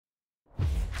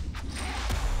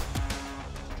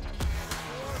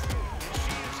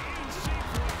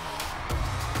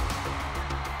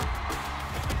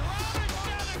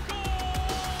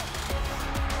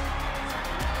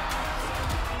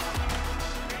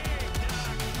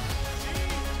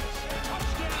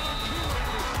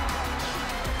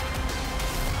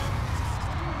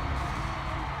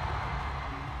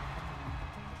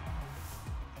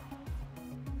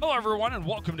Hello, everyone, and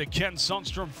welcome to Ken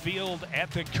Sundstrom Field at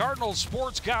the Cardinals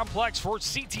Sports Complex for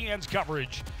CTN's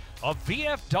coverage of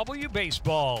VFW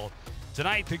baseball.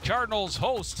 Tonight, the Cardinals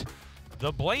host the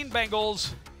Blaine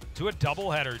Bengals to a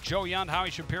doubleheader. Joe Young, Howie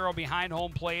Shapiro behind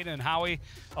home plate, and Howie,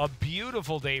 a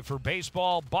beautiful day for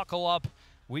baseball. Buckle up.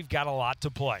 We've got a lot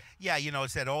to play. Yeah, you know,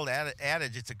 it's that old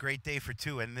adage, it's a great day for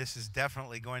two, and this is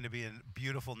definitely going to be a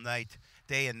beautiful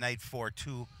day and night for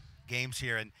two games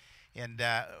here. And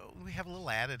we have a little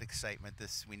added excitement.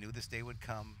 We knew this day would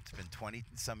come. It's been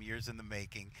 20-some years in the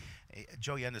making.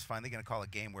 Joe Young is finally going to call a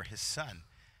game where his son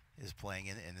is playing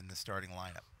in the starting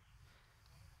lineup.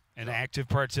 An active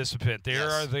participant. There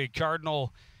Yes. are the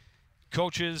Cardinal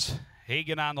coaches,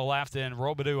 Hagan on the left and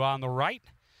Robidoux on the right.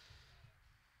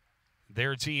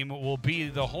 Their team will be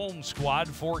the home squad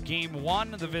for Game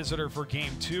 1, the visitor for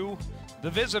Game 2.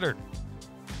 The visitor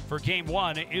for Game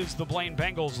 1 is the Blaine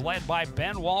Bengals, led by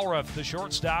Ben Walruff, the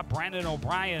shortstop. Brandon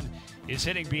O'Brien is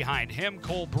hitting behind him.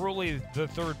 Cole Bruley, the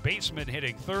third baseman,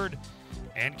 hitting third.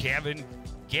 And Gavin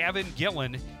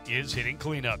Gillen is hitting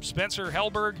cleanup. Spencer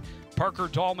Helberg, Parker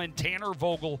Dahlman, Tanner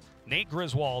Vogel, Nate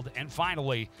Griswold, and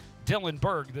finally, Dylan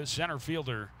Berg, the center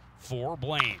fielder for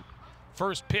Blaine.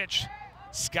 First pitch,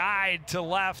 skied to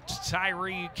left.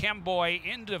 Tyree Kemboy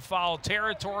into foul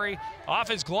territory. Off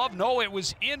his glove. No, it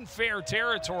was in fair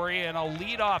territory, and a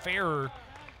leadoff error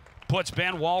puts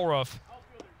Ben Walruff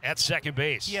at second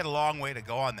base. He had a long way to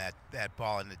go on that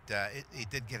ball, and it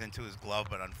did get into his glove,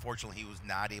 but unfortunately he was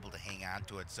not able to hang on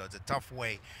to it. So it's a tough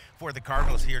way for the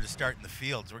Cardinals here to start in the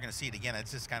field. So we're going to see it again.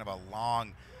 It's just kind of a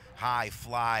long, high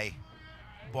fly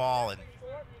ball, and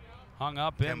hung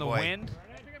up in the wind.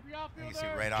 You can see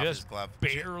right off his glove.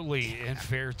 Barely in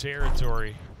fair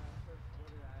territory.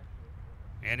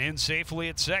 And in safely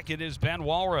at second is Ben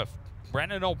Walruff.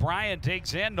 Brendan O'Brien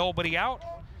takes in, nobody out.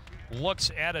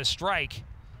 Looks at a strike,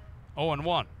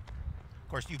 0-1. Of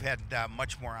course, you've had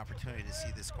much more opportunity to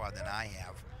see this squad than I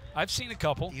have. I've seen a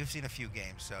couple. You've seen a few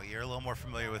games, so you're a little more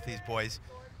familiar with these boys.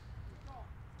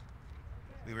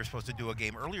 We were supposed to do a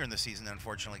game earlier in the season that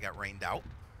unfortunately got rained out.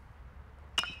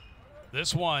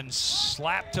 This one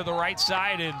slapped to the right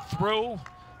side and through.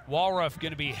 Walruff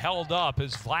going to be held up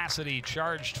as Vlacity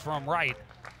charged from right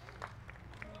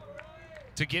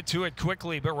to get to it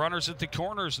quickly, but runners at the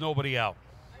corners, nobody out.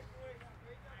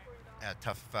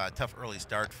 Tough early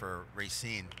start for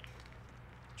Racine,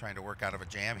 trying to work out of a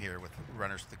jam here with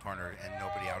runners at the corner and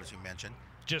nobody out, as you mentioned.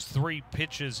 Just 3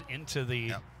 pitches into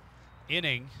the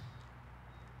inning.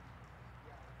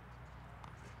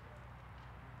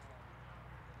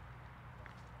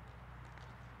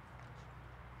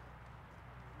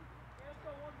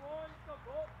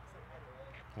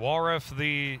 Walruff,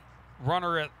 the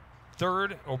runner at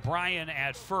third, O'Brien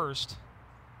at first.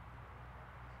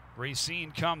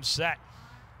 Racine comes set.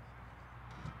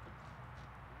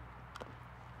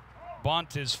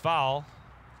 Bunt is foul.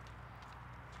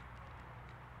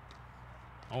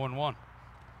 0-1. Of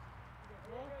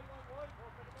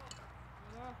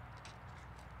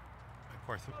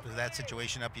course, with that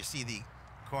situation up, you see the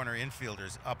corner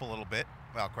infielders up a little bit.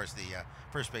 Well, of course, the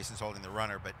first baseman's holding the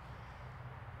runner, but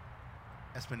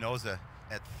Espinoza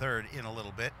at third in a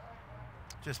little bit,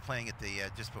 just playing at the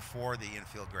just before the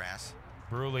infield grass.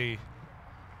 Bruley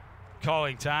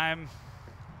calling time,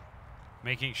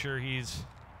 making sure he's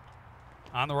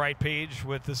on the right page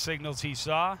with the signals he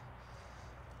saw.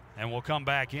 And we'll come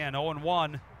back in.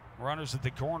 0-1. Runners at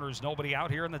the corners. Nobody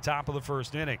out here in the top of the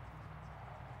first inning.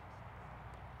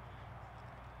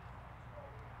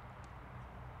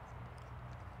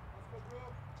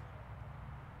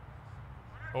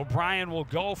 O'Brien will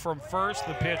go from first.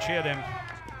 The pitch hit him.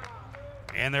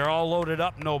 And they're all loaded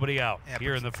up, nobody out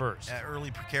here in the first.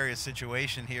 Early precarious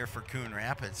situation here for Coon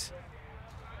Rapids.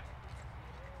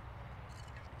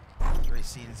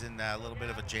 Racine's in a little bit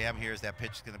of a jam here as that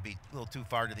pitch is going to be a little too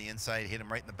far to the inside, hit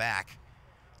him right in the back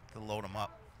to load him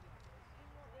up.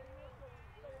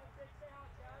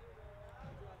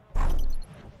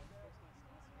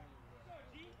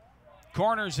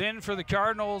 Corners in for the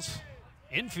Cardinals,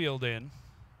 infield in.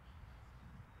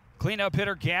 Cleanup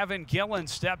hitter Gavin Gillen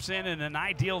steps in an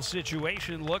ideal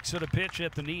situation, looks at a pitch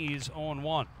at the knees, 0-1.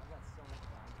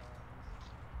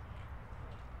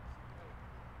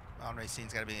 Well,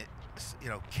 Racine's got to be,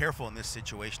 careful in this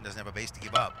situation. Doesn't have a base to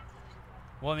give up.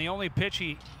 Well, and the only pitch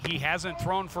he hasn't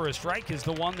thrown for a strike is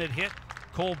the one that hit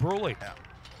Cole Bruley. Yeah.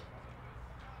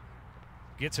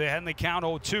 Gets ahead in the count,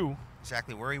 0-2.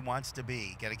 Exactly where he wants to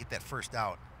be. Got to get that first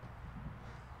out.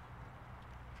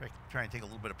 Trying to take a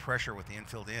little bit of pressure with the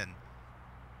infield in.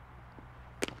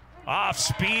 Off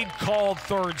speed, called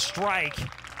third strike.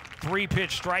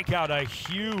 3-pitch strikeout, a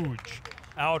huge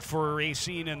out for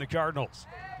Racine and the Cardinals.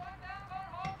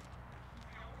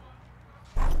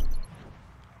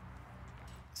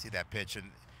 See that pitch,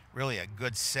 and really a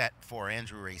good set for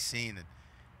Andrew Racine. And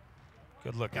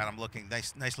good looking. got him looking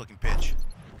nice looking pitch.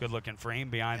 Good looking frame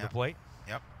behind the plate.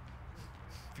 Yep.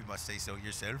 If you must say so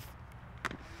yourself.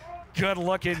 Good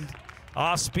looking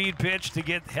off-speed pitch to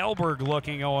get Hellberg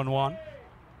looking 0-1.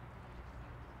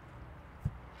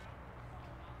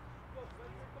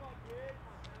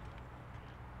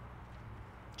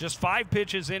 Just 5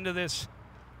 pitches into this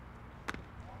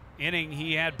inning,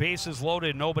 he had bases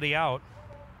loaded, nobody out.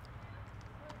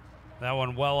 That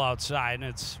one well outside, and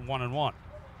it's 1-1.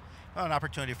 Well, an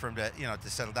opportunity for him to, to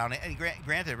settle down. And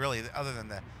granted, really, other than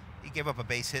he gave up a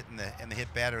base hit in the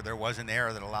hit batter, there was an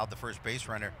error that allowed the first base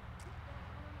runner,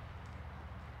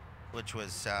 which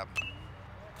was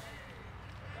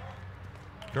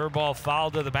curveball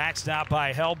fouled to the backstop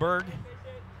by Hellberg.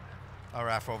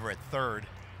 Raf over at third.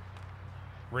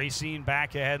 Racine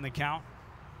back ahead in the count.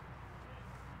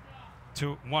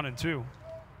 1-2.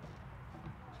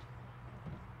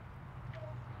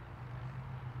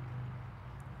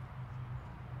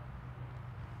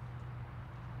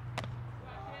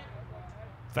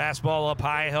 Fastball up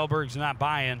high. Hellberg's not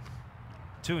buying.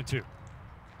 2-2.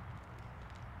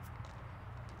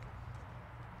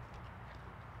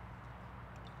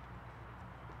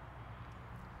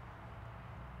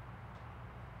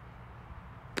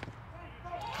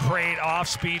 Great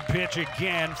off-speed pitch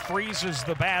again. Freezes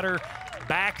the batter.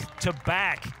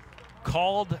 Back-to-back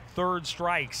called third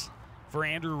strikes for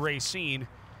Andrew Racine.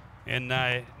 And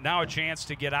now a chance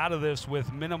to get out of this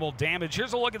with minimal damage.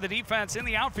 Here's a look at the defense in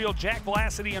the outfield. Jack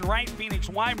Vlacity in right, Phoenix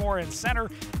Wymore in center.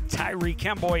 Tyree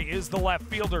Kemboy is the left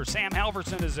fielder. Sam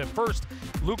Halverson is at first.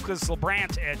 Lucas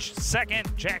LeBrant at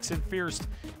second. Jackson Fierce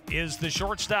is the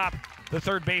shortstop. The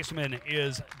third baseman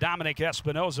is Dominic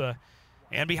Espinoza.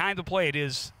 And behind the plate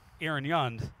is Aaron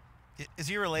Yund. Is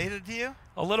he related to you?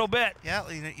 A little bit. Yeah,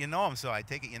 you know him, so I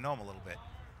take it you know him a little bit.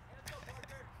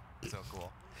 So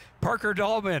cool. Parker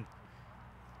Dahlman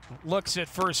looks at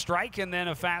first strike, and then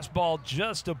a fastball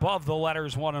just above the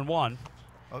letters 1-1.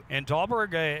 Oh. And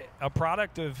Dahlberg, a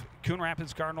product of Coon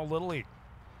Rapids Cardinal Little League.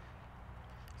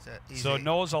 So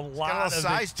knows a lot of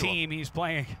the team he's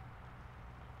playing.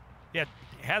 Yeah,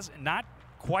 has not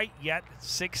quite yet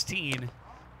 16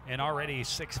 and already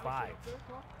 6'5".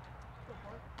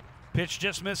 Pitch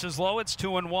just misses low. It's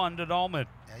 2-1 to Dahlman.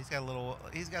 Yeah,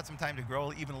 he's got some time to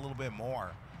grow even a little bit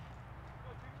more.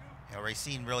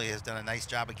 Racine really has done a nice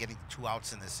job of getting 2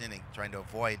 outs in this inning, trying to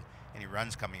avoid any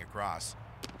runs coming across.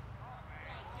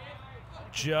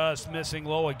 Just missing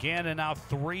low again, and now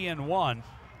 3-1.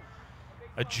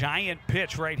 A giant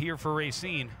pitch right here for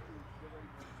Racine.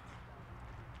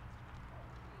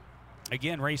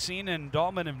 Again, Racine and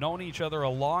Dahlman have known each other a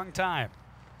long time,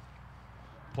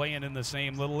 playing in the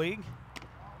same Little League.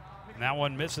 And that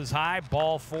one misses high,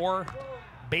 ball 4,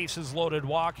 bases loaded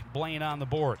walk, Blaine on the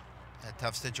board. A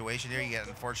tough situation here.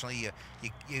 Unfortunately,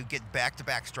 you get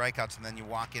back-to-back strikeouts and then you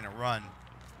walk in a run.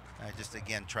 Just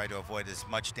again try to avoid as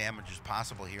much damage as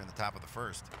possible here in the top of the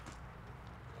first.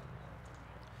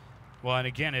 Well, and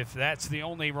again, if that's the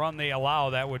only run they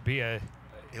allow, that would be a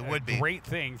great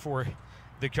thing for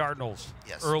the Cardinals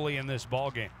early in this ball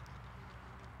game.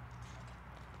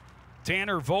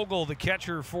 Tanner Vogel, the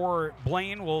catcher for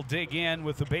Blaine, will dig in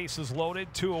with the bases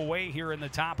loaded. 2 away here in the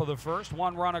top of the first.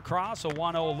 1 run across, a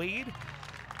 1-0 lead.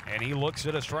 And he looks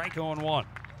at a strike 0-1.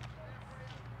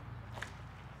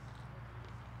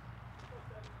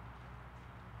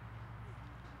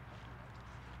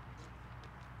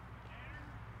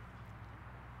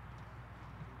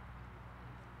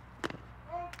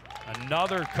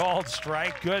 Another called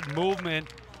strike. Good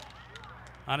movement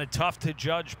on a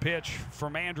tough-to-judge pitch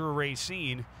from Andrew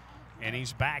Racine, and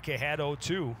he's back ahead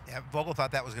 0-2. Yeah, Vogel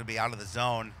thought that was going to be out of the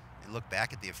zone. He looked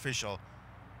back at the official.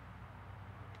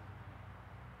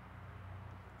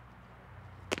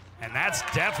 And that's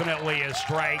definitely a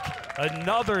strike.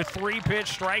 Another 3-pitch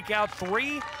strikeout.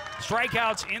 3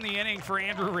 strikeouts in the inning for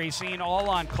Andrew Racine, all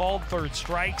on called third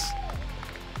strikes.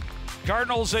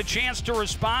 Cardinals a chance to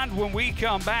respond when we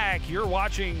come back. You're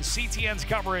watching CTN's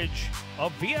coverage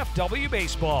of VFW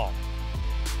baseball.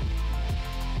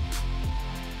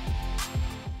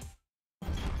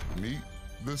 Meet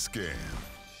the scan,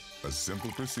 a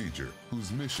simple procedure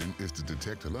whose mission is to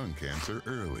detect lung cancer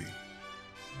early.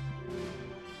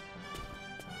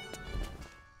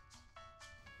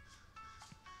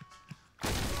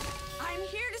 I'm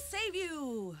here to save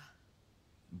you.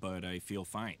 But I feel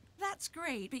fine. That's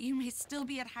great, but you may still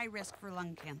be at high risk for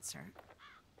lung cancer.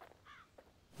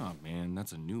 Oh man,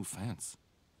 that's a new fence.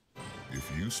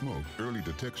 If you smoke, early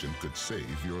detection could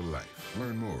save your life.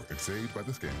 Learn more at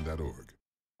savedbythescan.org.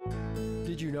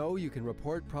 Did you know you can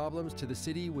report problems to the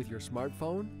city with your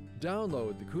smartphone?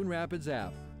 Download the Coon Rapids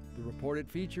app. The Report It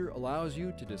feature allows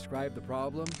you to describe the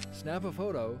problem, snap a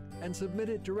photo, and submit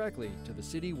it directly to the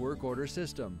city work order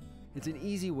system. It's an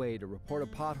easy way to report a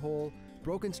pothole,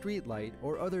 broken street light,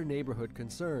 or other neighborhood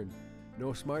concern. No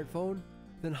smartphone?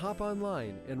 Then hop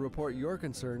online and report your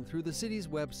concern through the city's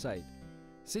website.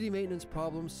 City maintenance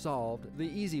problems solved the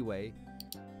easy way.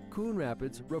 Coon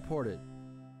Rapids Report It.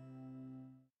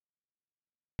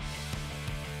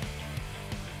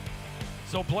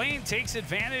 So Blaine takes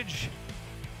advantage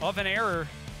of an error,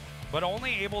 but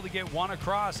only able to get one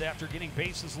across after getting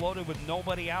bases loaded with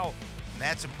nobody out. And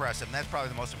that's impressive. And that's probably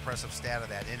the most impressive stat of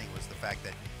that inning was the fact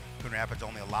that Coon Rapids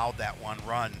only allowed that one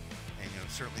run. And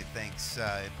certainly thanks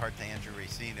in part to Andrew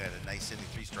Racine, who had a nice inning,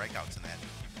 3 strikeouts in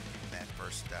that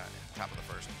first, top of the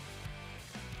first.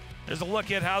 There's a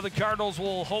look at how the Cardinals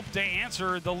will hope to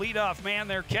answer the leadoff man,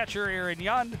 their catcher Aaron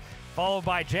Young, followed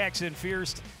by Jackson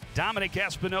Fierst, Dominic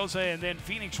Espinoza, and then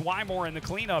Phoenix Wymore in the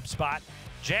cleanup spot.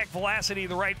 Jack Velocity,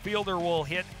 the right fielder, will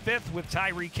hit 5th with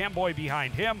Tyree Kemboy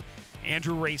behind him.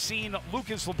 Andrew Racine,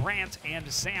 Lucas LeBrant, and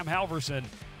Sam Halverson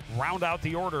round out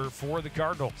the order for the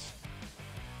Cardinals.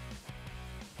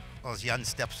 Well, as Young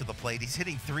steps to the plate, he's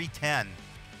hitting .310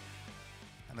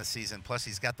 in the season. Plus,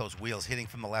 he's got those wheels hitting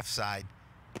from the left side.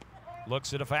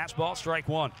 Looks at a fastball, strike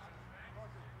one.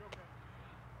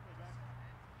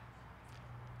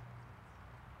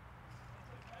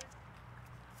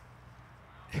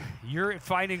 You're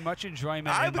finding much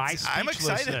enjoyment in my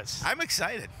speechlessness. I'm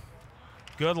excited.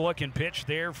 Good looking pitch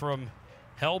there from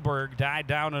Hellberg. Died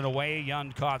down and away.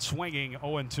 Young caught swinging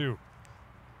 0-2.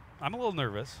 I'm a little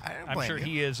nervous. I'm sure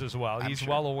he is as well. He's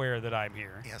well aware that I'm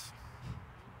here. Yes.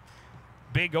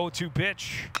 Big 0-2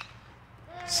 pitch.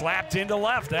 Slapped into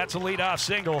left. That's a leadoff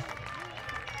single.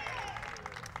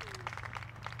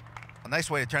 A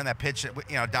nice way to turn that pitch,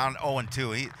 down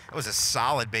 0-2. It was a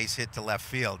solid base hit to left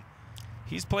field.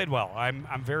 He's played well. I'm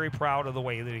very proud of the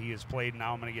way that he has played.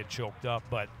 Now I'm going to get choked up,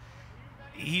 but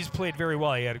he's played very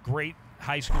well. He had a great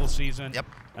high school season.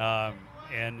 Yep.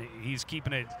 And he's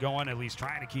keeping it going, at least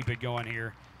trying to keep it going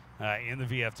here in the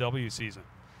VFW season.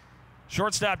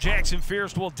 Shortstop Jackson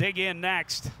Fierst will dig in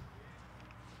next.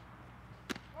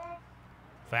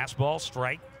 Fastball,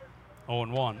 strike,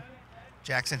 0-1.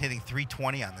 Jackson hitting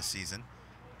 .320 on the season.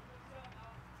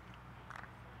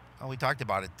 Well, we talked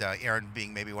about it. Aaron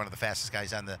being maybe one of the fastest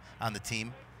guys on the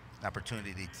team. An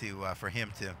opportunity for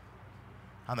him to,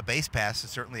 on the base pass, is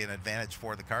certainly an advantage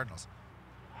for the Cardinals.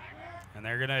 And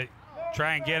they're going to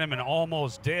try and get him, and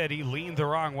almost did. He leaned the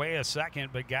wrong way a second,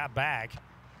 but got back.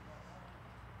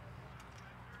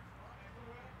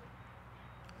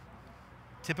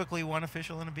 Typically one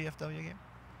official in a VFW game?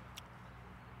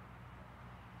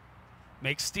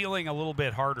 Makes stealing a little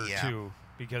bit harder, too,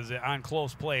 because on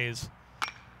close plays,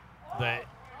 that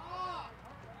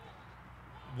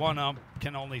one ump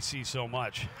can only see so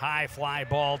much. High fly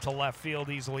ball to left field,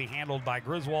 easily handled by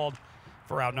Griswold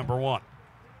for out number 1.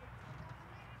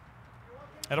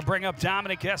 That'll bring up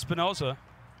Dominic Espinoza,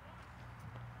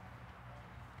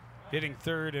 hitting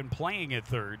third and playing at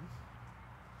third.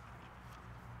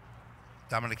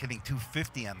 Dominic hitting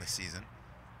 .250 on the season.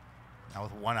 Now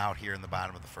with 1 out here in the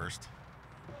bottom of the first.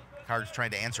 Cards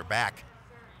trying to answer back.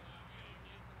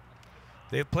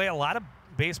 They play a lot of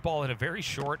baseball in a very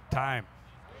short time.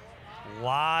 A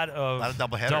lot of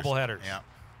doubleheaders. Yeah.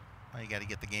 Well, you got to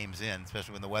get the games in,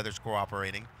 especially when the weather's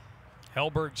cooperating.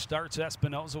 Hellberg starts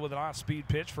Espinoza with an off-speed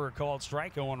pitch for a called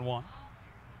strike, 0-1.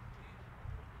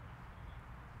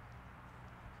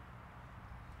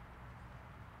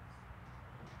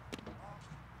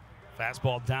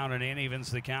 Fastball down and in,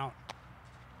 evens the count.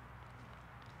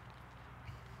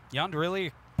 Young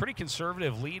really pretty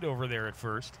conservative lead over there at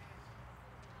first.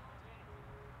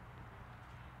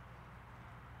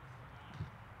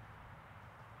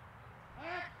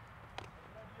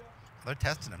 They're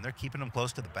testing him. They're keeping him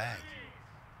close to the bag.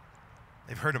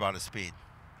 They've heard about his speed,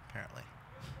 apparently.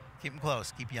 Keep him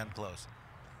close. Keep Young close.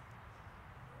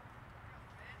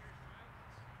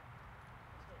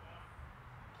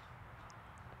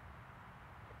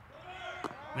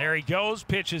 There he goes.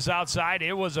 Pitch is outside.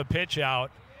 It was a pitch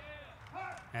out.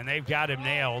 And they've got him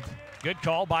nailed. Good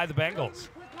call by the Bengals.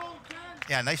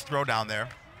 Yeah, nice throw down there.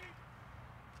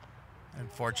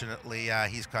 Unfortunately,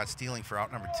 he's caught stealing for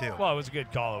out number 2. Well, it was a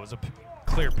good call. It was a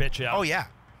clear pitch out. Oh, yeah.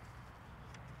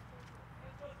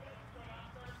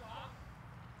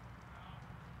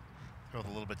 Throw it a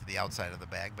little bit to the outside of the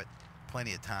bag, but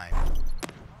plenty of time.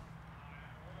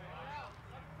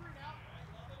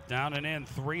 Down and in,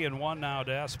 3-1 now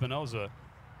to Espinoza.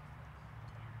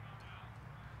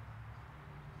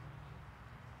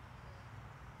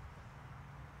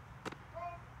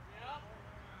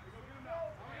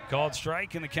 Called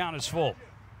strike, and the count is full.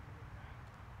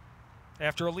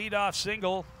 After a leadoff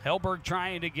single, Hellberg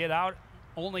trying to get out,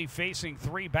 only facing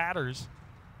 3 batters.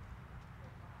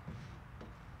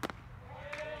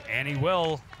 And he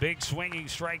will. Big swinging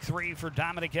strike 3 for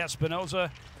Dominic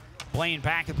Espinoza. Blaine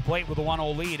back at the plate with a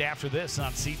 1-0 lead after this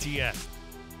on CTN.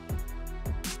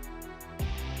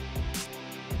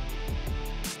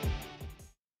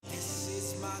 This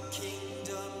is my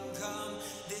kingdom come.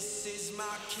 This is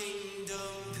my kingdom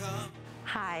come.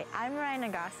 Hi, I'm Ryan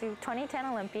Nagasu, 2010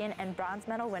 Olympian and bronze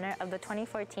medal winner of the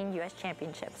 2014 U.S.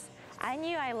 Championships. I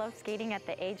knew I loved skating at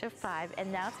the age of 5,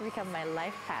 and now it's become my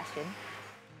life passion.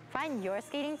 Find your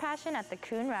skating passion at the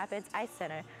Coon Rapids Ice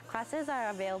Center. Classes are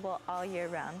available all year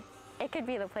round. It could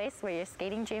be the place where your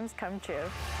skating dreams come true.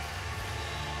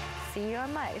 See you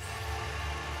on ice.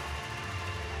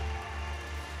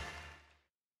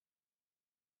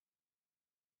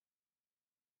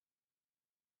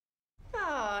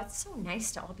 Oh, it's so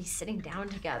nice to all be sitting down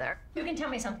together. You can tell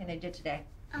me something they did today.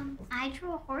 I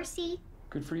drew a horsey.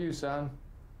 Good for you, son.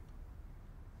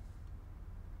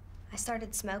 I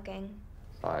started smoking.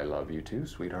 I love you too,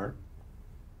 sweetheart.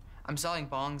 I'm selling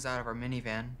bongs out of our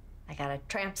minivan. I got a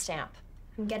tramp stamp.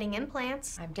 I'm getting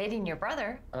implants. I'm dating your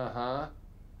brother. Uh-huh.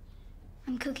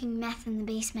 I'm cooking meth in the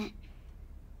basement.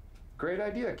 Great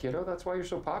idea, kiddo. That's why you're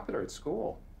so popular at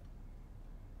school.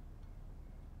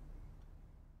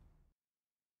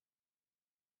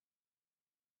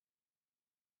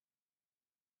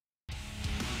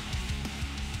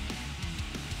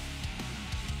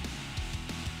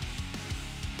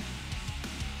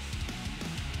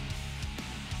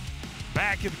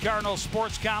 Back at the Cardinal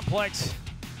Sports Complex,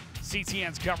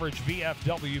 CTN's coverage,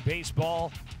 VFW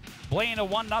baseball. Blaine a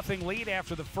 1-0 lead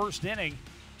after the first inning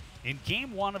in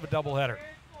game 1 of a doubleheader.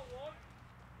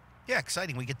 Yeah,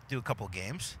 exciting. We get to do a couple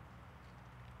games.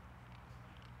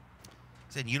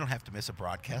 And you don't have to miss a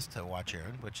broadcast to watch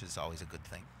Aaron, which is always a good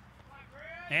thing.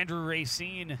 Andrew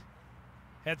Racine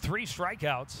had 3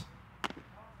 strikeouts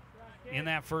in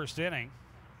that first inning.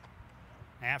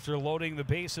 After loading the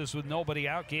bases with nobody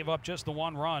out, gave up just the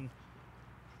 1 run.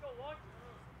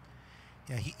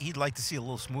 Yeah, he'd like to see a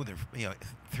little smoother,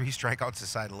 3 strikeouts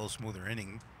aside, a little smoother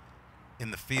inning in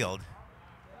the field.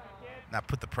 Not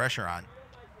put the pressure on.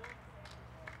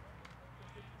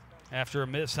 After a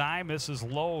miss high, misses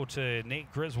low to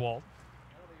Nate Griswold.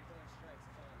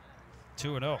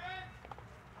 2-0.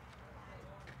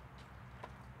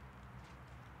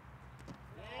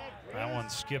 That one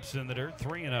skips in the dirt,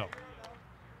 3-0.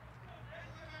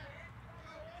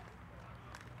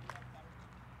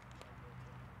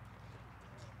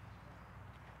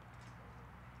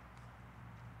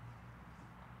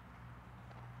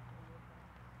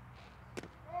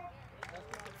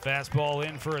 Fastball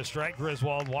in for a strike.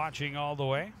 Griswold watching all the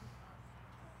way.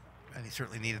 And he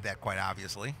certainly needed that, quite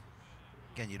obviously.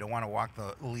 Again, you don't want to walk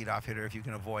the leadoff hitter if you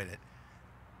can avoid it.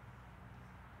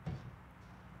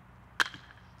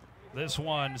 This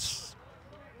one's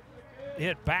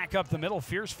hit back up the middle.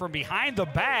 Fierce from behind the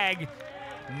bag.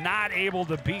 Not able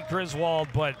to beat Griswold,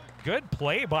 but good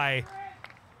play by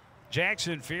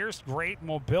Jackson Fierce. Great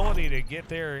mobility to get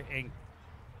there and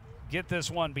get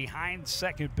this one behind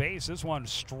second base. This one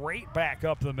straight back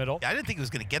up the middle. Yeah, I didn't think he was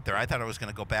going to get there. I thought I was going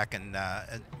to go back and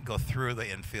go through the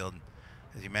infield.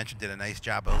 As you mentioned, did a nice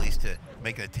job at least to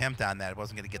make an attempt on that. It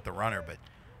wasn't going to get the runner, but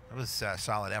it was a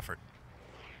solid effort.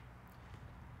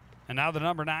 And now the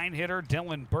number 9 hitter,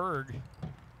 Dylan Berg.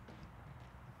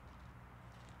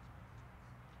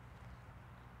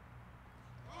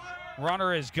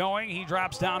 Runner is going. He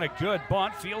drops down a good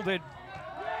bunt, fielded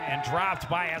and dropped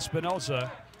by Espinoza.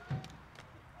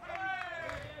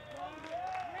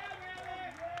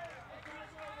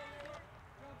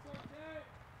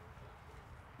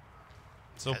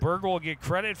 So Berg will get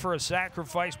credit for a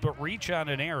sacrifice, but reach on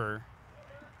an error.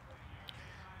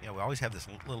 Yeah, we always have this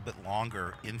little bit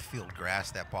longer infield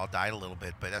grass. That ball died a little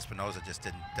bit, but Espinoza just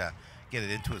didn't get it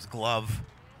into his glove.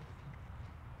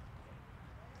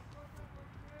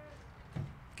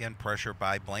 Again, pressure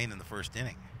by Blaine in the first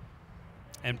inning.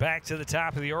 And back to the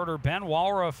top of the order, Ben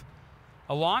Walruff.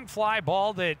 A long fly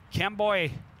ball that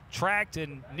Kemboy tracked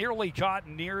and nearly caught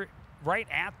right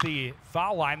at the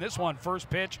foul line. This one, first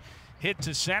pitch, hit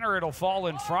to center. It'll fall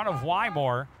in front of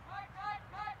Wymore.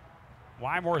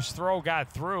 Wymore's throw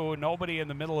got through. Nobody in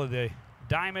the middle of the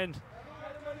diamond.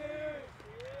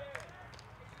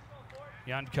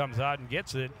 Young comes out and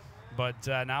gets it. But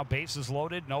now bases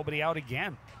loaded. Nobody out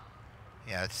again.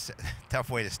 Yeah, it's a tough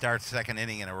way to start second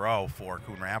inning in a row for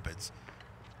Coon Rapids.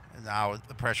 And now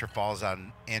the pressure falls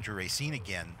on Andrew Racine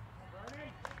again.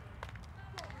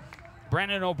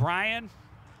 Brendan O'Brien,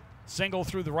 single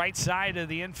through the right side of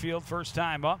the infield, first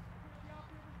time up.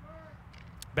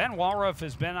 Ben Walruff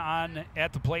has been on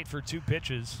at the plate for 2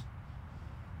 pitches.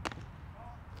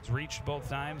 He's reached both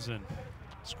times and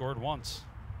scored once.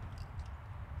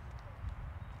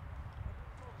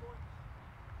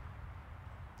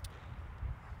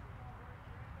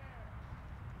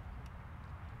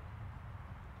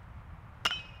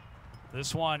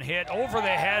 This one hit over the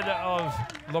head of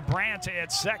LeBrant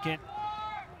at second.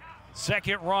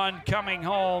 Second run coming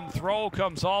home. Throw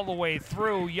comes all the way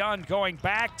through. Young going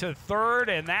back to third,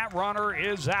 and that runner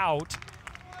is out.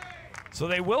 So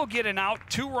they will get an out,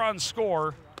 2-run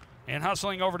score. And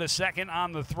hustling over to second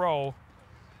on the throw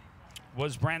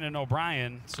was Brandon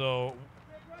O'Brien. So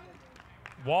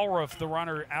Walruff, the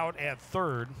runner, out at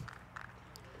third.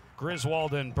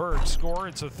 Griswold and Bird score.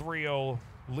 It's a 3-0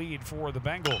 lead for the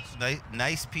Bengals.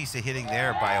 Nice piece of hitting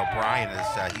there by O'Brien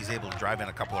as he's able to drive in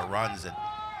a couple of runs,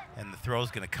 and the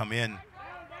throw's going to come in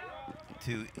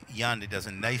to Yund. He does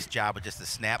a nice job of just a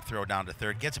snap throw down to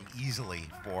third. Gets him easily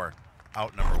for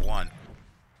out number 1.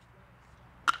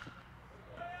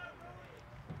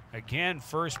 Again,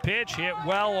 first pitch hit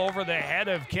well over the head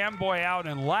of Kemboy out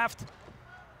and left.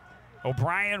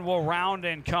 O'Brien will round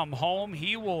and come home.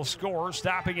 He will score.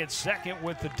 Stopping at second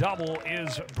with the double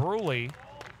is Bruley.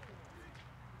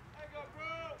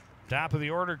 Top of the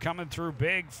order coming through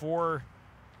big for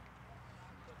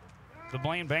the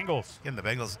Blaine Bengals. Again, the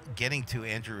Bengals getting to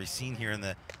Andrew Racine here in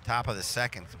the top of the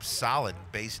second. Some solid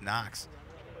base knocks.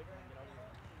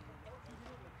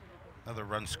 Another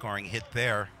run scoring hit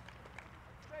there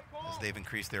as they've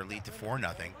increased their lead to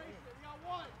 4-0.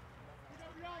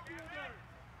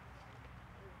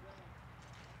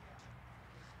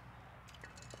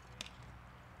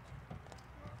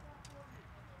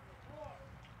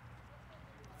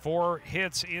 Four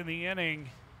hits in the inning,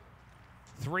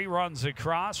 3 runs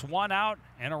across, 1 out,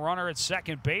 and a runner at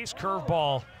second base.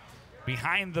 Curveball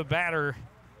behind the batter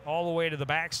all the way to the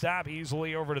backstop.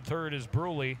 Easily over to third is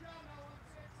Bruley.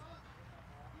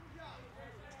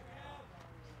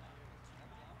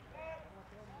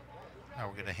 Now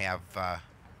we're going to have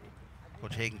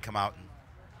Coach Hagan come out and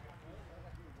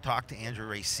talk to Andrew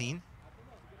Racine.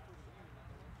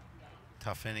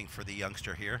 Tough inning for the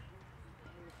youngster here.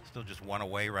 Still just 1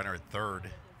 away, runner at third.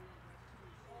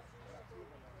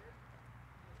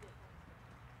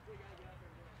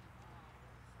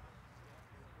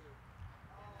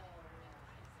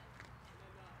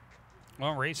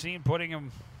 Well, Racine putting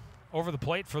him over the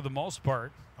plate for the most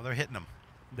part. Well, they're hitting him.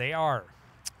 They are.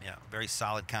 Yeah, very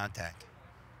solid contact.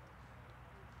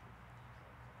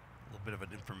 A little bit of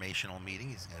an informational meeting.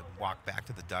 He's going to walk back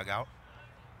to the dugout.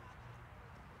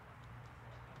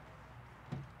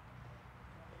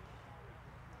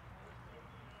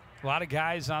 A lot of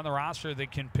guys on the roster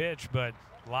that can pitch, but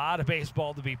a lot of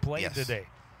baseball to be played today.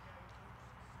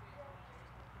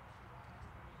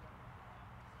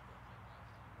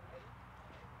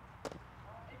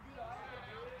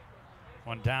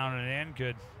 One down and in.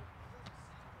 Good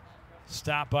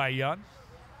stop by Young.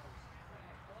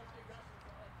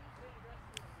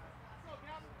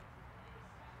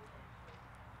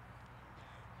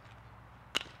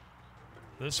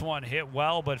 This one hit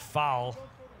well, but foul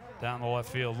down the left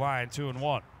field line,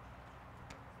 2-1.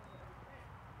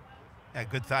 Yeah,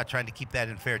 good thought trying to keep that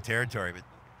in fair territory, but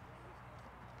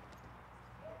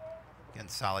again,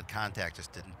 solid contact,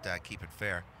 just didn't keep it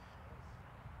fair.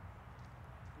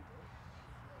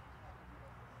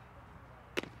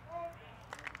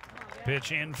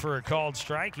 Pitch in for a called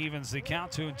strike, evens the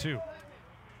count, 2-2.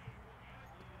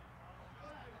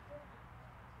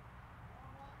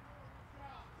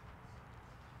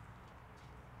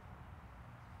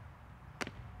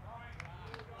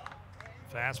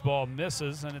 Fastball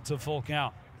misses, and it's a full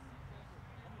count.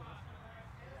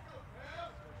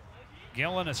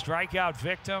 Gillen, a strikeout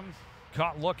victim,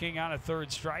 caught looking on a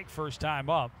third strike, first time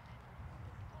up.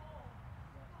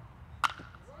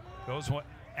 Goes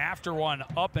after one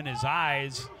up in his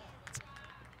eyes.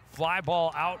 Fly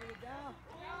ball out.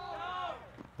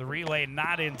 The relay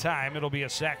not in time. It'll be a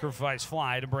sacrifice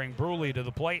fly to bring Bruley to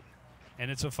the plate, and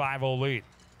it's a 5-0 lead.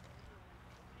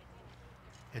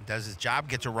 It does his job,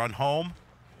 gets a run home.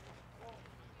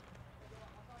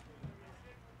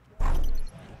 Right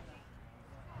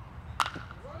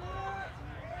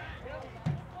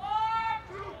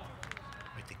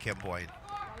to Kemboy.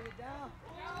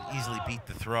 Easily beat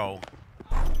the throw.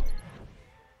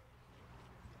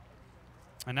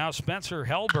 And now Spencer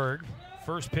Hellberg,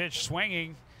 first pitch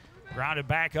swinging, Grounded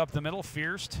back up the middle,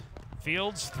 Fields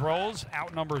throws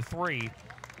out number 3.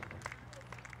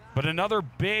 But another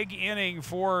big inning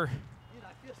for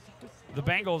the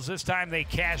Bengals. This time they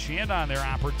cash in on their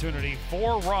opportunity.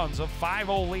 4 runs, a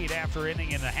 5-0 lead after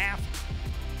inning and a half.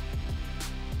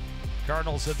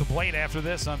 Cardinals at the plate after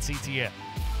this on CTN.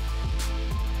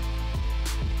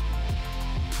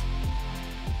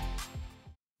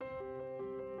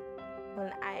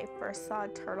 When I first saw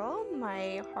Turtle,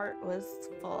 my heart was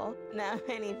full. Now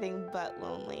anything but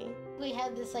lonely. We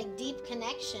had this like deep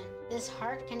connection, this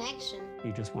heart connection.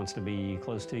 He just wants to be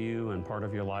close to you and part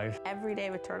of your life. Every day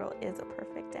with Turtle is a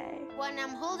perfect day. When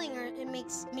I'm holding her, it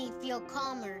makes me feel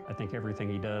calmer. I think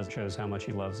everything he does shows how much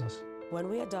he loves us. When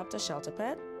we adopt a shelter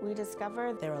pet, we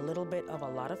discover they're a little bit of a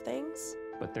lot of things.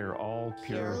 But they're all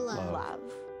pure love.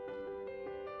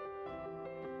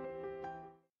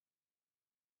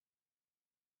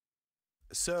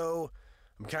 So,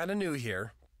 I'm kind of new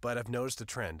here, but I've noticed a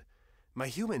trend. My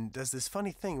human does this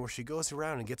funny thing where she goes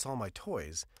around and gets all my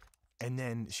toys, and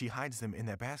then she hides them in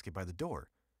that basket by the door.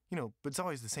 You know, but it's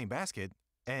always the same basket,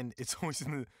 and it's always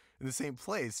in the same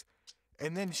place.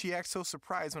 And then she acts so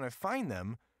surprised when I find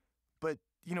them, but,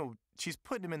 you know, she's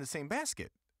putting them in the same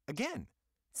basket. Again.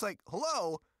 It's like,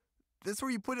 hello, that's where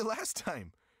you put it last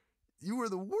time. You were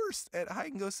the worst at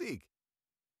hide and go seek.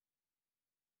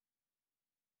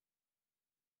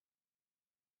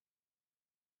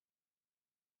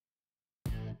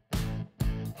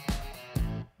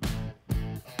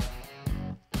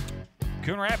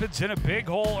 Coon Rapids in a big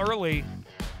hole early.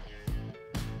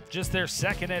 Just their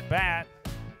second at bat.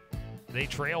 They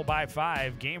trail by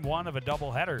 5. Game 1 of a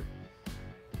doubleheader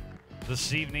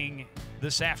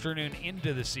this afternoon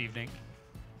into this evening.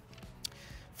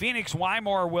 Phoenix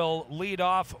Wymore will lead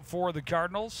off for the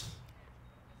Cardinals.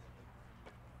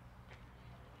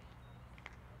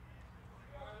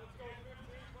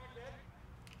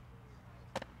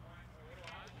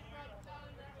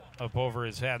 Up over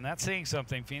his head, and that's saying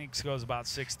something. Phoenix goes about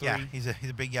 6'3". Yeah, he's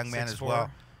a big young man 6'4". as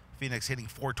well. Phoenix hitting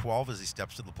 .412 as he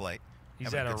steps to the plate.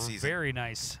 He's had a very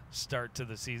nice start to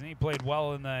the season. He played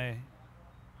well in the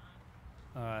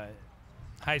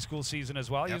high school season as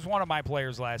well. He was one of my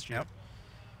players last year.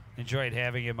 Enjoyed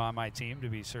having him on my team, to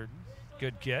be certain.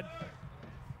 Good kid.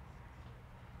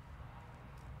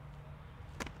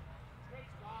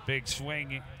 Big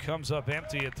swing comes up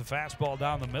empty at the fastball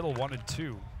down the middle,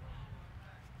 1-2.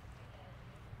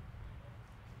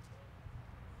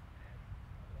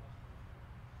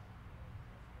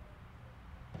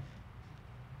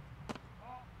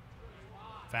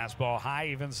 Fastball high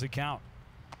evens the count.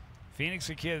 Phoenix,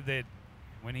 a kid that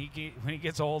when he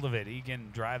gets a hold of it, he can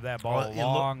drive that ball a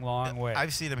long way.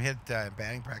 I've seen him hit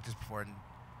batting practice before, and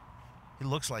he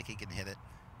looks like he can hit it.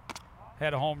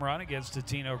 Had a home run against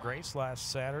Tino Grace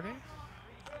last Saturday.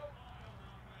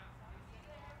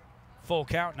 Full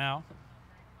count now.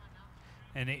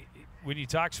 And when you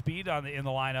talk speed in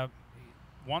the lineup,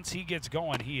 once he gets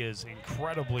going, he is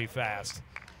incredibly fast.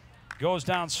 Goes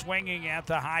down swinging at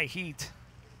the high heat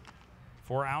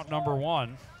for out number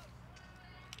 1.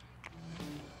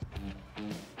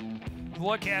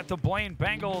 Look at the Blaine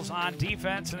Bengals on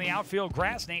defense in the outfield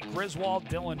grass. Nate Griswold,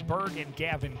 Dylan Berg, and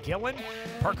Gavin Gillen.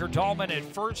 Parker Dahlman at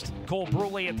first. Cole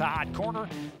Bruley at the hot corner.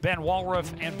 Ben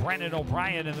Walruff and Brendan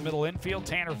O'Brien in the middle infield.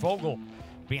 Tanner Vogel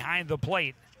behind the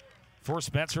plate for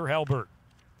Spencer Helberg.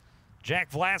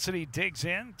 Jack Vlacity digs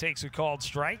in, takes a called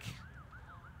strike.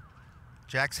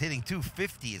 Jack's hitting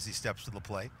 .250 as he steps to the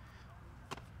plate.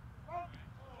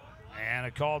 And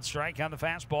a called strike on the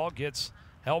fastball gets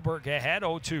Helberg ahead,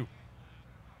 0-2.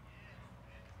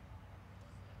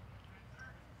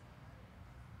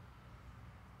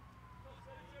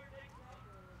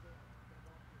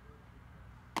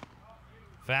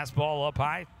 Fastball up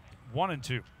high,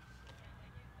 1-2.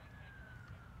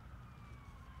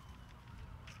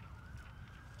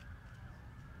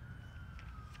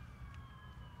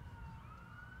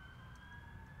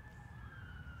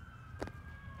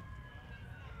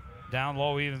 Down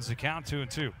low evens the count,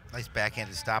 2-2. Nice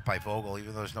backhanded stop by Vogel,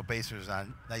 even though there's no basers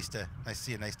on. Nice to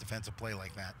see a nice defensive play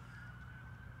like that.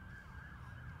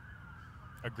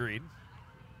 Agreed.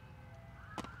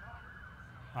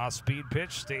 Speed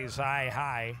pitch stays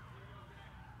high,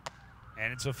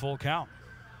 and it's a full count.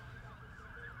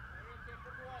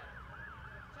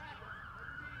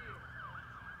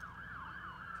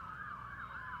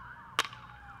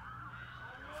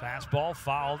 Fastball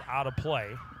fouled out of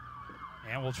play.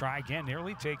 And we'll try again.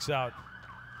 Nearly takes out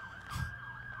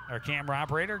our camera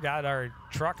operator. Got our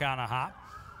truck on a hop.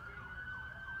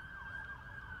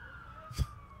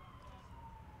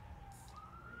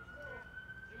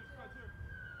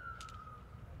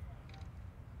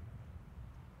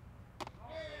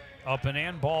 Up and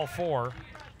in, ball 4.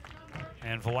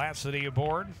 And Velocity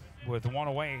aboard with 1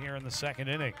 away here in the second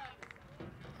inning.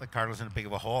 The Cardinals in a big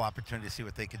of a hole. Opportunity to see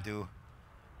what they can do.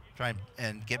 Try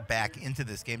and get back into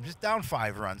this game. Just down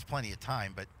 5 runs, plenty of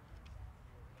time, but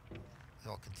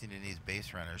they'll continue to need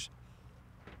base runners.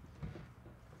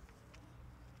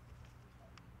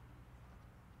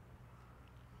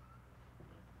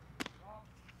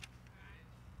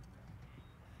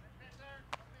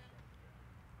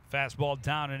 Fastball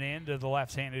down and in to the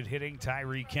left-handed hitting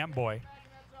Tyree Kemboy.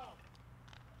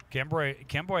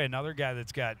 Kemboy, another guy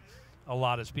that's got a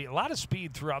lot of speed. A lot of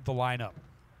speed throughout the lineup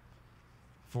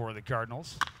for the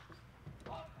Cardinals.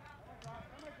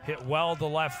 Hit well to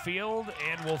left field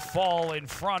and will fall in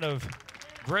front of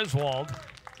Griswold.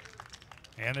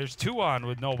 And there's 2 on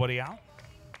with nobody out,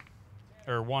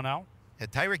 or 1 out. Yeah,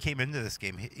 Tyree came into this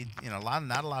game,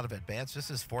 not a lot of at-bats. This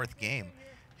is his 4th game.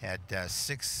 Had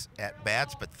 6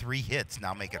 at-bats, but 3 hits.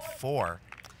 Now make it 4.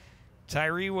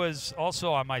 Tyree was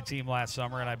also on my team last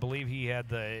summer, and I believe he had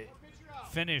the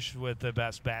finish with the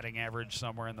best batting average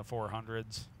somewhere in the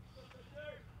 400s.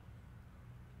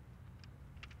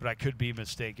 But I could be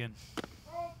mistaken.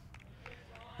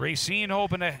 Racine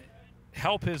hoping to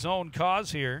help his own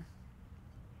cause here.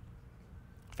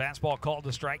 Fastball called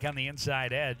to strike on the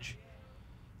inside edge.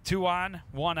 2 on,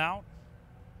 1 out.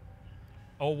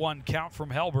 0-1 count from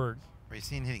Hellberg.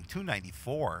 Racine hitting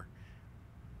 .294.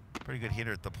 Pretty good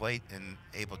hitter at the plate and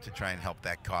able to try and help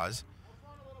that cause.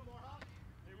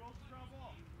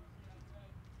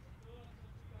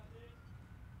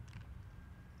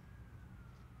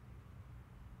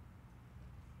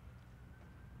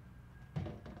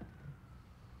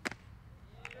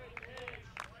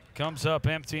 Comes up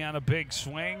empty on a big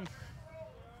swing.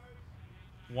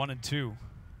 1-2.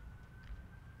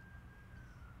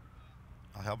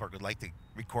 Hellberg would like to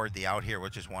record the out here,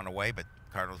 which is 1 away, but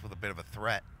Cardinals with a bit of a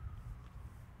threat.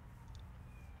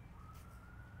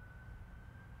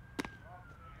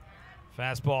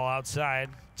 Fastball outside,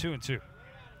 2-2.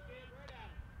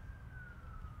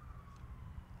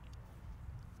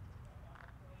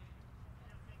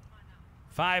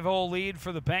 .5-0 lead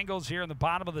for the Bengals here in the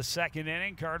bottom of the second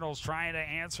inning. Cardinals trying to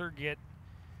answer, get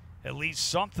at least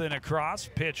something across.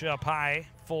 Pitch up high,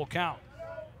 full count.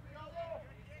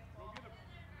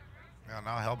 Well,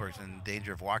 now Hellberg's in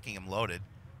danger of walking him loaded.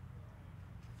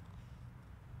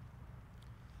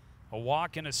 A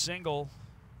walk and a single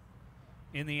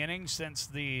in the inning since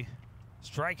the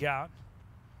strikeout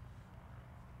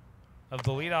of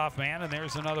the leadoff man, and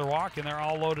there's another walk, and they're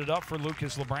all loaded up for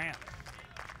Lucas LeBrand.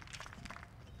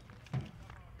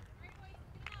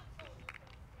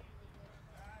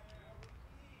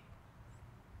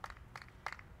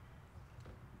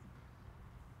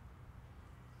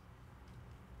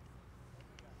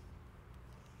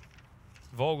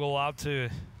 Vogel out to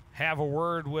have a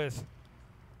word with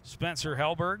Spencer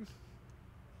Hellberg.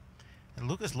 And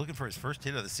Lucas looking for his first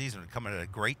hit of the season would come at a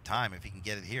great time if he can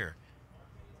get it here.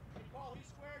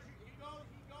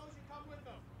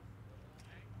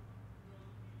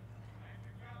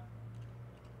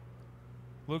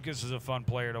 Lucas is a fun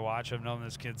player to watch. I've known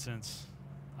this kid since,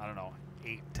 I don't know,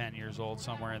 8, 10 years old,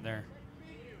 somewhere in there.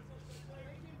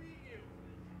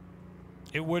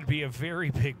 It would be a very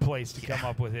big place to come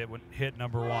up with hit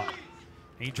number 1.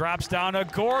 He drops down a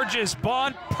gorgeous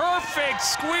bunt. Perfect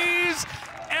squeeze.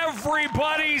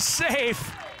 Everybody's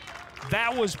safe.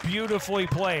 That was beautifully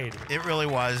played. It really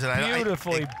was. And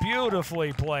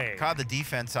beautifully played. Caught the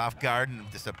defense off guard and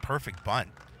just a perfect bunt.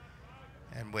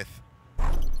 And with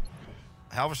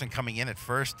Halverson coming in at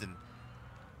first, and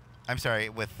I'm sorry,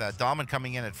 with Dahlman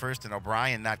coming in at first and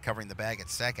O'Brien not covering the bag at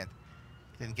second,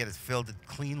 didn't get it fielded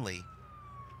cleanly.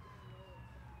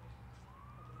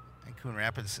 And Coon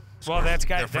Rapids well, that's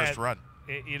got their first run.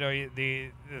 You know,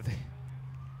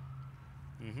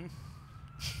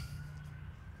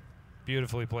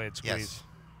 beautifully played squeeze. Yes.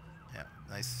 Yeah,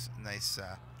 nice.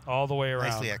 All the way around.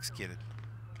 Nicely executed.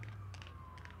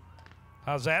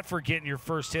 How's that for getting your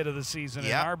first hit of the season?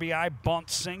 Yep. An RBI bunt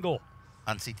single.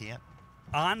 On CTN.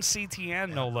 On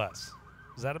CTN, no less.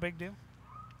 Is that a big deal?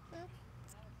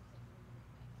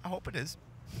 I hope it is.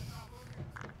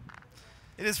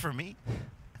 It is for me.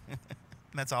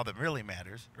 That's all that really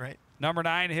matters, right? Number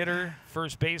 9 hitter,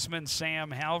 first baseman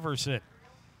Sam Halverson.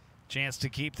 Chance to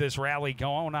keep this rally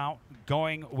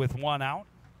going with 1 out.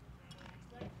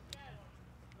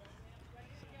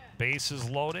 Base is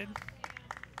loaded.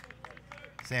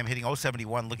 Sam hitting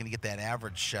 .071, looking to get that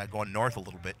average going north a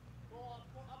little bit.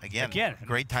 Again,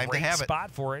 great time to have it. Spot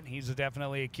for it. He's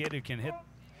definitely a kid who can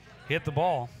hit the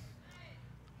ball.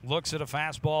 Looks at a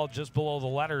fastball just below the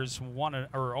letters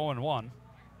 0-1.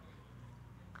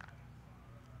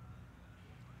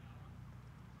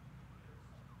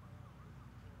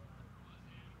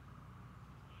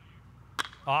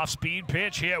 Off-speed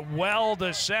pitch hit well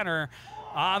to center.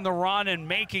 On the run and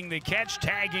making the catch,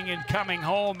 tagging and coming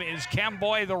home is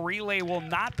Kemboy. The relay will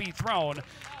not be thrown.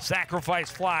 Sacrifice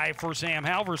fly for Sam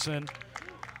Halverson.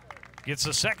 Gets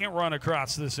the second run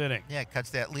across this inning. Yeah, cuts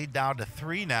that lead down to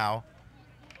 3 now.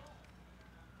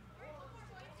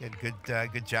 Again,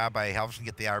 good job by Halverson to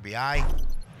get the RBI.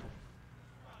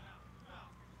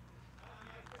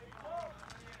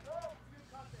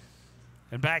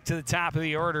 And back to the top of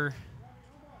the order.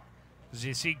 As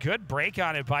you see, good break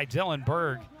on it by Dylan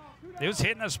Berg. It was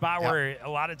hitting a spot where a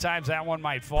lot of times that one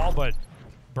might fall, but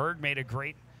Berg made a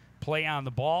great play on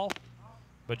the ball,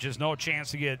 but just no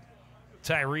chance to get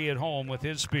Tyree at home with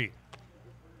his speed.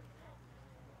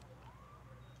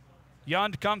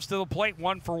 Yund comes to the plate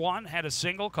 1 for 1, had a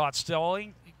single, caught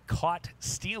stealing.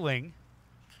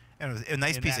 And it was a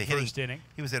nice piece of hitting. Inning.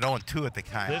 He was at 0-2 at the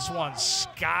time. This one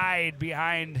skied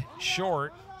behind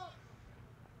short.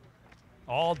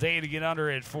 All day to get under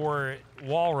it for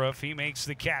Walruff. He makes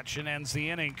the catch and ends the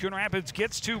inning. Coon Rapids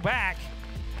gets 2 back.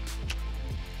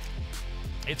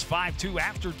 It's 5-2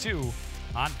 after 2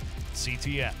 on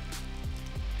CTN.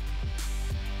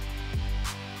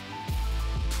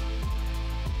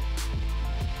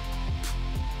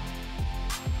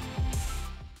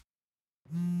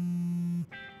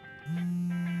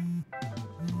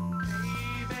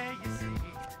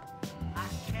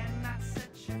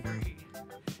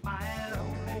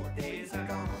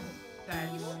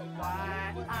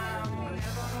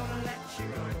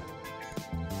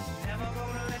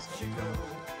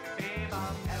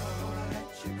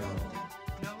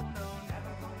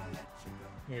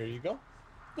 Here you go.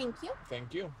 Thank you.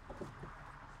 Thank you.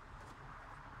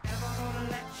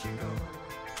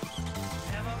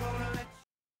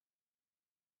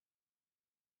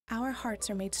 Our hearts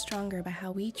are made stronger by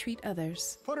how we treat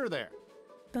others. Put her there.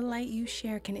 The light you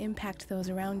share can impact those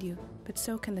around you, but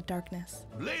so can the darkness.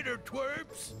 Later,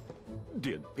 twerps.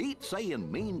 Did Pete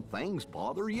saying mean things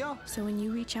bother you? So when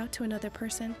you reach out to another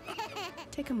person,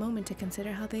 take a moment to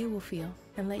consider how they will feel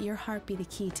and let your heart be the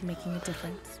key to making a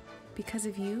difference. Because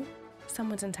of you,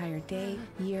 someone's entire day,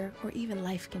 year, or even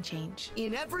life can change.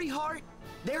 In every heart,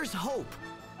 there's hope.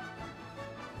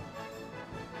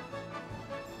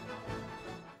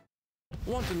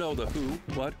 Want to know the who,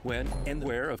 what, when, and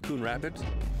where of Coon Rapids?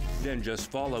 Then just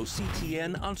follow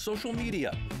CTN on social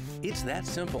media. It's that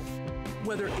simple.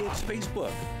 Whether it's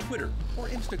Facebook, Twitter, or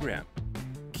Instagram.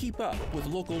 Keep up with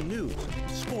local news,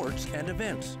 sports, and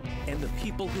events, and the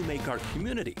people who make our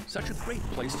community such a great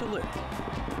place to live.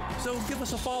 So give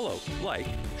us a follow, like,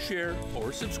 share,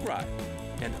 or subscribe,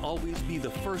 and always be the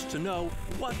first to know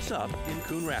what's up in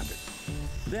Coon Rapids.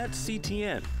 That's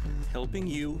CTN, helping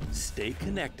you stay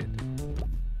connected.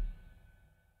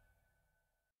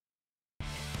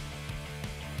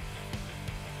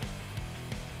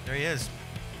 There he is,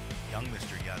 young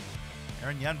Mr. Yund.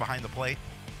 Aaron Yund behind the plate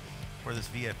for this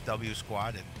VFW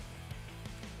squad, and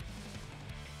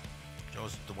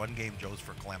Joe's the one game Joe's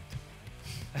verklempt.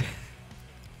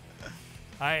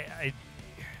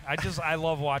 I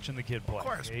love watching the kid play. Of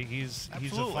course. He's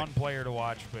a fun player to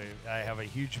watch, but I have a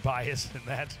huge bias in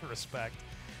that respect.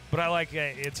 But I like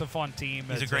it's a fun team.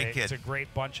 He's a great kid. It's a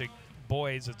great bunch of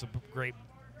boys. It's a great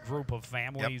group of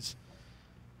families. Yep.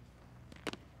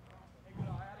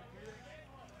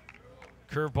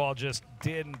 Curveball just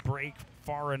didn't break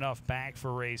far enough back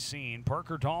for Racine.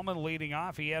 Parker Dahlman leading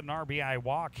off. He had an RBI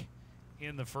walk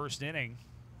in the first inning.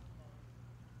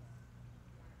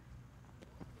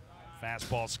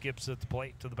 Fastball skips at the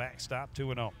plate to the backstop,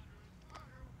 2-0.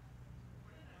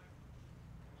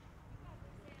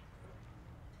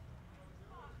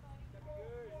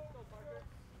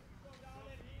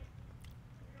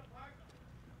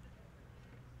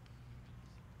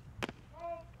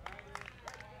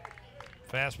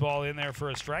 Fastball in there for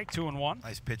a strike, 2-1.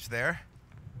 Nice pitch there.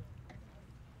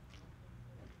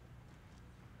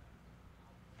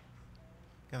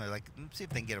 Gonna see if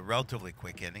they can get a relatively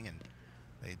quick inning, and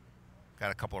they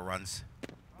got a couple of runs at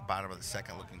the bottom of the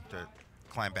second, looking to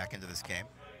climb back into this game.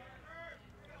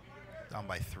 Down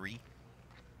by 3.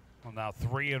 Well, now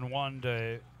 3-1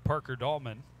 to Parker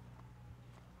Dahlman.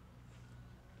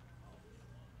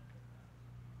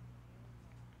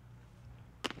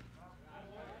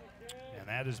 And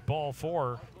that is ball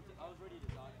 4.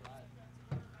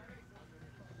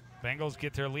 Bengals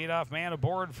get their leadoff man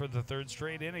aboard for the 3rd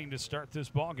straight inning to start this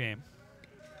ball game.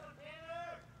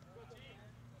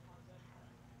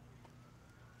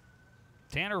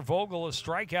 Tanner Vogel, a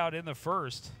strikeout in the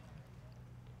first.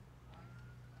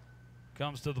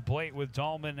 Comes to the plate with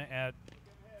Dahlman at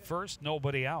first,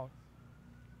 nobody out.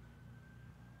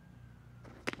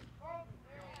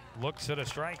 Looks at a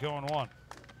strike, 0-1.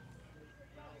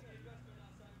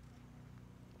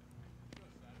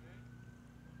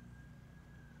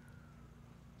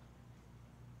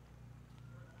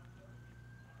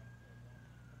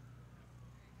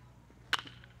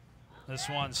 This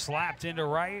one slapped into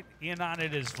right. In on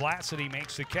it is Vlacity,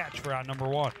 makes the catch for out number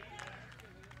 1.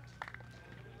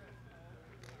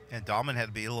 And Dahlman had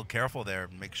to be a little careful there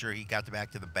and make sure he got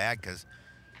back to the bag because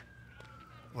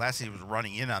Vlacity was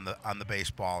running in on the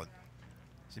baseball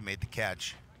as he made the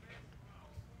catch.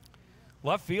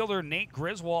 Left fielder Nate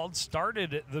Griswold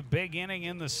started the big inning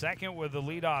in the second with the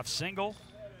leadoff single.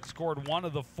 Scored 1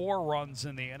 of the 4 runs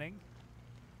in the inning.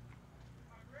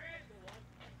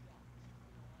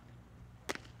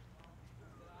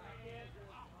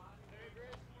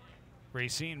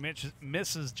 Racine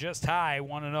misses just high,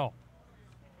 1-0.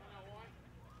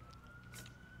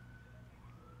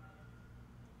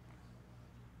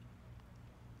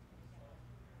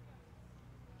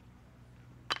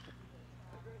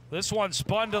 This one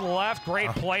spun to the left. Great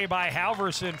play by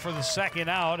Halverson for the second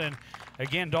out. And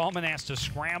again, Dahlman has to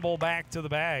scramble back to the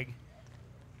bag.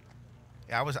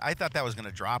 Yeah, I thought that was going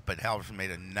to drop, but Halverson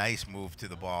made a nice move to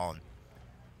the ball and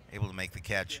able to make the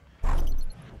catch.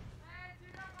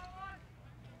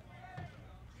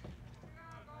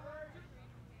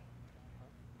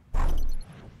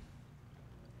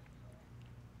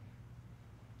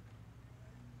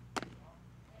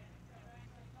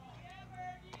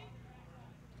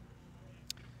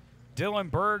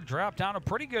 Dylan Berg dropped down a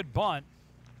pretty good bunt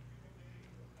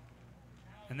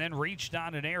and then reached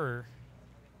on an error.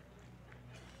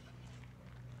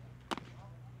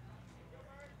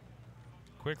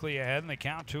 Quickly ahead in the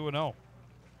count, 2-0.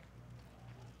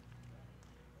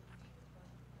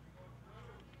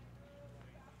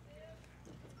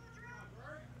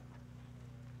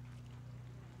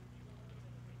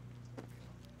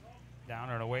 Down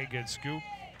and away, good scoop,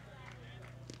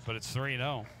 but it's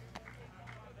 3-0.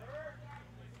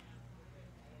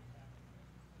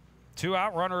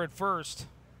 2-out runner at first.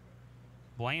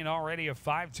 Blaine already a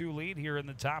 5-2 lead here in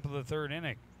the top of the third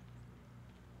inning.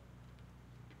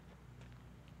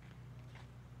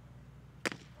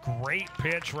 Great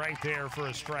pitch right there for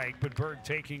a strike, but Berg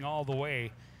taking all the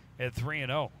way at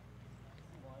 3-0.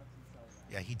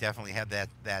 Yeah, he definitely had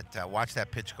that watch that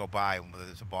pitch go by, whether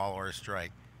it's a ball or a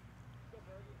strike.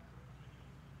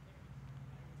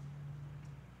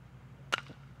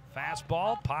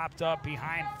 Fastball popped up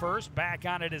behind first. Back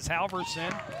on it is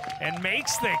Halverson and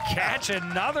makes the catch.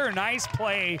 Another nice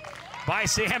play by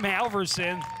Sam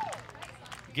Halverson.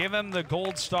 Give him the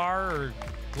gold star or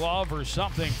glove or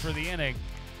something for the inning.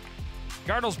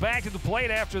 Cardinals back at the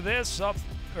plate after this, up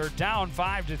or down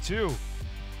 5-2.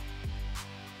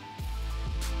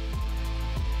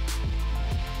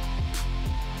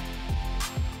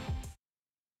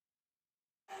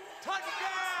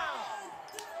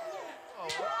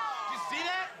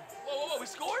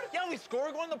 We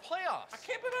scored going to the playoffs. I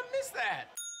can't believe I missed that.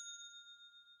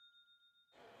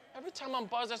 Every time I'm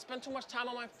buzzed, I spend too much time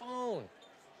on my phone.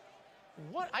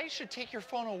 What? I should take your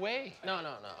phone away. No.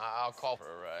 I'll call for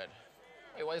a ride.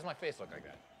 Hey, why does my face look like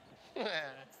that?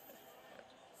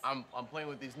 I'm playing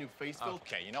with these new face filters.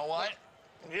 Okay, you know what?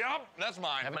 Yep, that's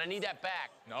mine. But I need that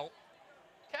back. No.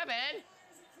 Kevin!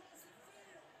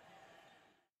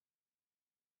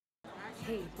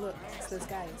 Hey, look, it's those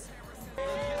guys.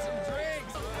 Get some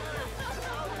drinks.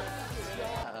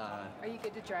 Are you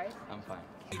good to drive? I'm fine.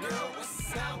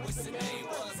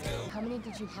 How many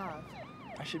did you have?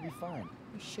 I should be fine.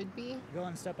 You should be. Go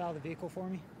and step out of the vehicle for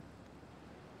me.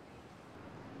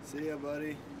 See ya,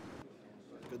 buddy.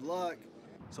 Good luck.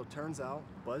 So turns out,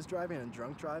 buzz driving and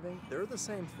drunk driving, they're the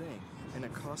same thing, and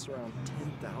it costs around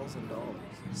 $10,000.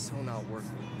 So not worth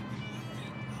it.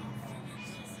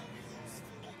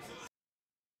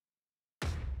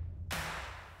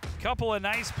 Couple of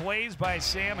nice plays by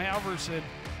Sam Halverson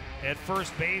at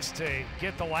first base to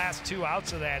get the last 2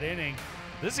 outs of that inning.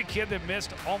 This is a kid that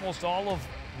missed almost all of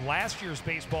last year's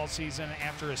baseball season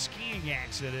after a skiing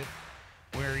accident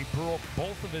where he broke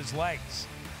both of his legs.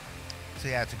 So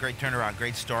yeah, it's a great turnaround,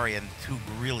 great story, and 2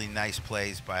 really nice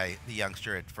plays by the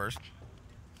youngster at first.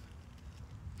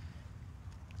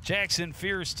 Jackson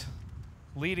Fierst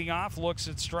leading off, looks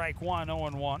at strike 1,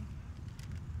 0-1.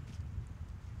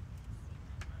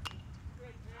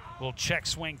 Little check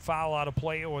swing foul out of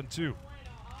play, 0-2.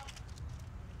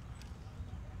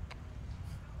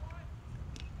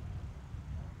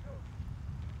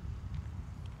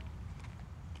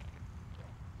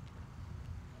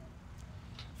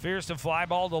 Fierce to fly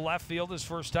ball to left field his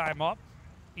first time up.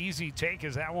 Easy take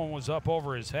as that one was up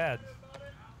over his head.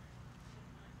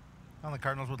 Well, the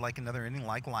Cardinals would like another inning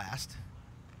like last.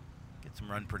 Get some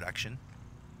run production.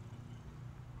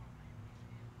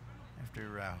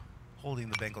 After holding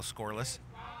the Bengals scoreless.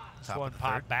 This one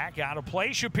popped back out of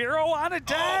play. Shapiro on a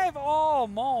dive.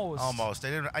 Almost. Almost. I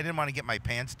didn't want to get my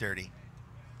pants dirty.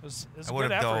 It was I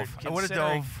would have dove. I would have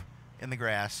dove in the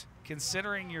grass.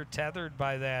 Considering you're tethered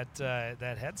by that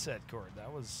that headset cord,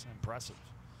 that was impressive.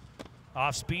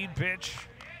 Off-speed pitch,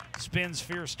 spins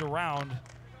fierce around.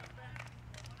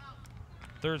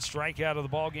 Third strikeout of the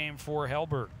ball game for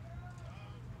Hellberg.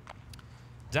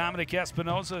 Dominic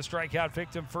Espinoza, strikeout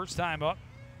victim, first time up.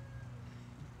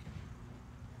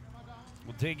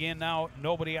 We'll dig in now.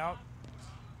 Nobody out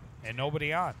and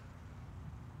nobody on.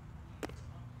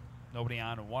 Nobody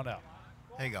on and one out.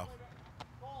 There you go.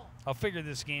 I'll figure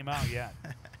this game out yet.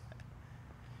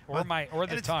 or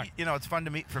the tongue. You know, it's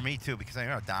fun for me too, because I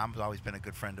know Dom's always been a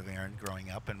good friend of Aaron growing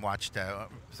up, and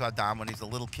saw Dom when he's a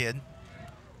little kid.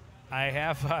 I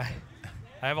have a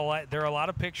lot. There are a lot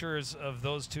of pictures of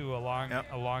those two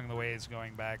along the ways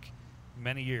going back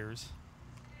many years.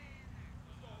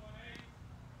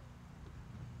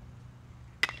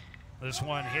 This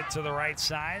one hit to the right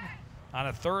side on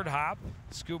a third hop.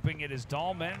 Scooping it is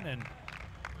Dahlman and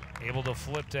able to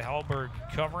flip to Hellberg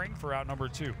covering for out number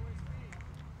 2.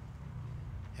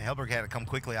 And Hellberg had to come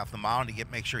quickly off the mound to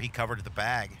make sure he covered the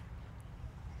bag.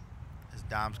 As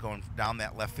Dom's going down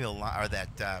that left field line, or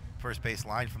that first base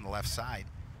line from the left side.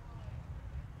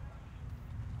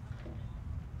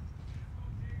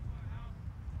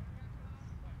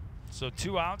 So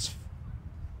 2 outs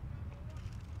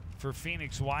for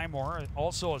Phoenix Wymore.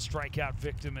 Also a strikeout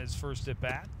victim his first at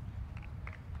bat.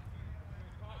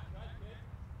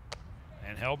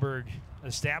 And Hellberg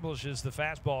establishes the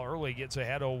fastball early, gets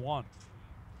ahead 0-1.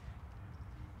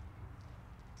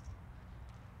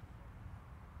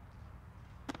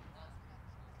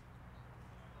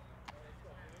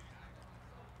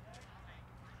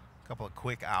 A couple of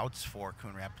quick outs for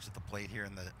Coon Rapids at the plate here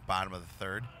in the bottom of the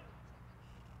third.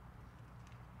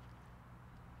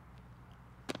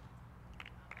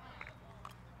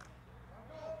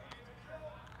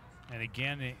 And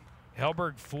again,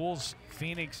 Hellberg fools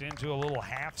Phoenix into a little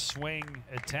half swing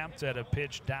attempt at a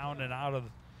pitch down and out of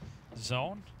the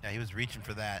zone. Yeah, he was reaching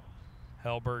for that.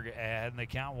 Hellberg ahead in the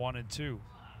count 1-2.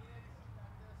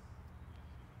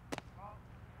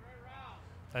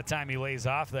 That time he lays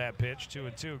off that pitch,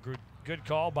 2-2. Good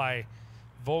call by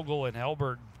Vogel and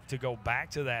Hellberg to go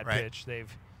back to that pitch.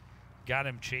 They've got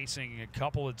him chasing a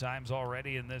couple of times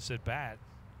already in this at bat.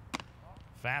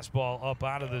 Fastball up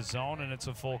out of the zone, and it's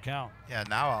a full count. Yeah,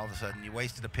 now all of a sudden you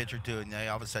wasted a pitch or two, and now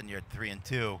all of a sudden you're at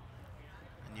 3-2,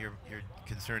 and you're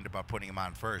concerned about putting him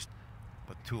on first,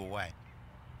 but 2 away.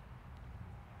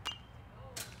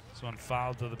 This one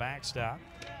fouled to the backstop.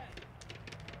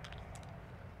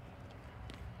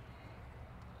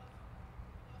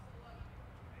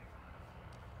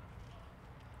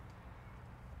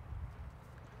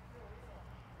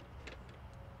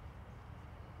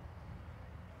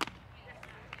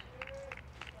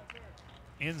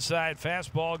 Inside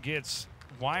fastball gets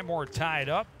Wymore tied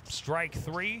up. Strike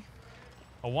 3.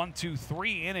 A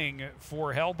 1-2-3 inning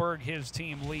for Hellberg. His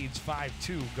team leads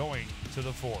 5-2 going to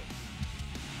the 4th.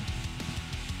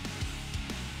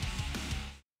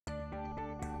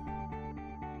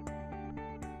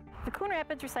 The Coon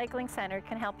Rapids Recycling Center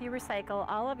can help you recycle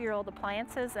all of your old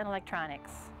appliances and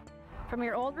electronics. From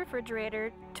your old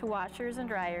refrigerator to washers and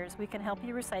dryers, we can help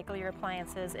you recycle your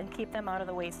appliances and keep them out of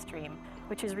the waste stream,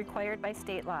 which is required by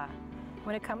state law.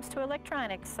 When it comes to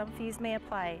electronics, some fees may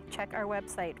apply. Check our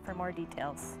website for more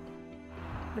details.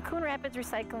 The Coon Rapids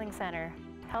Recycling Center,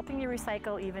 helping you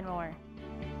recycle even more.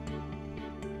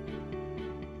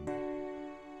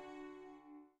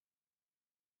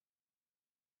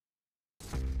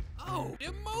 Oh,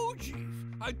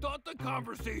 emojis! I thought the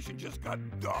conversation just got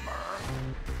dumber.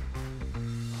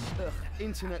 Ugh,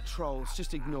 internet trolls,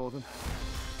 just ignore them.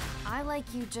 I like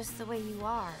you just the way you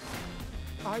are.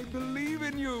 I believe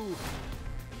in you.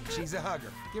 She's a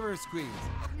hugger. Give her a squeeze.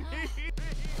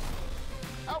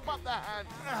 Help up the hand.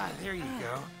 Ah, there you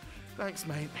go. Thanks,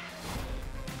 mate.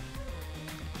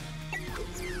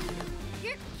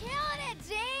 You're killing it,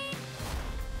 Jane!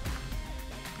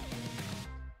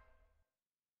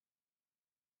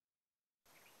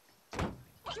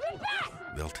 Give me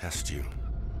back! They'll test you.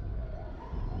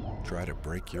 Try to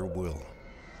break your will.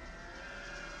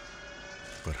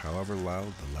 But however loud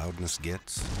the loudness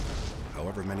gets,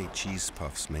 however many cheese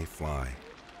puffs may fly,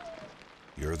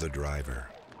 you're the driver,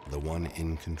 the one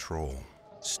in control.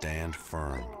 Stand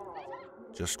firm.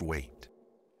 Just wait.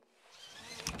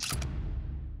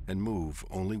 And move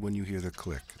only when you hear the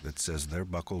click that says they're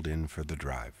buckled in for the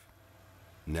drive.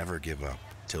 Never give up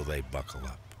till they buckle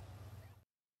up.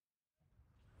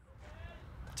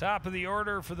 Top of the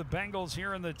order for the Bengals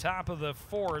here in the top of the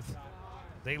fourth.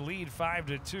 They lead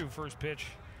 5-2. First pitch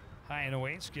high and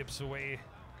away, skips away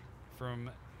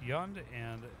from Yund,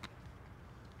 and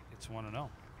it's 1-0.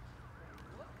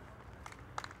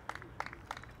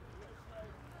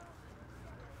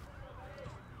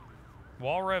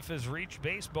 Walraff has reached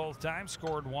base both times,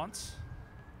 scored once.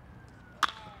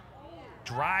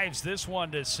 Drives this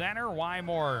one to center.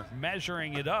 Wymore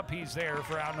measuring it up. He's there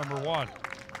for out number one.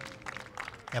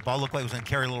 That ball looked like it was going to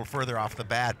carry a little further off the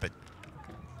bat, but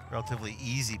relatively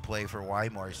easy play for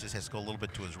Wymore. He just has to go a little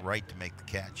bit to his right to make the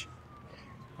catch.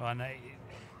 Well, and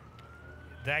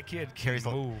that kid carries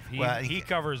move. He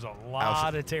covers a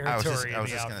lot of territory. I was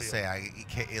just going to say,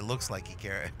 it looks like he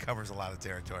covers a lot of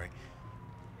territory.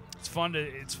 It's fun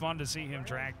to see him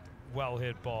track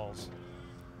well-hit balls.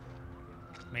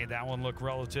 Made that one look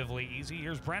relatively easy.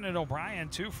 Here's Brendan O'Brien,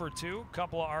 2 for 2,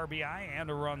 couple of RBI and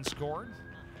a run scored.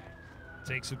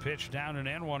 Takes a pitch down and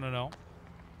in, 1-0.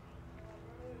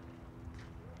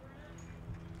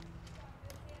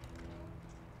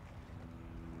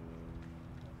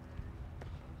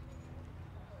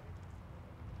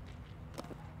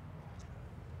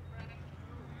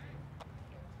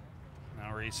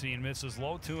 Now Racine misses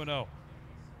low, 2-0.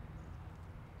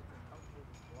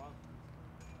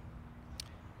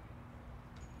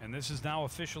 And this is now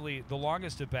officially the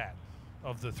longest at bat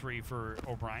of the three for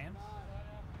O'Brien.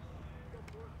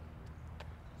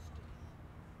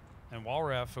 And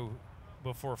Walraff, who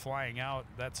before flying out,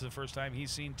 that's the first time he's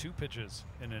seen 2 pitches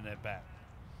in an at bat.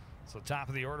 So top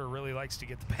of the order really likes to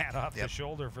get the bat off the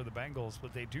shoulder for the Bengals,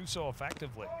 but they do so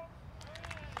effectively.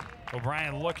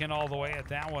 O'Brien looking all the way at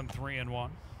that one, 3-1.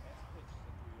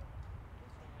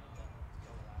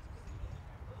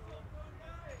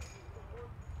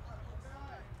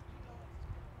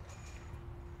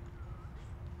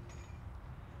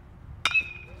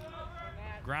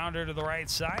 Grounder to the right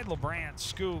side. LeBrant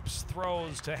scoops,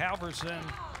 throws to Halverson.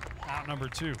 Out number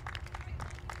 2.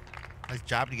 Nice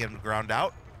job to get him to ground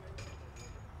out.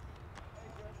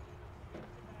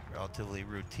 Relatively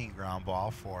routine ground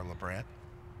ball for LeBrant.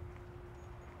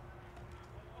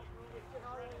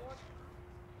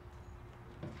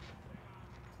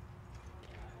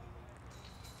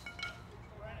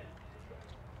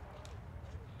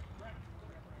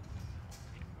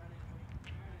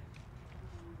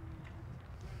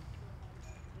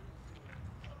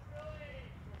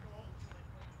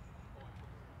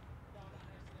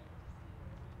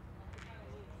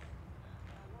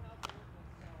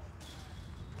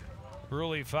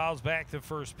 Bruley fouls back the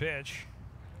first pitch.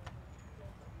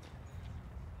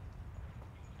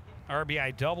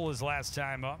 RBI double his last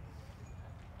time up.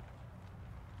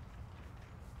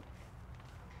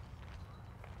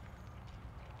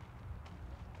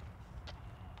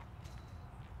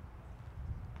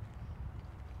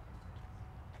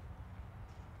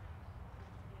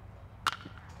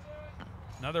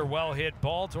 Another well-hit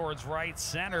ball towards right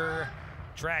center.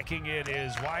 Tracking it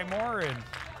is Wymore, and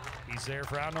he's there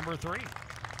for out number 3.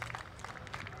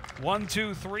 1,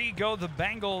 2, 3 go the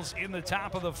Bengals in the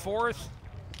top of the fourth.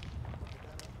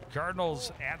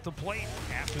 Cardinals at the plate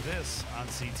after this on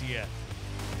CTN.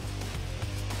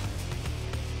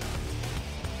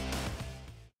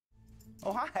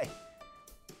 Oh, hi.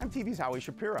 I'm TV's Howie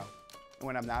Shapiro. And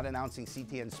when I'm not announcing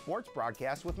CTN sports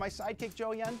broadcasts with my sidekick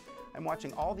Joe Yen, I'm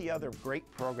watching all the other great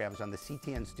programs on the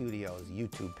CTN Studios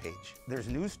YouTube page. There's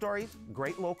news stories,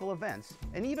 great local events,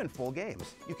 and even full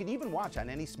games. You can even watch on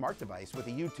any smart device with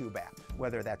a YouTube app.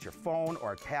 Whether that's your phone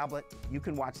or a tablet, you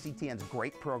can watch CTN's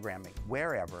great programming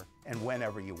wherever and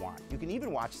whenever you want. You can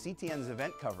even watch CTN's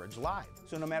event coverage live.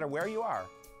 So no matter where you are,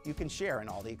 you can share in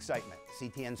all the excitement.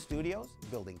 CTN Studios,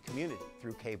 building community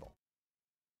through cable.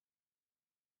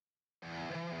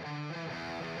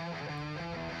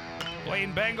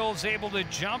 Blaine Bengals able to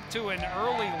jump to an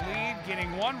early lead,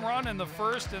 getting 1 run in the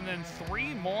first and then 4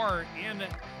 more in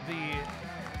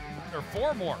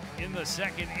the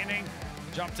second inning.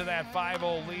 Jump to that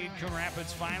 5-0 lead. Coon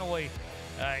Rapids finally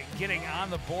getting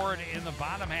on the board in the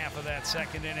bottom half of that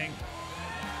second inning.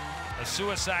 A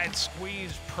suicide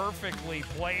squeeze perfectly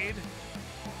played.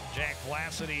 Jack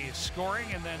Vlacity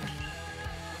scoring, and then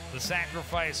the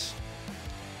sacrifice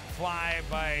fly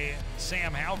by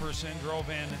Sam Halverson drove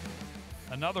in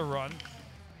another run,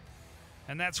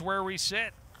 and that's where we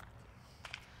sit.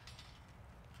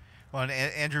 Well, and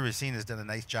Andrew Racine has done a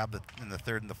nice job in the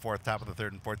third and the fourth, top of the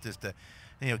third and fourth, just to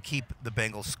keep the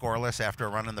Bengals scoreless after a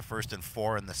run in the first and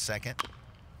 4 in the second.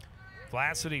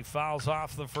 Vlacity fouls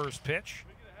off the first pitch.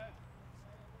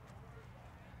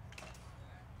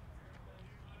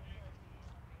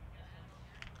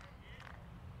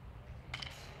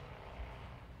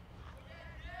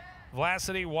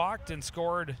 Vlasidy walked and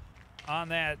scored on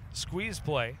that squeeze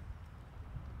play.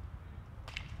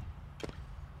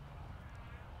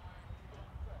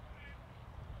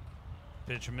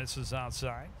 Pitch misses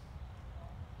outside.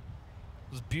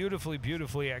 It was beautifully,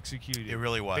 beautifully executed. It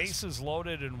really was. Bases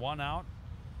loaded and 1 out.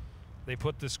 They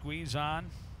put the squeeze on.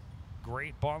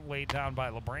 Great bunt laid down by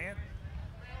LeBrant.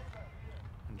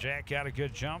 And Jack got a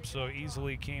good jump, so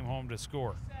easily came home to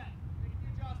score.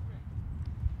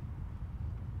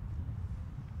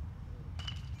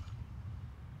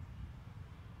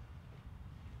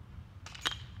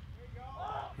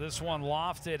 This one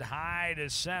lofted high to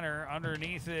center.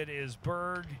 Underneath it is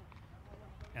Berg,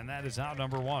 and that is out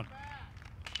number 1.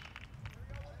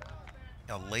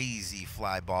 A lazy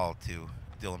fly ball to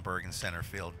Dylan Berg in center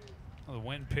field. The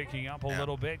wind picking up a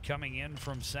little bit coming in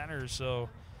from center, so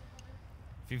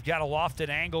if you've got a lofted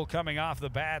angle coming off the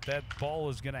bat, that ball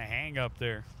is going to hang up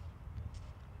there.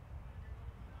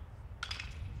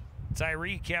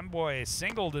 Tyree Kemboy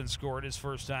singled and scored his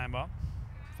first time up.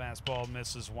 Fastball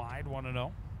misses wide,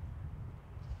 1-0.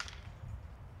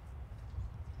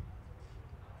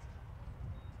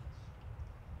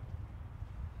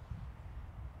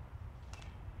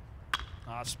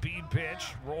 Speed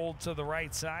pitch, rolled to the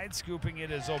right side. Scooping it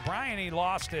is O'Brien. He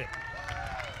lost it.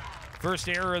 First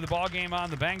error of the ball game on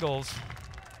the Bengals.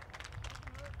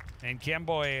 And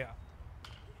Kemboy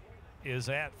is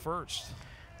at first.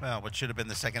 Well, what should have been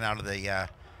the second out of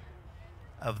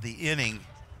the inning,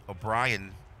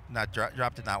 O'Brien not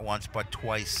dropped it not once but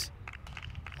twice,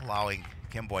 allowing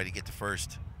Kemboy to get to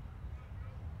first.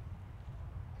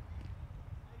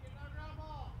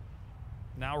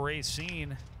 Now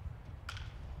Racine.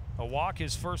 A walk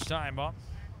his first time up.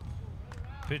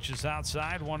 Pitches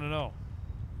outside, 1-0.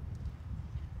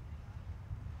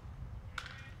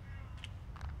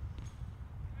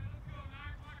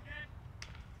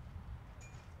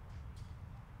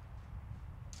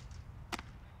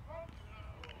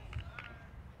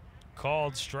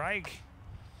 Called strike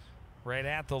right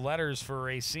at the letters for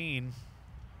Racine.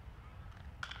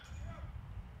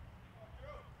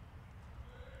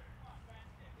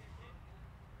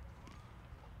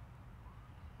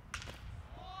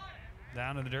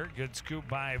 Down in the dirt, good scoop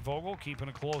by Vogel, keeping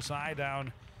a close eye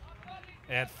down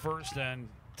at first on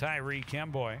Tyree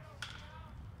Kemboy.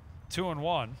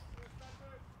 2-1.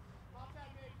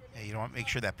 Yeah, you don't make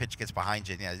sure that pitch gets behind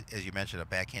you. Yeah, as you mentioned, a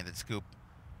backhanded scoop.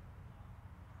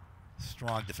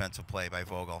 Strong defensive play by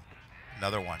Vogel.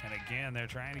 Another one. And again, they're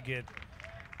trying to get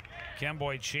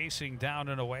Kemboy chasing down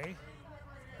and away.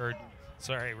 Or,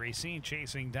 sorry, Racine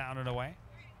chasing down and away.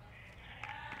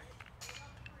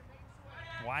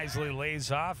 Wisely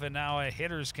lays off, and now a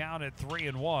hitter's count at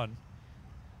 3-1.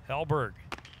 Hellberg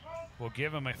will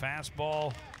give him a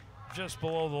fastball just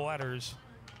below the letters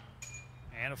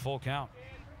and a full count.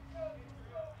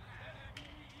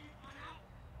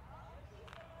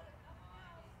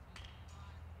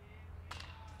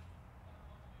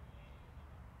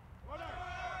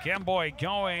 Kemboy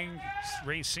going.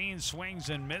 Racine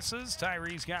swings and misses.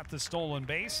 Tyree's got the stolen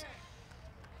base,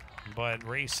 but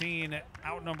Racine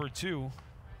out number 2.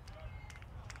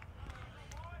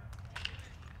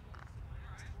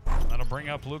 That'll bring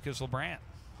up Lucas LeBrant.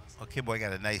 Well, Kemboy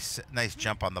got a nice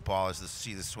jump on the ball as to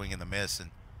see the swing and the miss, and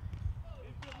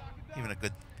even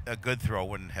a good throw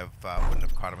wouldn't have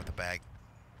caught him at the bag.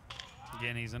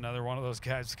 Again, he's another one of those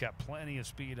guys that's got plenty of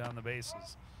speed on the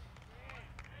bases.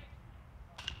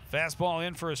 Fastball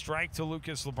in for a strike to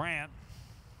Lucas LeBrant.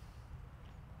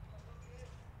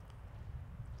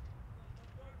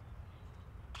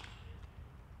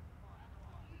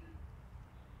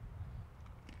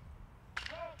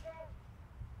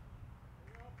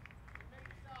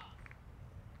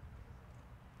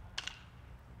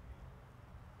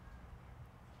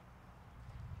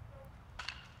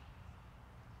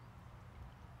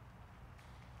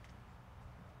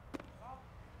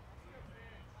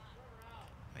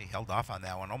 He held off on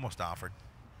that one, almost offered.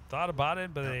 Thought about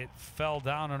it, but it fell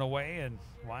down and away and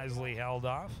wisely held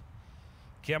off.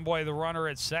 Kemboy the runner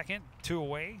at second, 2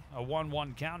 away. A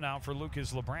 1-1 count now for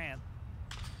Lucas LeBrant.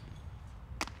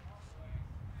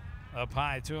 Up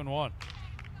high, 2-1.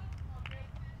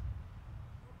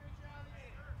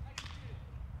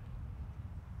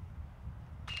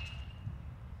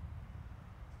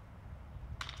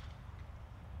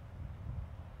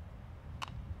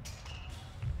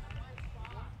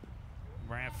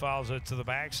 Brant fouls it to the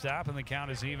backstop, and the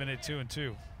count is even at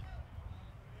 2-2.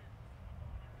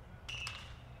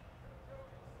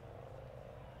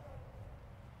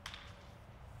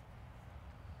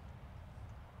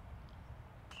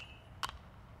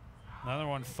 Another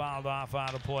one fouled off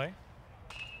out of play.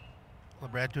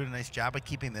 LeBrant doing a nice job of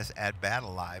keeping this at-bat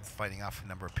alive, fighting off a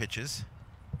number of pitches.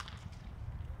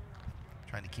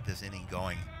 Trying to keep this inning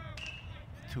going.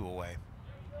 2 away.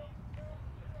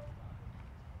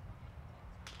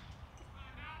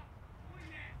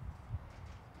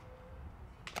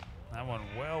 That one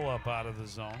well up out of the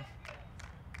zone.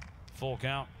 Full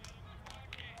count.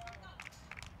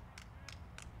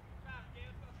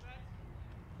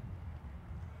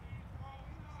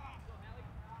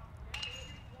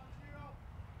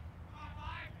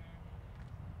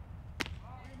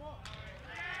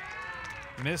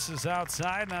 Misses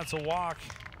outside, and that's a walk.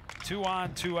 2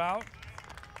 on, 2 out.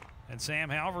 And Sam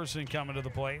Halverson coming to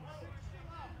the plate.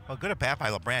 Well, good at bat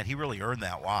by LeBrant. He really earned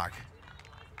that walk.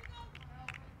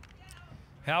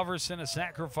 Halverson, a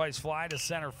sacrifice fly to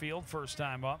center field, first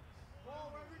time up.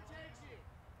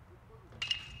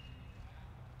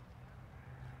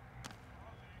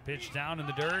 Pitch down in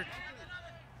the dirt.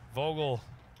 Vogel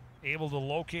able to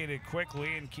locate it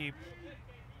quickly and keep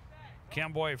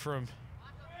Kemboy from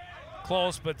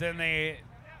close, but then they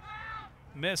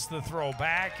miss the throw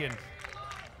back, and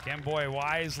Kemboy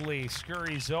wisely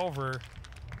scurries over.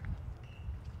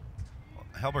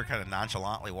 Helberg kind of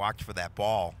nonchalantly walked for that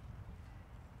ball.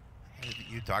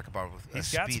 You talk about he's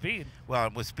speed. got speed. Well,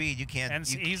 with speed, you can't. And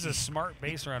he's a smart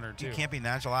base runner too. You can't be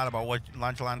nonchalant about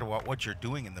what you're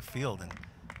doing in the field, and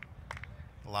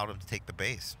allowed him to take the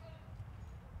base.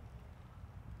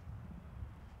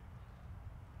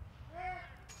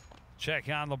 Check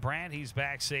on LeBrant. He's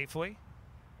back safely.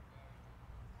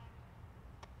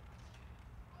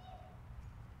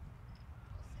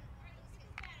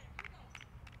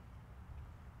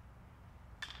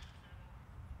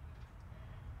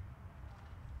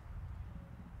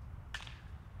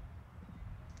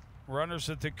 Runners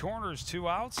at the corners, 2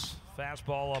 outs.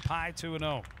 Fastball up high,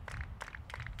 2-0.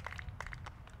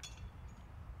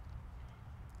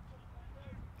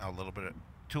 A little bit of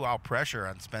 2-out pressure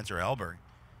on Spencer Helberg.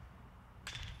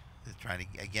 Trying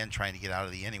to get out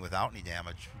of the inning without any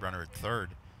damage. Runner at third.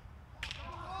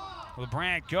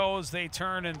 LeBrant goes, they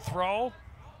turn and throw.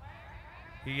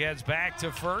 He heads back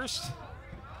to first.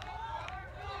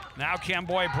 Now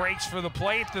Kemboy breaks for the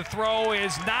plate. The throw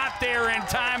is not there in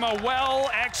time. A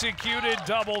well-executed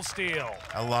double steal.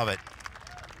 I love it.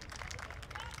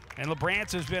 And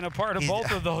LeBrant has been a part of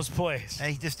both of those plays.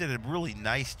 And he just did a really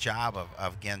nice job of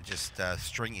again, just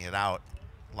stringing it out,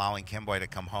 allowing Kemboy to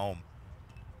come home.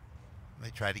 They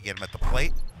tried to get him at the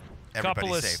plate.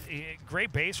 Everybody's safe.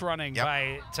 Great base running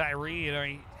by Tyree. You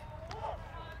know,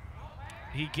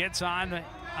 he gets on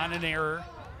an error,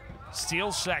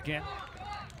 steals second,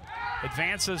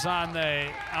 advances on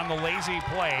the lazy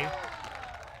play,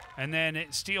 and then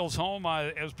it steals home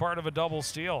as part of a double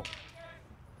steal.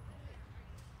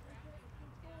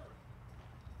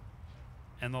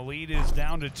 And the lead is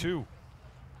down to 2.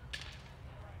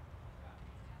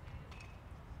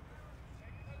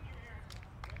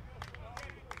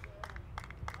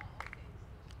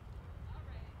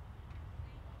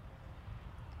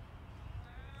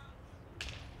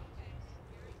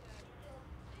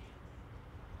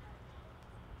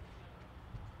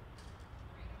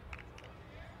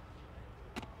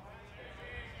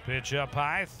 Pitch up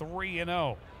high,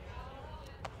 3-0.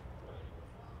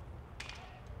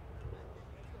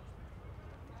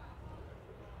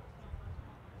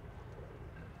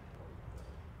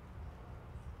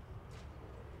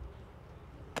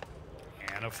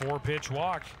 And a 4-pitch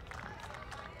walk.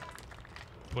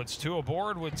 Puts 2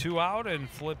 aboard with 2 out and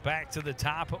flip back to the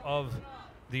top of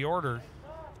the order.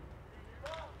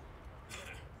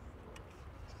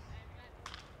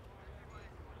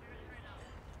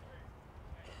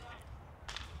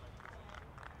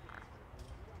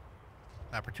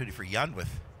 Opportunity for Yun with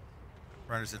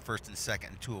runners at first and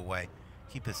second and 2 away.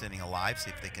 Keep this inning alive, see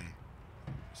if they can.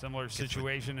 Similar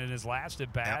situation in his last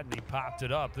at bat, and he popped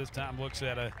it up. This time looks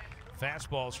at a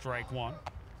fastball, strike 1.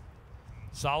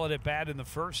 Solid at bat in the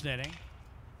first inning.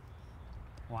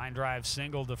 Line drive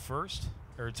single to first,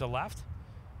 or to left.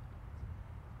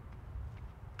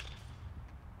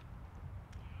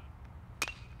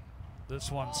 This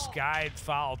one skied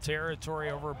foul territory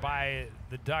over by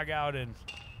the dugout and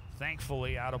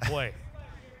thankfully out of play.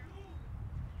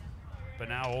 But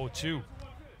now 0-2.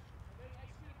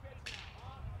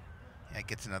 Yeah,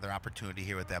 gets another opportunity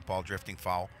here with that ball drifting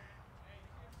foul.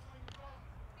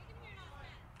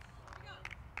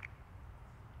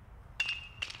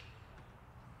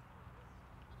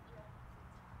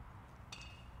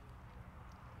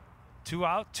 Two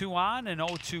out, 2 on, and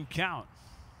 0-2 count.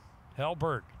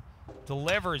 Helberg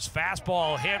delivers,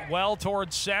 fastball hit well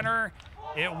towards center.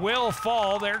 It will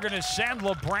fall. They're going to send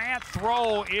LeBrant.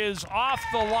 Throw is off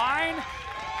the line.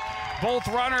 Both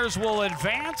runners will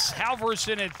advance.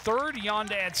 Halverson at third,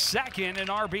 Yund at second. An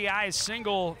RBI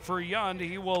single for Yund.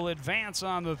 He will advance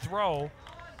on the throw.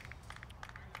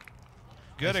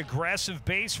 Good aggressive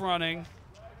base running.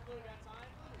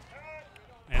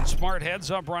 And smart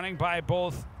heads-up running by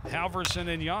both Halverson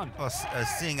and Yund. Well,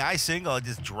 seeing I single, it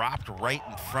just dropped right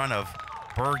in front of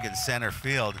Berg in center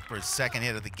field for his second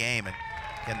hit of the game, and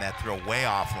getting that throw way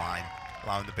offline,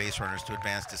 allowing the base runners to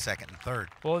advance to second and third.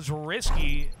 Well, it's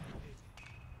risky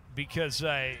because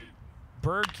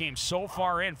Berg came so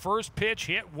far in. First pitch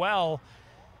hit well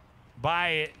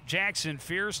by Jackson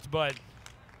Fierst, but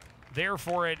there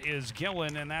for it is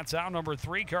Gillen, and that's out number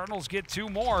 3. Cardinals get 2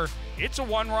 more. It's a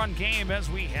 1-run game as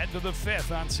we head to the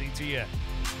 5th on CTN.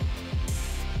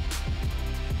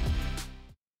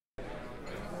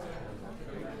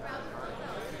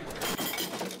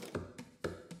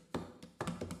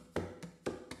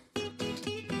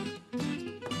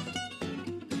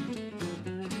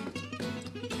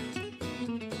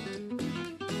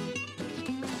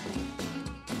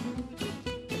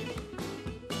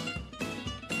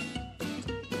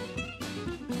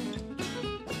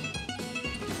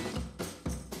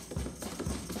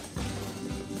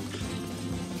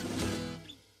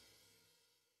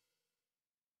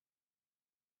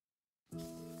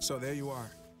 So there you are,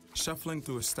 shuffling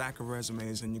through a stack of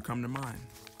resumes and you come to mine.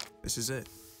 This is it,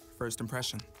 first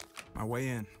impression, my way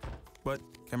in. But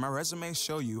can my resume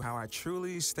show you how I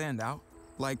truly stand out?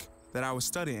 Like that I was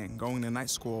studying, going to night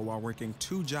school while working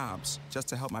 2 jobs just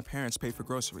to help my parents pay for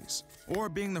groceries. Or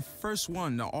being the first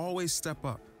one to always step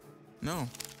up. No,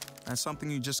 that's something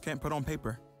you just can't put on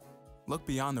paper. Look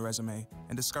beyond the resume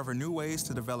and discover new ways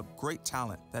to develop great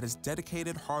talent that is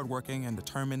dedicated, hardworking, and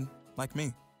determined like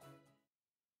me.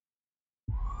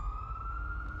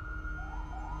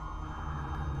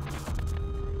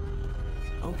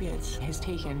 Opiates has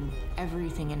taken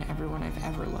everything and everyone I've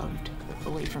ever loved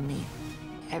away from me.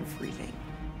 Everything.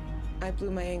 I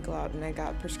blew my ankle out and I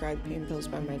got prescribed pain pills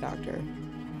by my doctor.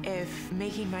 If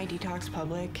making my detox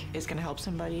public is gonna help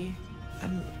somebody,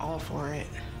 I'm all for it.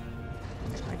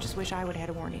 I just wish I would have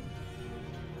had a warning.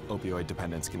 Opioid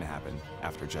dependence can happen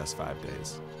after just 5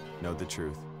 days. Know the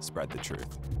truth, spread the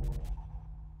truth.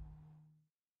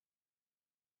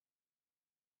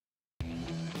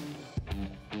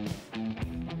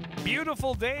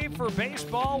 Beautiful day for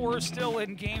baseball. We're still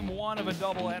in game 1 of a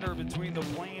doubleheader between the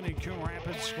Blaine and Coon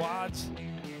Rapids squads.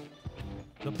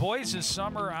 The boys is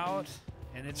summer out,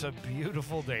 and it's a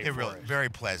beautiful day. It really, very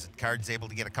pleasant. Cards able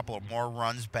to get a couple of more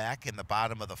runs back in the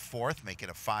bottom of the 4th, making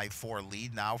a 5-4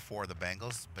 lead now for the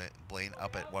Bengals. Blaine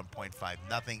up at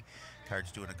 1.5-0.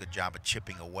 Cards doing a good job of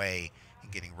chipping away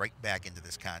and getting right back into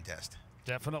this contest.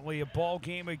 Definitely a ball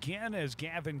game again as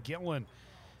Gavin Gillen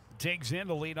digs in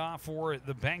to lead off for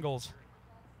the Bengals.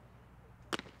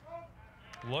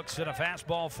 Looks at a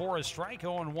fastball for a strike,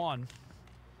 0-1.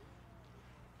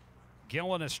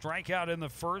 Gillen a strikeout in the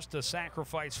first, a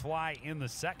sacrifice fly in the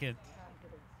second.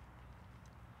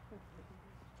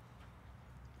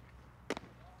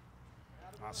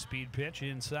 A speed pitch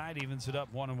inside evens it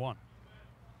up 1-1.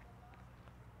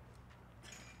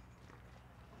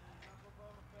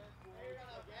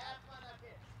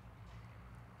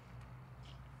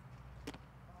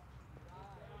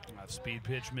 Speed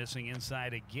pitch missing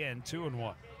inside again,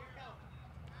 2-1.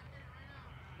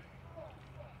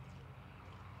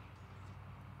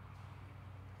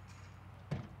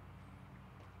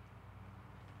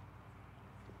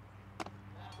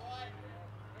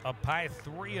 Up high,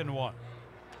 3-1.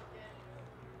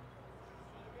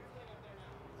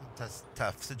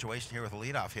 Tough situation here with a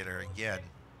leadoff hitter again.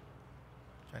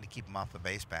 Trying to keep him off the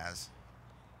base paths.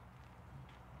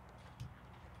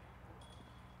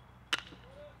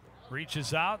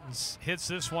 Reaches out and hits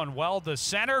this one well to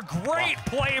center. Great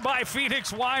play by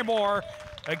Phoenix Wymore.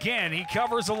 Again, he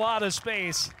covers a lot of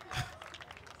space.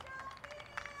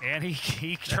 And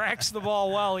he tracks the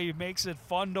ball well. He makes it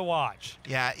fun to watch.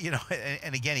 Yeah, you know,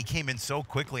 and again, he came in so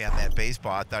quickly on that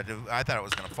baseball. I thought it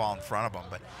was going to fall in front of him,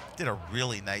 but did a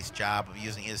really nice job of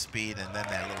using his speed and then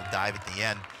that little dive at the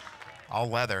end. All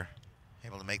leather,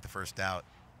 able to make the first out.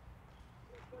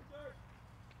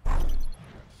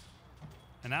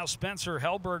 And now Spencer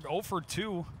Hellberg 0 for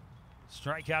 2.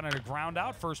 Strikeout and a ground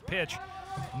out. First pitch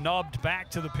nubbed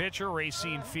back to the pitcher,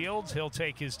 Racine Fields. He'll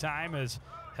take his time as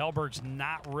Hellberg's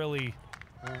not really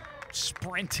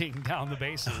sprinting down the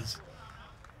bases.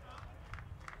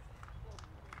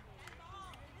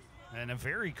 And a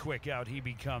very quick out he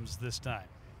becomes this time.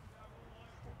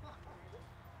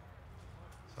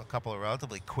 So a couple of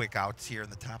relatively quick outs here in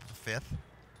the top of the 5th.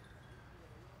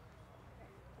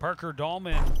 Parker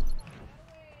Dahlman.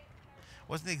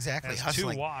 Wasn't exactly Has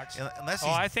hustling. 2 walks. Unless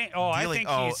he's I think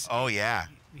he's. Oh yeah.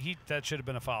 That should have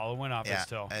been a foul. It went off his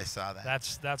toe. I saw that.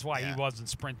 That's why he wasn't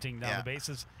sprinting down the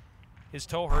bases. His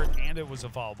toe hurt, and it was a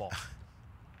foul ball.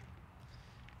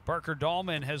 Parker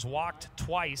Dahlman has walked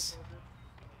twice.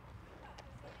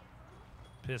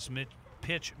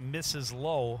 Pitch misses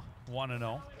low,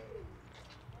 1-0.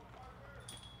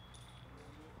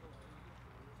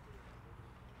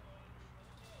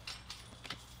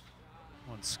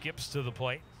 One skips to the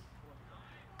plate.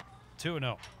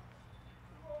 2-0.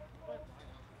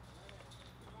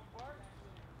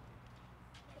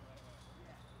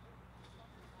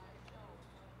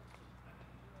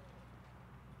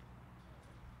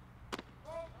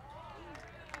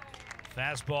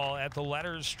 Fastball at the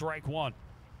letters, strike 1.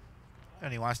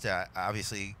 And he wants to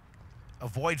obviously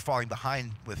avoid falling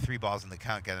behind with 3 balls in the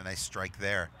count. Got a nice strike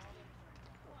there.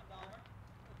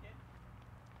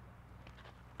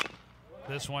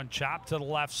 This one chopped to the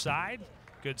left side.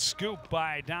 Good scoop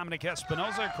by Dominic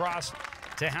Espinoza across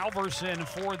to Halverson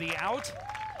for the out.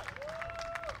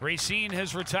 Racine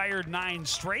has retired 9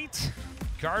 straight.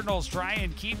 Cardinals try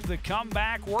and keep the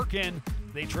comeback working.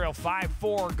 They trail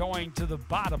 5-4 going to the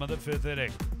bottom of the 5th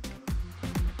inning.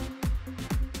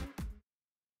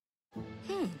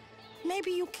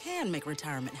 Maybe you can make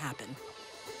retirement happen.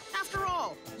 After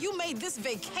all, you made this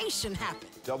vacation happen.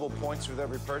 Double points with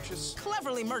every purchase?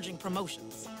 Cleverly merging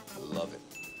promotions. I love it.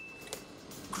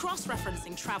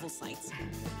 Cross-referencing travel sites.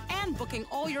 And booking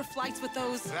all your flights with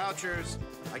those... Vouchers.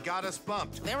 I got us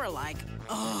bumped. They were like,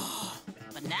 oh.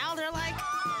 But now they're like...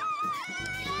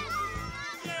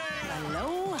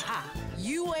 Aloha.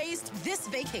 You aced this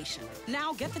vacation.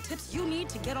 Now get the tips you need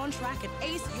to get on track at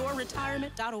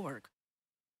aceyourretirement.org.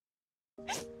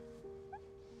 Oh,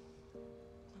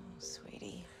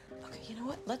 sweetie. Okay, you know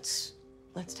what? Let's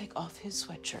take off his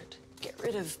sweatshirt. Get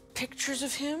rid of pictures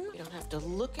of him. You don't have to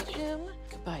look at him.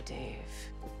 Goodbye, Dave.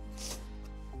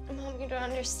 Mom, you don't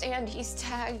understand. He's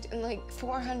tagged in like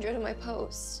 400 of my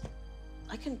posts.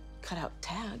 I can cut out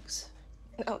tags.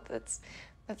 No, that's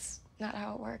not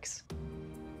how it works.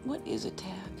 What is a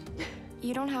tag?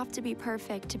 You don't have to be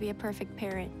perfect to be a perfect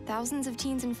parent. Thousands of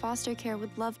teens in foster care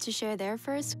would love to share their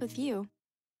first with you.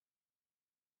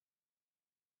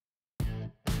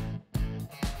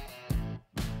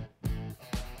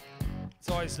 It's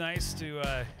always nice to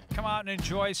come out and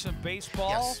enjoy some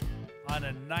baseball on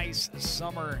a nice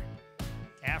summer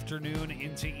afternoon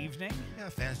into evening. Yeah,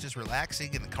 fans just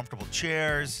relaxing in the comfortable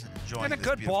chairs, enjoying and a this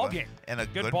good beautiful ball game. And a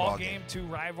good ball game. 2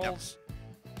 rivals.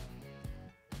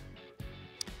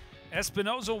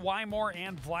 Espinoza, Wymore,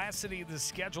 and Vlacity, the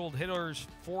scheduled hitters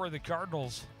for the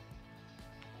Cardinals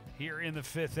here in the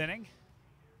 5th inning.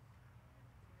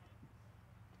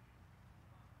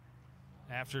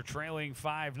 After trailing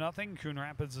 5-0, Coon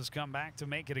Rapids has come back to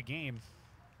make it a game.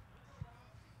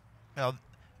 Well,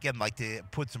 again, like to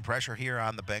put some pressure here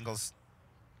on the Bengals,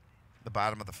 the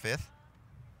bottom of the 5th.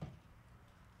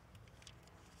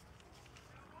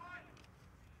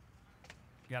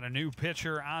 Got a new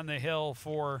pitcher on the hill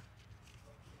for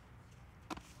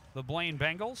the Blaine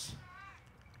Bengals.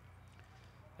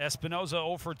 Espinoza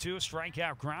 0 for 2,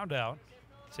 strikeout, ground out.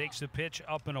 Takes the pitch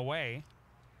up and away.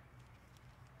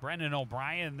 Brendan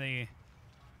O'Brien, the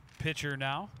pitcher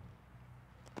now.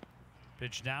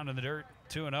 Pitch down in the dirt,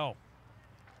 2-0.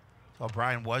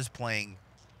 O'Brien was playing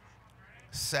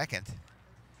second.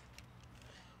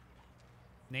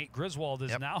 Nate Griswold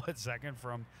is now at second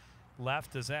from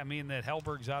left. Does that mean that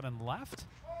Hellberg's out in left?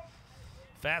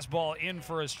 Fastball in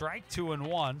for a strike,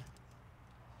 2-1.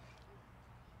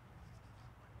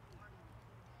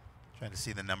 Trying to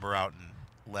see the number out and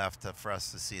left for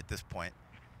us to see at this point.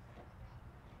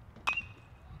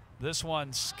 This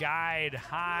one skied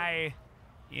high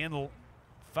in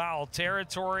foul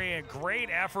territory. A great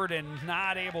effort and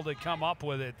not able to come up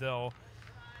with it, though.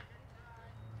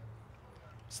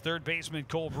 It's third baseman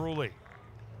Cole Bruley.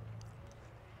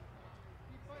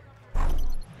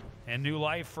 And new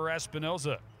life for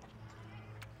Espinoza.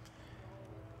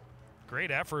 Great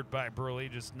effort by Bruley,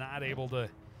 just not able to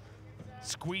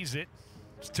squeeze it.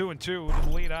 It's 2-2 to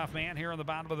the leadoff man here in the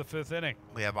bottom of the 5th inning.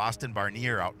 We have Austin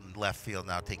Barnier out in left field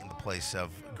now, taking the place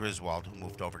of Griswold, who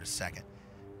moved over to second.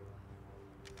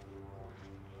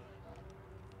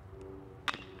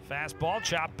 Fastball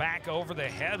chopped back over the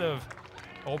head of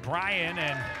O'Brien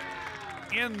and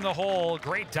in the hole.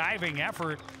 Great diving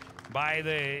effort by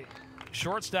the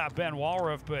shortstop Ben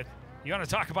Walraff, but you want to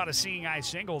talk about a seeing eye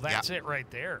single? That's it right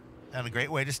there. And a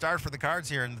great way to start for the Cards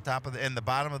here in the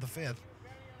bottom of the 5th.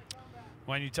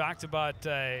 When you talked about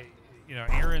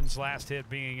Aaron's last hit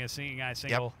being a seeing eye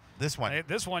single, this one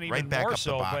even right back more up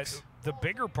so. the box. the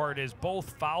bigger part is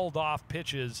both fouled off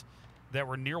pitches that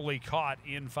were nearly caught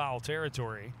in foul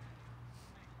territory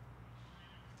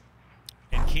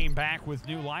and came back with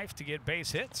new life to get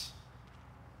base hits.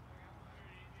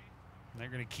 And they're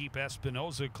going to keep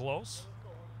Espinoza close.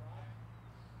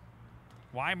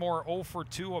 Wymore 0 for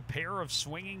 2, a pair of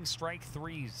swinging strike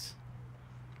threes.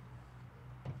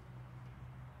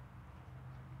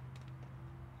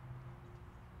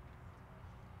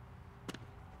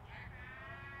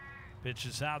 Pitch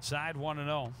is outside,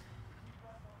 1-0.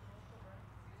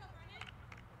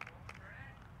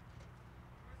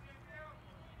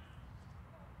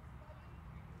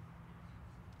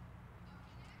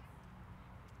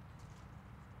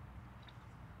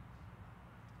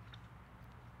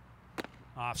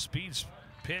 Off speed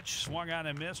pitch, swung on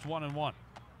and missed, 1-1.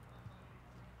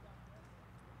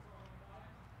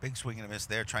 Big swing and a miss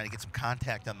there, trying to get some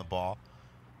contact on the ball.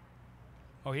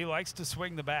 Oh, he likes to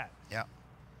swing the bat. Yeah.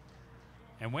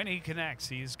 And when he connects,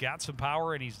 he's got some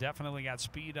power and he's definitely got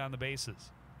speed on the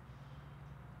bases.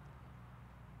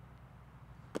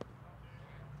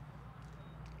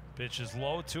 Pitch is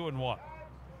low, 2-1.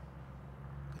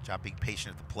 Good job being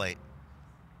patient at the plate.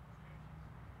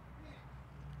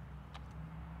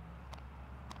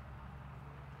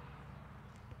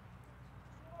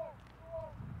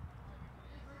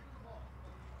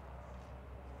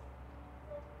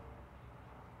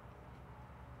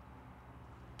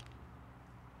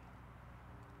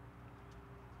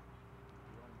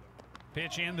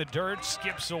 Pitch in the dirt,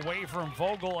 skips away from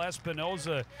Vogel.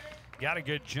 Espinoza got a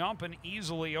good jump and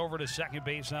easily over to second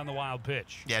base on the wild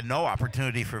pitch. Yeah, no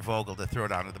opportunity for Vogel to throw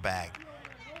it onto the bag.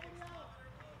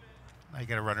 Now you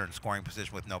got a runner in scoring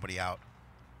position with nobody out.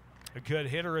 A good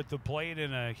hitter at the plate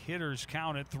and a hitter's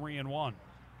count at 3-1.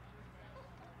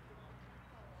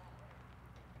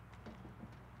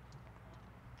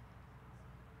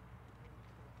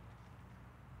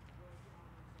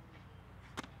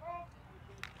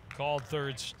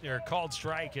 Called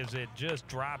strike as it just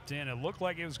dropped in. It looked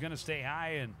like it was going to stay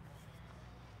high and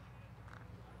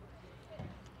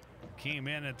came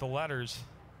in at the letters.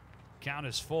 Count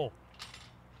is full.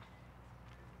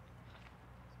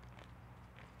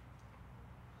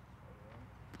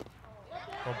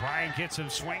 O'Brien gets him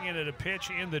swinging at a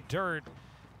pitch in the dirt.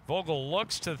 Vogel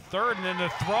looks to third, and then the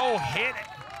throw hit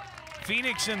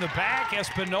Phoenix in the back.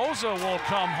 Espinoza will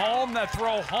come home. The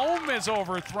throw home is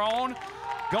overthrown.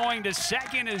 Going to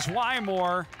second is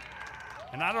Wymore.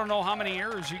 And I don't know how many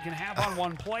errors you can have on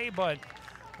one play, but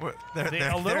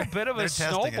a little bit of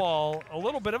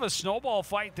a snowball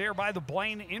fight there by the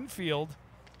Blaine infield.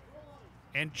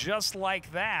 And just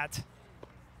like that,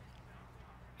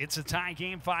 it's a tie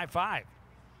game, 5-5.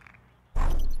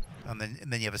 And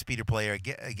then you have a speeder player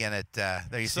again at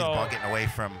there you see the ball getting away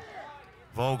from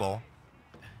Vogel.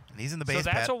 And he's in the base So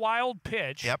that's pad. a wild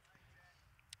pitch. Yep.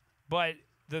 But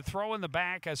the throw in the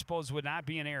back, I suppose, would not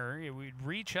be an error. It would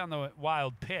reach on the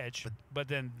wild pitch, but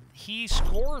then he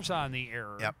scores on the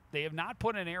error. Yep. They have not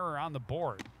put an error on the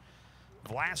board.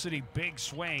 Vlacity, big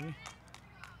swing.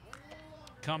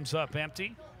 Comes up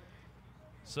empty.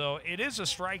 So it is a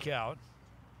strikeout,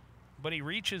 but he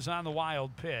reaches on the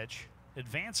wild pitch,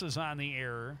 advances on the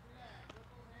error.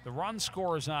 The run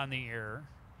scores on the error.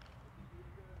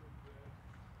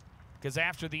 Because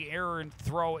after the errant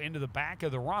throw into the back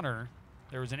of the runner,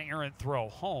 there was an errant throw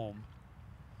home.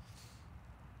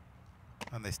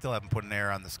 And they still haven't put an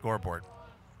error on the scoreboard.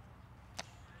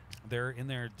 They're in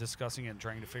there discussing it and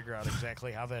trying to figure out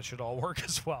exactly how that should all work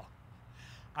as well.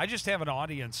 I just have an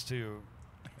audience to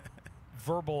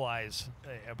verbalize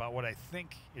about what I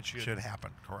think it should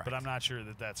happen, correct. But I'm not sure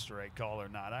that that's the right call or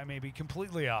not. I may be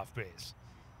completely off base.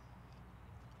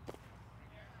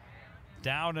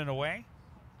 Down and away.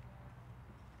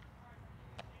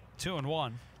 2-1.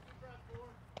 Okay,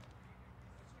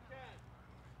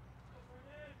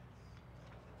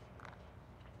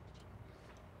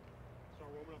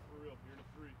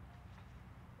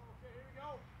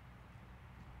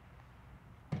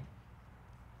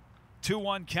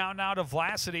 2-1 count now to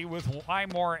Vlacity with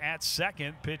Wymore at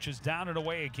second. Pitch is down and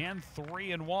away again,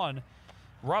 3-1.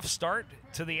 Rough start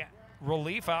to the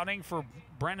relief outing for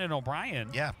Brendan O'Brien.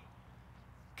 Yeah.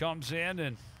 Comes in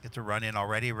and gets a run in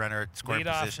already, runner at scoring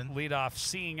position. Lead off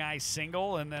seeing eye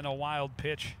single, and then a wild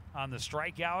pitch on the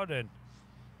strikeout, and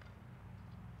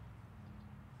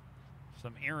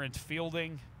some errant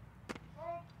fielding.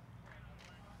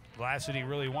 Vlacity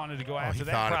really wanted to go after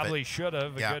that. Probably should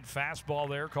have. Yeah. A good fastball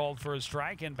there, called for a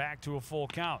strike, and back to a full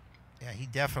count. Yeah, he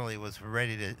definitely was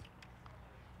ready to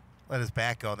let his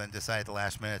bat go, then decided at the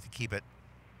last minute to keep it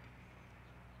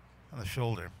on the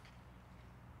shoulder.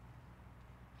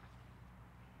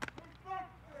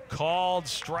 called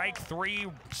strike 3,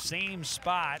 same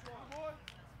spot.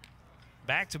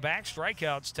 Back-to-back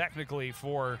strikeouts technically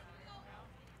for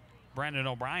Brendan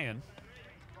O'Brien.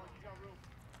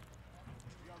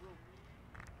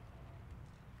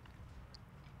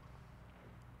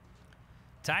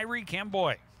 Tyreek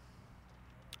Hemboy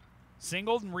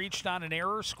singled and reached on an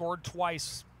error, scored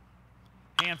twice.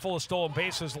 Handful of stolen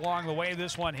bases along the way.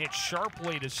 This one hit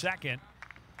sharply to second.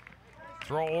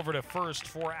 Throw over to first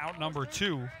for out number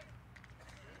 2.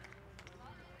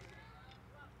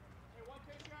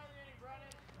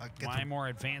 Wymore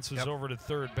advances over to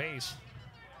third base.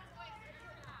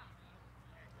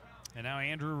 And now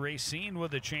Andrew Racine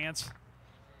with a chance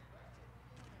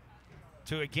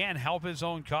to again help his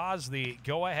own cause. The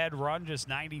go-ahead run just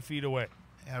 90 feet away.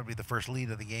 That would be the first lead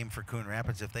of the game for Coon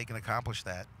Rapids if they can accomplish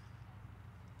that.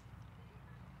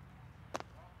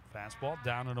 Fastball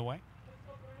down and away.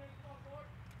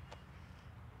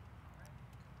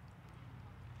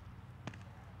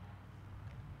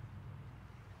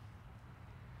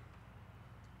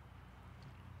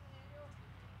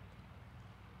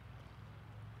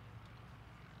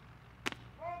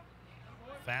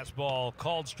 Fastball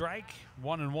called strike,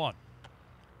 1-1.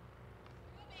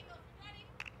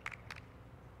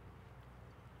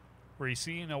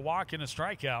 Racine a walk and a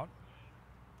strikeout,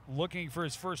 looking for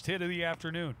his first hit of the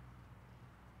afternoon.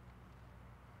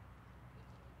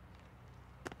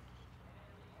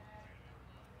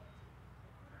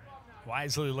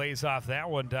 Wisely lays off that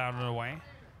one down and away.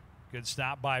 Good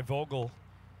stop by Vogel.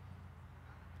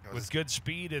 With good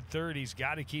speed at third, he's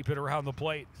got to keep it around the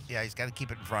plate. Yeah, he's got to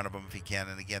keep it in front of him if he can.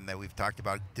 And again, that we've talked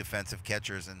about defensive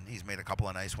catchers, and he's made a couple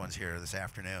of nice ones here this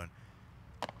afternoon.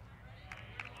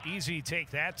 Easy take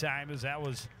that time, as that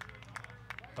was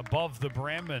above the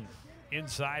brim and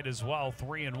inside as well.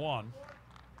 3-1.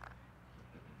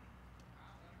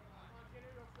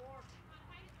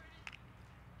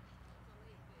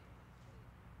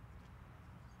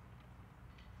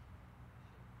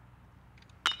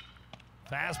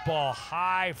 Fastball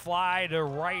high fly to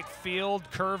right field,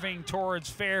 curving towards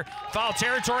fair. Foul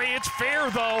territory, it's fair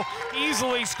though.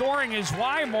 Easily scoring is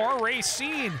Wymore.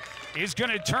 Racine is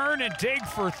going to turn and dig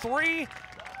for 3.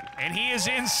 And he is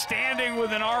in standing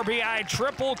with an RBI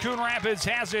triple. Coon Rapids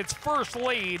has its first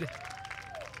lead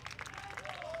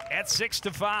at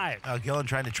 6-5. Gillen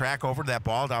trying to track over that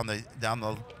ball down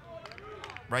the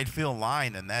right field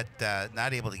line, and that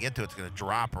not able to get to it. It's going to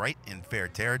drop right in fair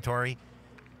territory.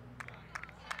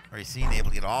 Racine able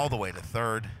to get all the way to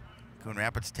third. Coon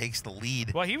Rapids takes the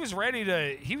lead. Well, he was ready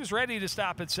to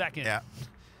stop at second. Yeah.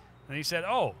 And he said,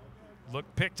 "Oh, look!"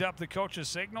 Picked up the coach's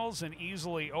signals and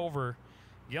easily over.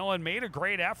 Gillen made a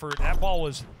great effort. That ball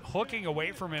was hooking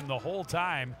away from him the whole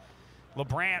time.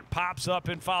 LeBrant pops up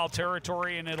in foul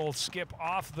territory, and it'll skip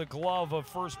off the glove of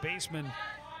first baseman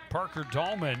Parker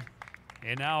Dahlman.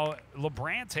 And now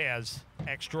LeBrant has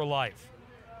extra life.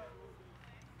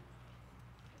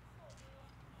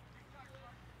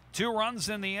 2 runs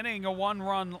in the inning, a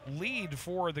 1-run lead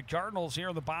for the Cardinals here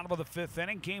in the bottom of the 5th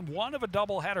inning. Game 1 of a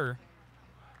doubleheader.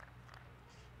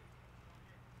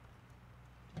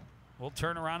 We'll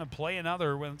turn around and play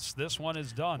another once this one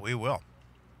is done. We will.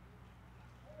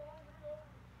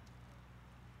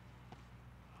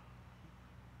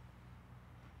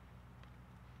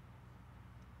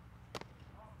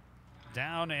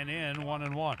 Down and in,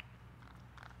 1-1.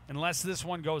 Unless this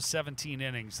one goes 17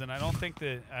 innings, then I don't think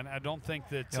that. I don't think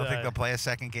that. You don't think they'll play a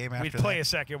second game after we'd play a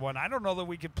second one? I don't know that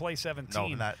we could play 17.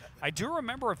 No, not. I do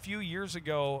remember a few years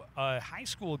ago a high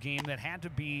school game that had to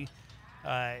be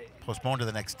postponed to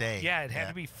the next day. Yeah, it had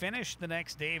to be finished the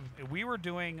next day. We were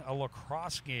doing a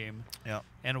lacrosse game Yep.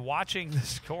 and watching the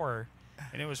score,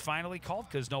 and it was finally called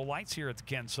because no lights here at the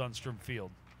Ken Sundstrom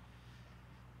Field.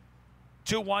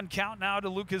 2-1 count now to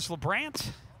Lucas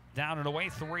LeBrant. Down and away,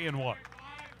 3-1.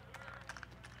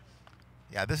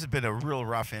 Yeah, this has been a real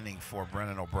rough inning for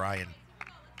Brennan O'Brien.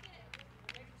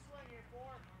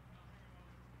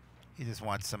 He just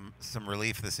wants some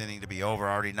relief this inning to be over.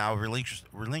 Already now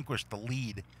relinquished the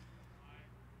lead.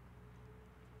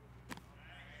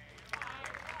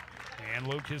 And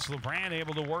Lucas LeBrant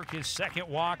able to work his second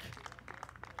walk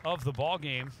of the ball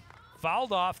game.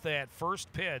 Fouled off that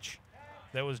first pitch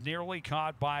that was nearly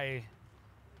caught by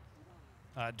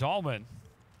Dahlman,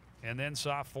 and then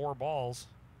saw 4 balls.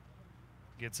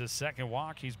 Gets his second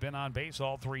walk. He's been on base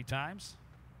all 3 times.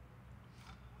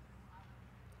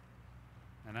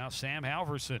 And now Sam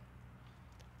Halverson.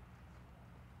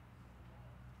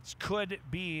 This could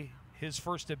be his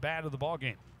first at-bat of the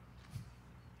ballgame.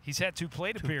 He's had 2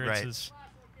 plate appearances.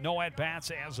 Right. No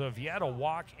at-bats as of yet. A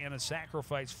walk and a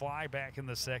sacrifice fly back in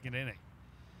the 2nd inning.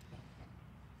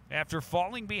 After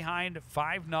falling behind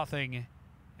 5-0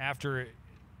 after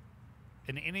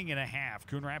an inning and a half,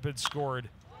 Coon Rapids scored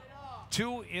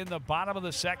 2 in the bottom of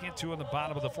the second, 2 in the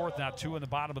bottom of the fourth, now 2 in the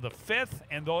bottom of the fifth.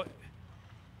 And the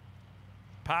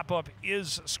pop-up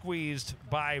is squeezed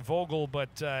by Vogel,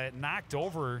 but knocked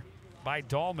over by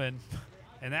Dahlman.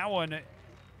 And that one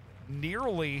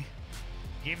nearly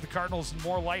gave the Cardinals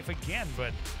more life again,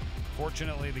 but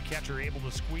fortunately the catcher able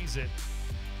to squeeze it.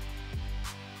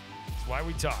 That's why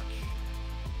we talk.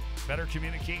 Better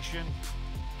communication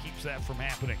keeps that from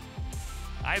happening.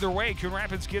 Either way, Coon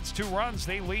Rapids gets 2 runs.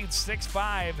 They lead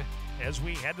 6-5 as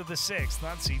we head to the 6th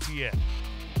on CTN.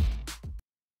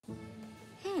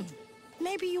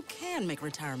 Maybe you can make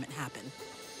retirement happen.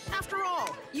 After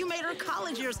all, you made her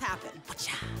college years happen.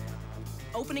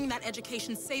 Opening that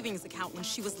education savings account when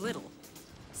she was little.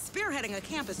 Spearheading a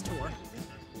campus tour.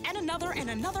 And another, and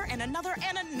another, and another,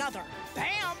 and another.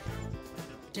 Bam!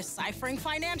 Deciphering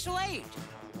financial aid.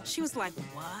 She was like,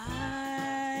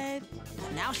 what?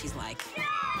 But now she's like,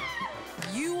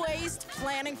 you aced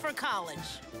planning for college.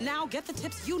 Now get the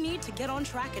tips you need to get on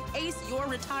track at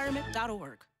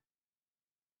aceyourretirement.org.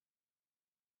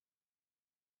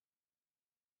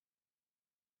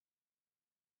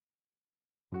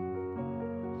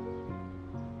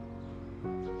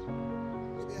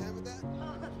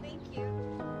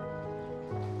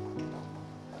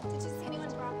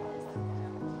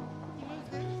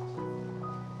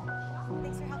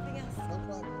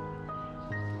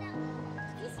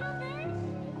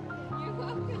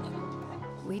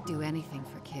 We'd do anything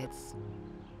for kids.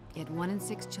 Yet 1 in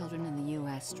 6 children in the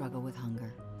U.S. struggle with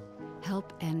hunger.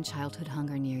 Help end childhood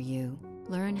hunger near you.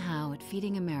 Learn how at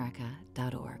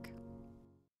feedingamerica.org.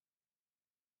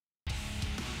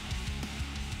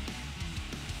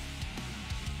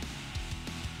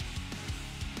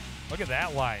 Look at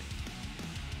that line.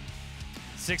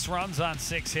 6 runs on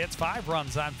 6 hits, 5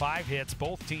 runs on 5 hits.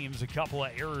 Both teams a couple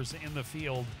of errors in the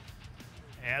field.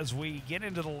 As we get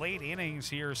into the late innings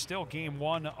here, still game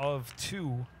 1 of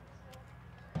 2.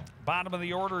 Bottom of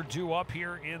the order due up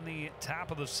here in the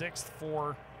top of the 6th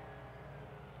for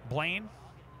Blaine.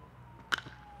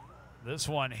 This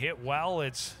one hit well.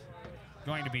 It's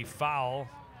going to be foul.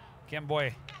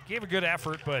 Kemboy gave a good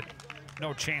effort, but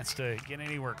no chance to get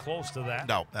anywhere close to that.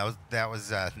 No, that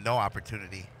was no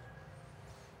opportunity.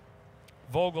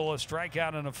 Vogel a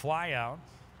strikeout and a flyout.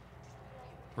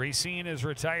 Racine has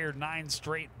retired 9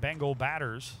 straight Bengal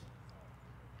batters.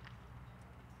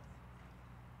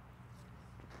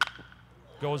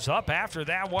 Goes up after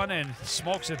that one and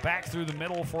smokes it back through the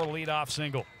middle for a leadoff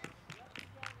single.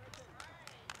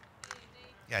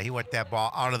 Yeah, he went that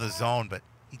ball out of the zone, but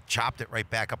he chopped it right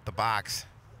back up the box.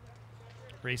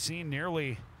 Racine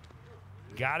nearly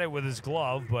got it with his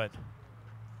glove, but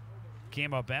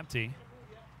came up empty.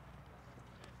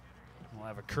 We'll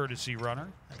have a courtesy runner.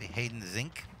 That'd be Hayden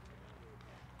Zink.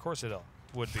 Of course it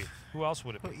would be. Who else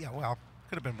would it be? Yeah, well,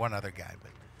 could have been one other guy,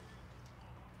 but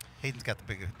Hayden's got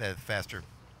the faster,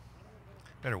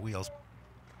 better wheels.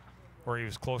 Or he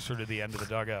was closer to the end of the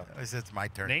dugout. It's my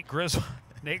turn.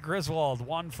 Nate Griswold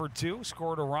 1 for 2,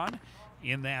 scored a run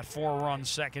in that 4-run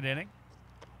second inning.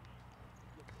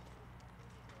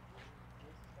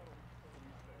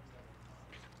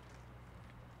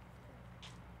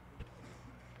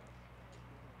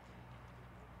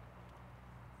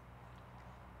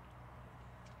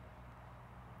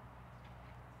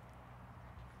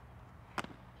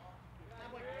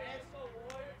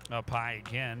 Up high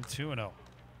again, 2-0.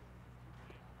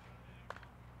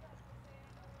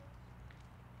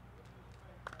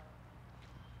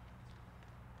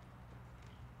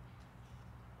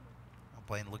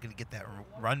 Blaine looking to get that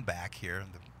run back here in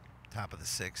the top of the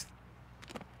 6th.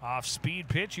 Off speed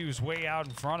pitch, he was way out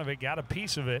in front of it, got a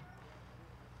piece of it.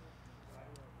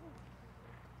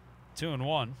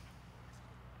 2-1.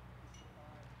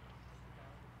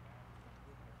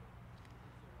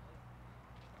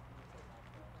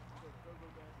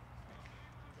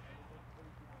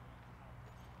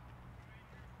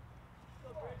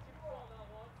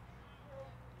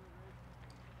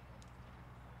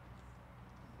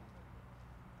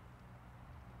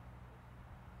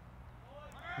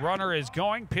 Runner is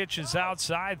going, pitch is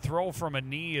outside, throw from a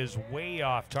knee is way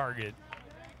off target.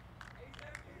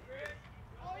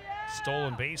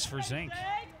 Stolen base for Zink.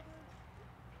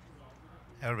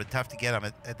 That would have been tough to get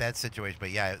him at that situation,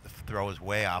 but yeah, the throw is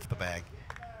way off the bag.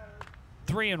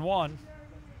 3-1.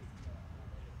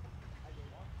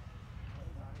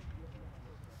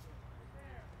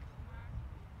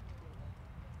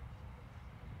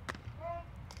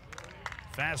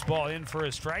 Fastball in for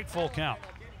a strike, full count.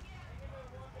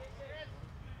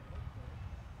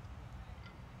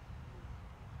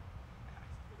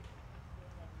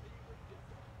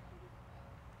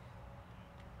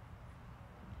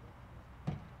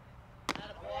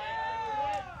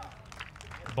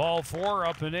 Ball 4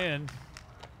 up and in.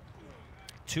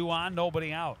 2 on,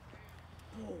 nobody out.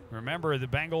 Remember, the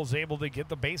Bengals able to get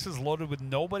the bases loaded with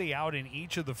nobody out in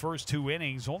each of the first 2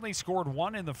 innings. Only scored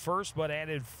 1 in the first, but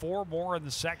added 4 more in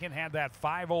the second. Had that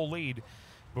 5-0 lead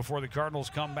before the Cardinals'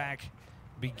 comeback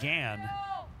began.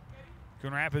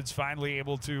 Coon Rapids finally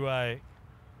able to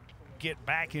get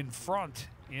back in front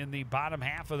in the bottom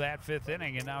half of that 5th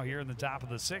inning, and now here in the top of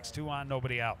the 6th, 2 on,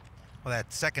 nobody out. Well,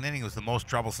 that second inning was the most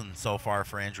troublesome so far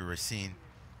for Andrew Racine.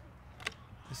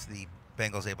 This is the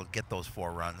Bengals able to get those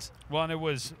 4 runs. Well, and it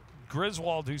was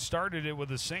Griswold who started it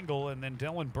with a single, and then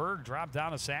Dylan Berg dropped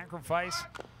down a sacrifice,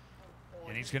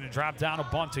 and he's going to drop down a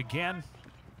bunt again.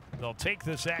 They'll take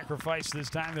the sacrifice this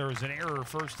time. There was an error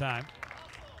first time.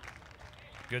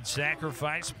 Good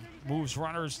sacrifice, moves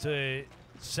runners to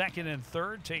second and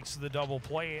third, takes the double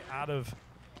play out of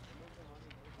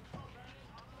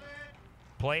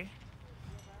play.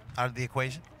 Out of the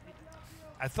equation?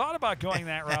 I thought about going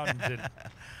that route and didn't.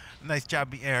 Nice job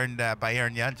by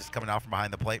Aaron Young, just coming out from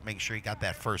behind the plate, making sure he got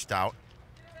that first out.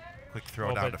 Quick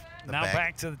throw down to the now bag.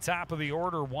 back to the top of the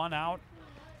order, 1 out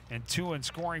and 2 in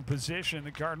scoring position.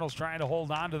 The Cardinals trying to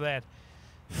hold on to that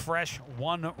fresh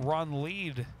 1-run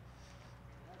lead.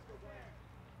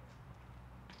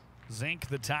 Zink,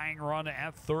 the tying run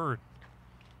at third.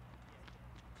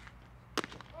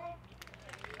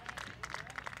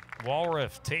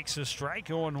 Walriff takes a strike,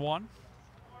 0-1.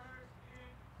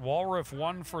 Walriff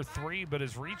 1 for 3, but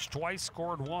has reached twice,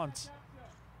 scored once.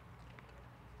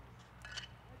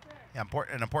 Yeah,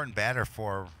 an important batter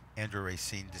for Andrew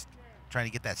Racine, just trying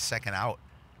to get that second out.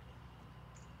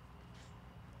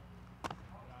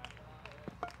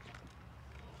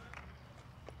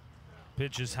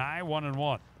 Pitch is high,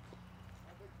 1-1.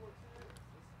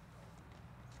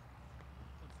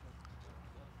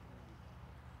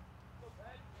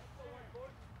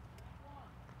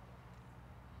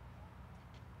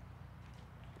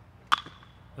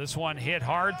 This one hit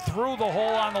hard through the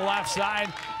hole on the left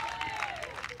side.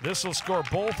 This will score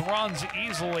both runs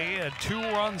easily. A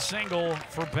 2-run single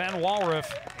for Ben Walriff,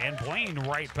 and Blaine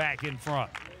right back in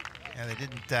front. Yeah,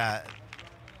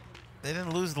 they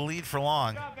didn't lose the lead for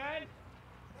long.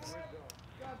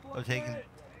 They're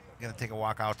going to take a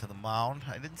walk out to the mound.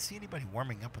 I didn't see anybody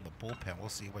warming up in the bullpen. We'll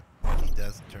see what he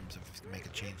does in terms of if he can make a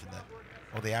change in that.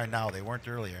 Oh, they are now. They weren't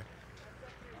earlier.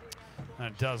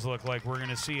 It does look like we're going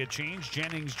to see a change.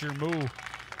 Jennings Jermu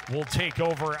will take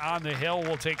over on the hill.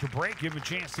 We'll take a break, give him a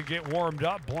chance to get warmed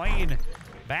up. Blaine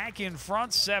back in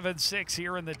front, 7-6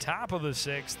 here in the top of the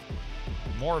 6th.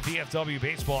 More VFW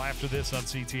baseball after this on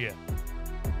CTN.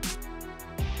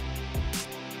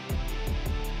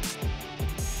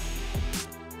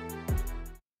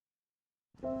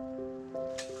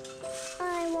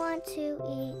 I want to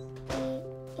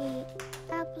eat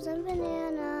apples and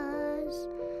bananas.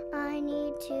 I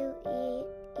need to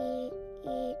eat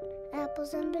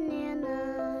apples and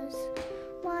bananas.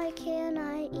 Why can't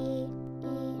I eat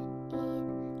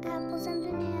apples and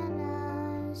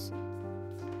bananas?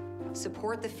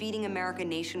 Support the Feeding America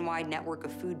nationwide network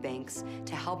of food banks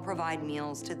to help provide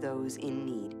meals to those in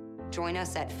need. Join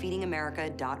us at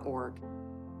feedingamerica.org.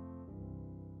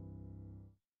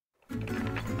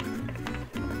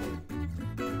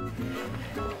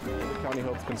 County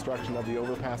hopes construction of the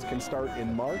overpass can start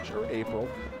in March or April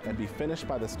and be finished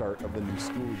by the start of the new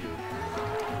school year.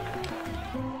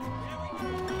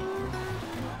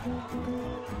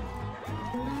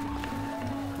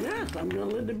 Yes, I'm going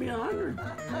to live to be 100.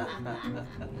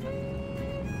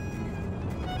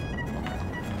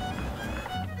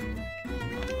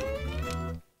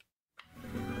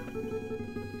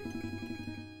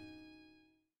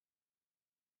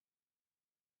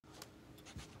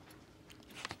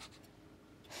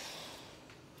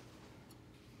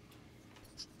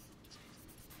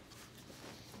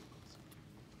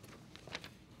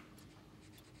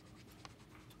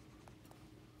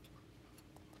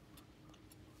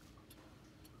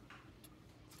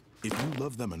 If you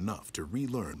love them enough to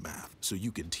relearn math so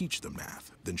you can teach them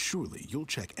math, then surely you'll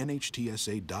check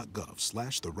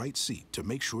nhtsa.gov/the right seat to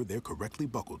make sure they're correctly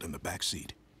buckled in the back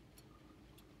seat.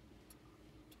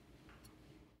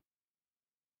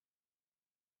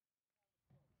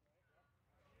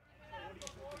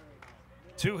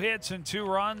 Two hits and 2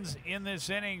 runs in this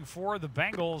inning for the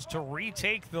Bengals to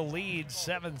retake the lead,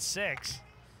 7-6.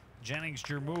 Jennings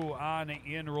Jermu on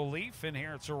in relief, and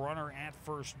here it's a runner at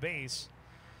first base.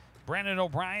 Brandon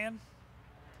O'Brien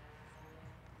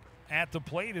at the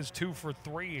plate is 2 for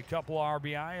 3, a couple of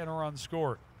RBI and a run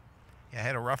scored. Yeah,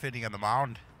 had a rough inning on the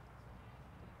mound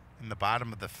in the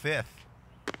bottom of the 5th.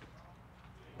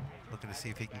 Looking to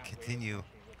see if he can continue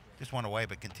just one away,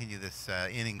 but continue this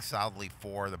inning solidly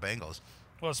for the Bengals.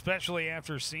 Well, especially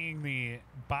after seeing the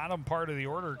bottom part of the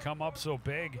order come up so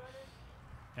big.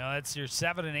 You know, that's your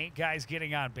 7 and 8 guys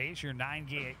getting on base, your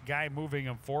 9 guy moving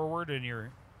them forward, and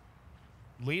your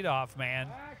leadoff man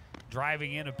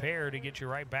driving in a pair to get you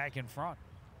right back in front.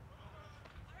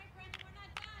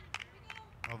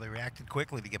 Well, they reacted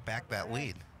quickly to get back that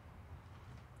lead.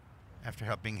 After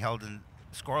being held in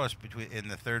scoreless in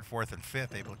the 3rd, 4th, and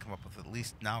 5th, able to come up with at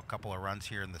least now a couple of runs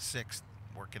here in the 6th,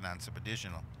 working on some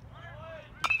additional.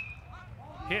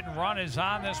 Hit and run is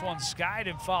on. This one skied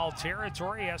in foul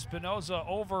territory. Espinoza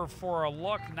over for a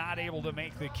look, not able to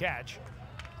make the catch.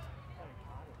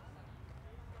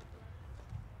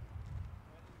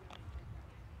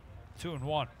 Two and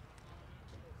one.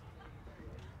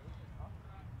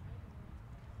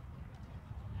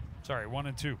 Sorry, 1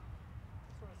 and 2.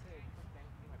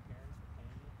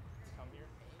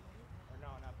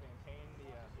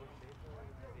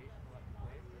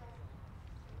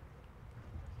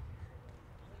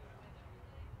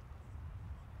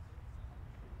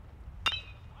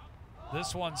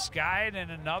 This one skied,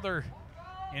 and another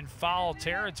in foul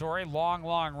territory. Long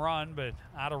run, but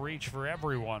out of reach for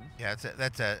everyone. Yeah,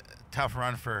 that's a tough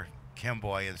run for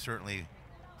Kimboy, and certainly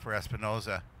for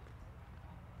Espinoza.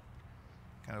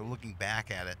 Kind of looking back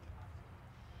at it.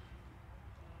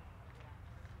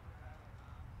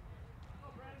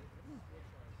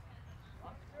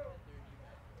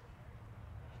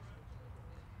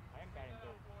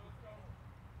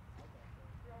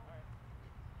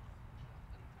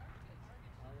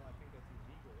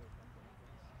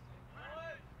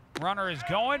 Runner is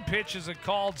going. Pitch is a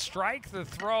called strike. The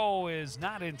throw is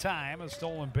not in time. A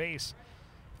stolen base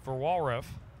for Walraff.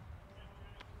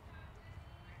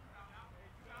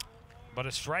 But a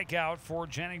strikeout for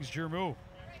Jennings-Jermu.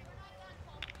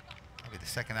 That'll be the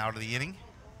 2nd out of the inning.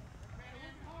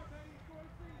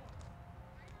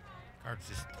 Cards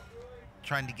just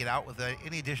trying to get out with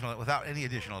without any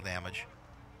additional damage.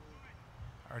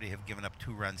 Already have given up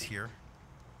 2 runs here.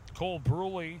 Cole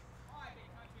Bruley,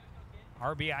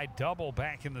 RBI double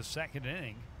back in the 2nd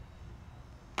inning.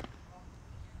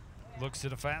 Looks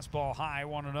at a fastball high,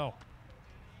 1-0.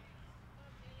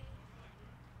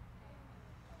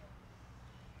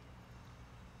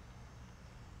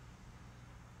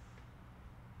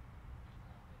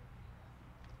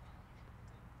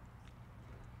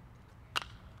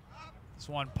 This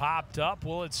one popped up.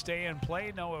 Will it stay in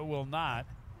play? No, it will not.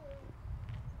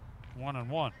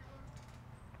 1-1.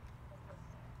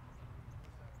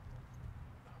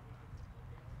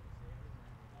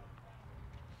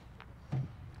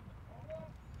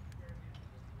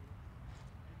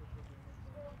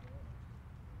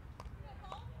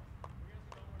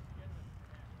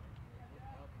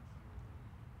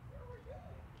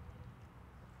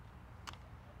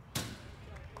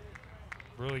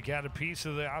 Really got a piece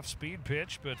of the off-speed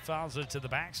pitch, but fouls it to the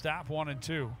backstop,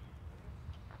 1-2.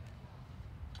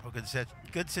 Well,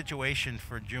 good situation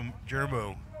for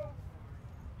Jermu.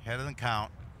 Head of the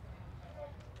count.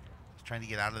 He's trying to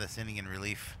get out of this inning in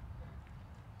relief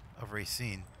of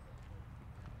Racine.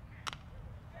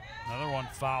 Another one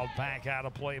fouled back out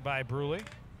of play by Bruley.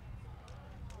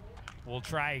 We'll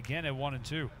try again at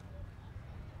 1-2.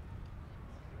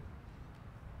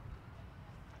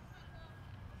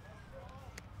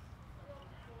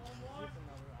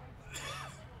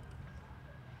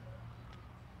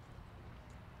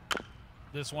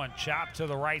 This one chopped to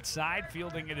the right side.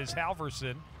 Fielding it is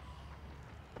Halverson.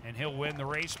 And he'll win the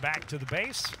race back to the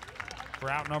base for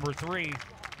out number 3.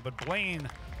 But Blaine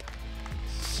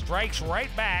strikes right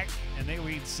back, and they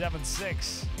lead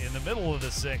 7-6 in the middle of the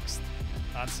 6th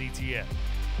on CTN.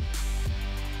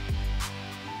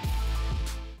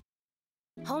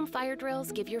 Home fire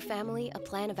drills give your family a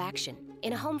plan of action.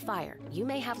 In a home fire, you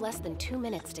may have less than 2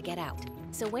 minutes to get out.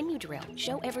 So when you drill,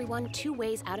 show everyone 2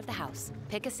 ways out of the house,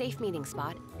 pick a safe meeting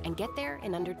spot, and get there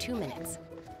in under 2 minutes.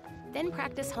 Then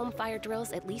practice home fire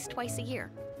drills at least twice a year.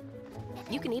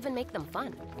 You can even make them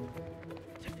fun.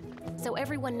 So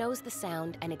everyone knows the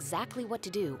sound and exactly what to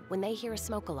do when they hear a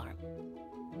smoke alarm.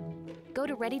 Go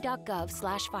to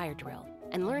ready.gov/fire drill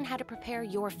and learn how to prepare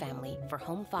your family for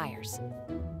home fires.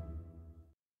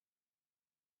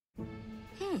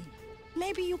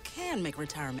 Maybe you can make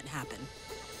retirement happen.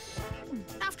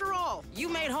 After all, you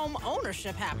made home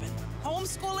ownership happen.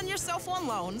 Homeschooling yourself on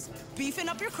loans, beefing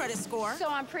up your credit score. So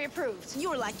I'm pre-approved. You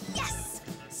were like, yes!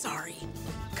 Sorry.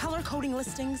 Color coding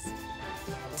listings,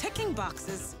 ticking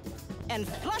boxes, and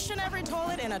flushing every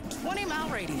toilet in a 20-mile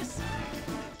radius.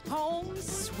 Home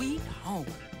sweet home.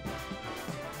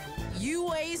 You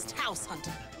aced house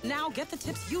hunting. Now get the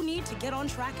tips you need to get on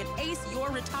track at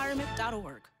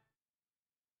aceyourretirement.org.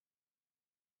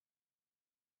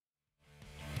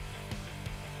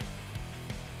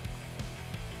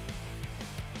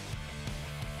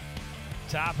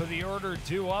 Top of the order,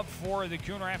 2 up for the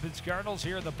Coon Rapids Cardinals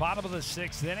here in the bottom of the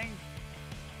 6th inning.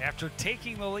 After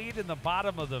taking the lead in the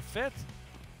bottom of the 5th,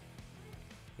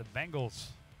 the Bengals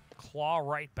claw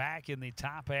right back in the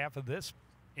top half of this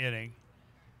inning.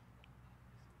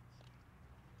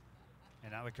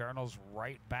 And now the Cardinals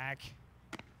right back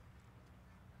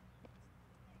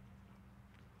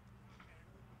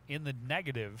in the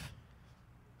negative,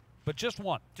 but just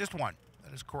one. Just one.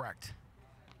 That is correct.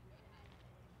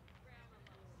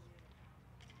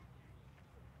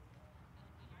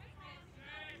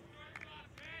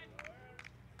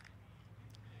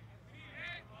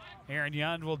 Aaron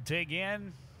Young will dig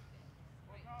in.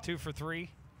 2 for 3.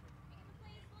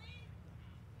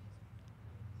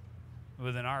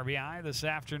 With an RBI this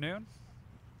afternoon.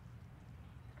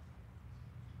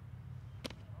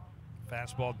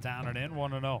 Fastball down and in,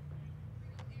 1-0.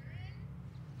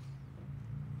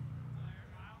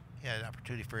 Yeah, an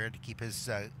opportunity for him to keep his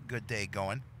good day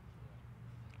going.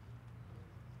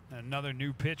 Another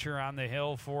new pitcher on the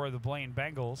hill for the Blaine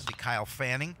Bengals. Kyle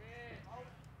Fanning.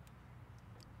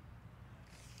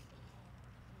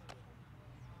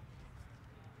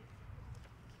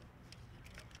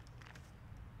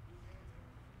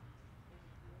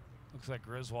 Looks like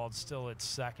Griswold's still at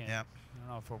second. Yep. I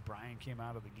don't know if O'Brien came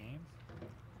out of the game.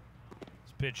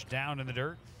 It's pitched down in the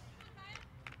dirt.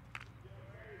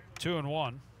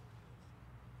 2-1.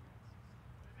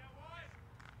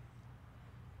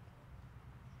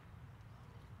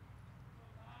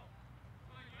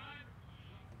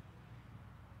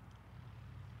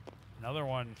 Another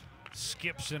one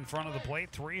skips in front of the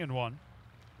plate, 3-1.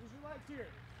 Yeah,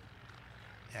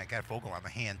 I got Vogel on the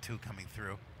hand too coming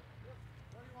through.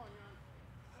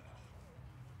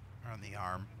 Or on the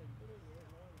arm.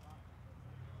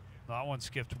 That one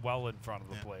skipped well in front of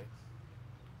the plate.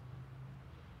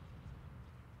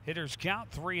 Hitters count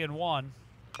 3-1.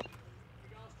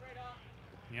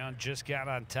 Young just got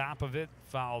on top of it,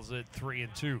 fouls it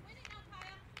 3-2.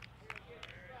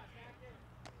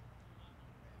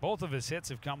 Both of his hits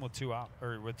have come with two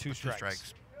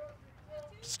strikes.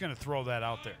 Just going to throw that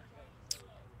out there.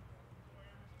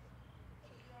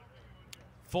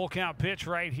 Full count pitch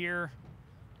right here.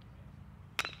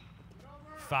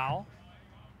 Foul.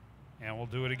 And we'll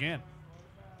do it again.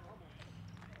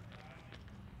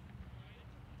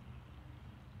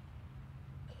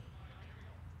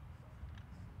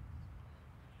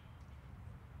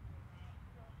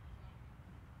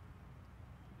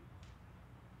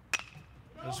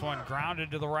 This one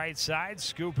grounded to the right side.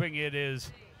 Scooping it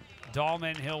is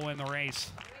Dahlman. He'll win the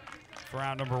race for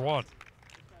round number 1.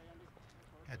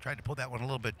 I tried to pull that one a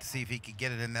little bit to see if he could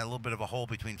get it in that little bit of a hole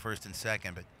between first and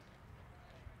second, but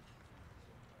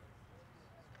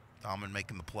Dahlman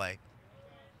making the play.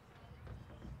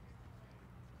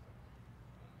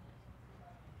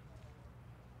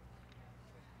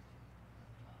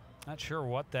 Not sure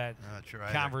what that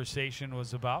conversation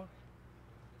was about.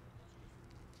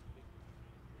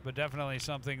 But definitely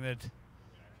something that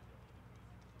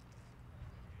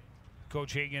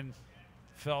Coach Hagan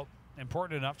felt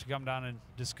important enough to come down and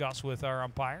discuss with our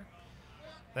umpire.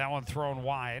 That one thrown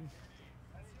wide.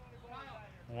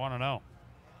 1-0.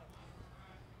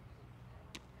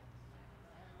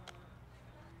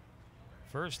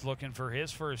 First looking for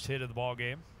his first hit of the ball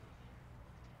game.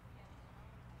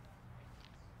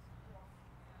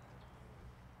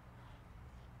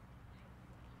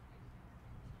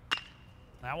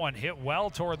 That one hit well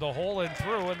toward the hole and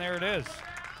through, and there it is.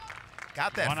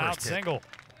 Got that one first out hit. single.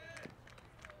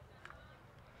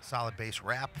 Solid base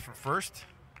wrap for first.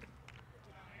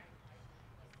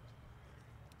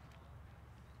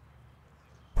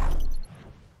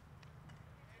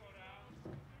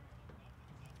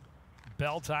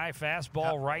 Belt high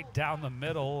fastball right down the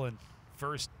middle, and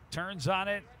first turns on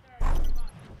it.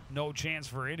 No chance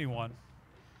for anyone.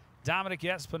 Dominic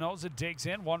Espinoza digs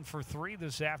in, 1 for 3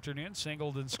 this afternoon,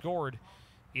 singled and scored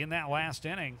in that last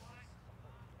inning.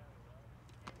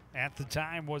 At the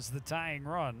time was the tying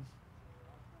run.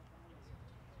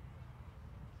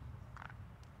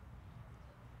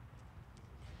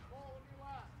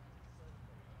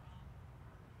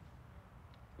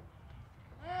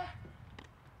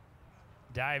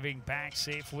 Diving back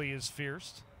safely is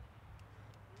Fierce.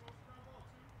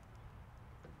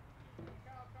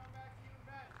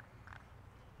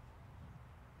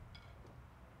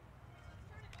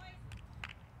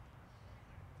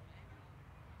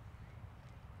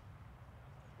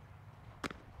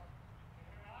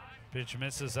 Pitch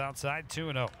misses outside,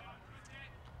 2-0.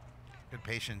 Good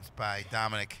patience by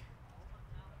Dominic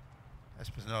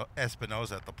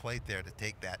Espinoza at the plate there to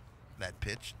take that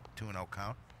pitch, 2-0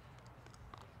 count.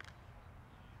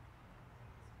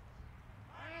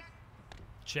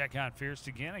 check on Fierce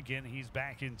again. Again, he's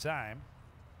back in time.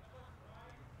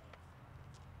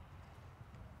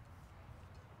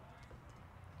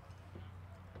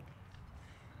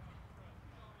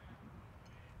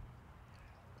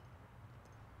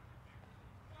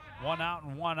 One out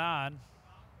and one on.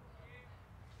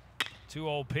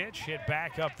 2-0 pitch, hit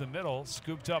back up the middle,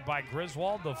 scooped up by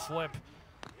Griswold. The flip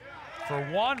for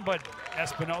one, but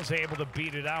Espinoza able to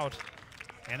beat it out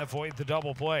and avoid the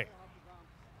double play.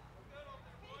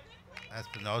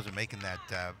 Espinoza making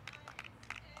that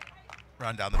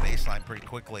run down the baseline pretty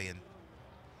quickly and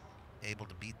able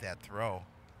to beat that throw.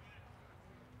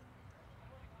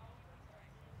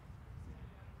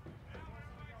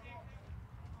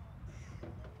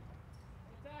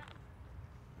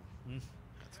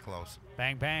 That's close.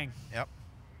 Bang, bang. Yep.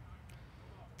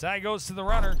 Tie goes to the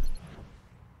runner.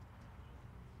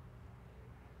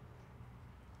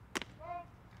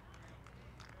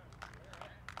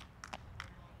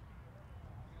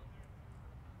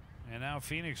 And now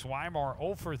Phoenix Weimar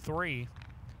 0 for 3.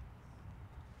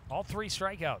 All 3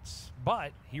 strikeouts.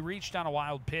 But he reached on a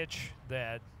wild pitch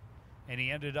and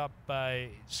he ended up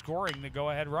scoring the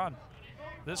go-ahead run.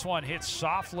 This one hits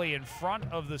softly in front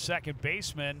of the second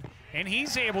baseman, and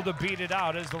he's able to beat it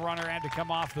out as the runner had to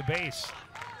come off the base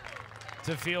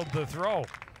to field the throw.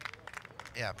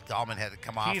 Yeah, Dahlman had to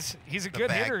come off. He's a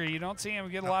good hitter. You don't see him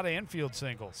get a lot of infield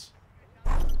singles.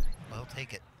 Well,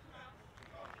 take it.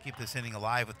 Keep this inning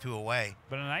alive with 2 away.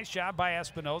 But a nice job by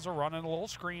Espinoza running a little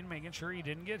screen, making sure he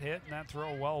didn't get hit, and that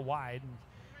throw well wide. And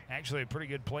actually a pretty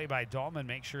good play by Dahlman,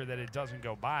 make sure that it doesn't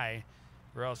go by,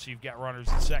 or else you've got runners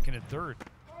at second and third.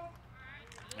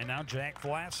 And now Jack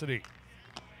Vlacity.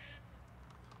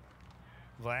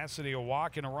 Vlacity, a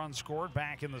walk and a run scored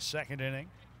back in the second inning.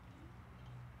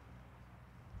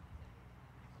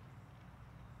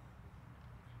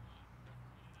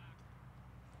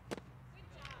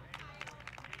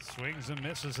 Swings and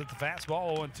misses at the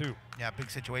fastball, 0-2. Yeah, big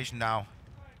situation now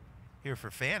here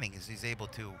for Fanning as he's able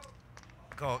to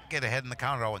go get ahead in the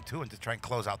count at 0-2 and to try and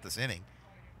close out this inning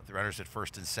with the runners at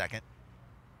first and second.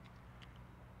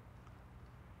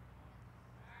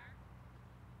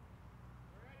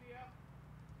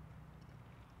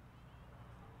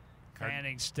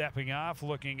 Fanning stepping off,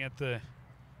 looking at the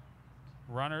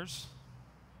runners.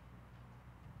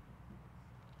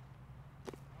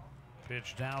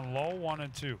 Pitch down low,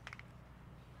 1-2.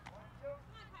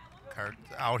 Card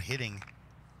out hitting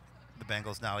the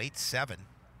Bengals now 8-7,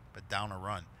 but down a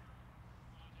run.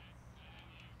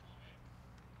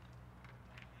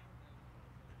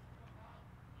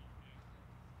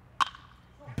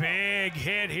 Big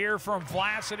hit here from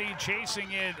Vlacity,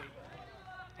 chasing it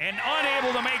and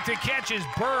unable to make the catch is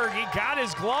Berg. He got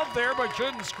his glove there but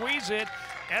couldn't squeeze it.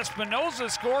 Espinoza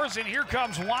scores, and here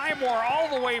comes Wymore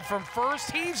all the way from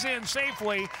first. He's in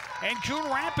safely, and Coon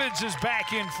Rapids is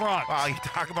back in front. Wow, you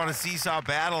talk about a seesaw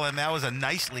battle, and that was a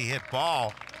nicely hit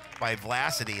ball by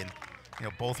Vlacity, and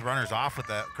both runners off with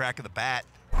the crack of the bat.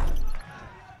 You're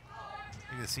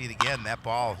gonna see it again. That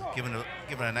ball given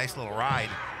a nice little ride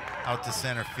out to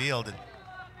center field, and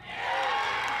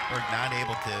Berg not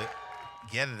able to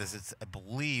get it as it's, I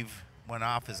believe, went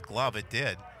off his glove. It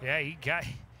did. Yeah,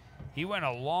 he went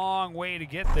a long way to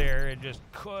get there and just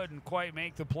couldn't quite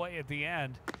make the play at the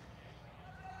end.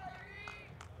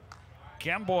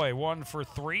 Kemboy 1 for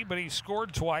 3, but he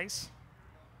scored twice.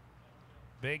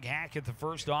 Big hack at the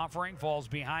first offering, falls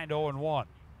behind 0-1.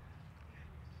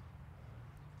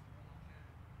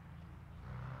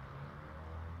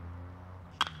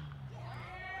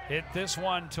 Hit this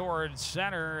one towards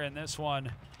center, and this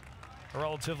one a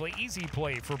relatively easy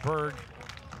play for Berg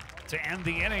to end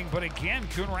the inning. But again,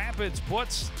 Coon Rapids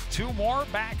puts 2 more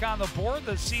back on the board.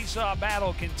 The seesaw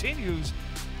battle continues.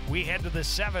 We head to the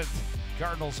 7th.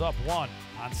 Cardinals up 1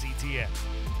 on CTN.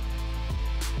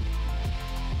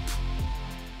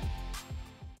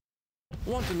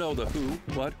 Want to know the who,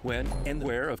 what, when, and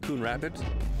where of Coon Rapids?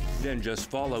 Then just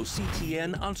follow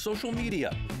CTN on social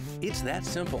media. It's that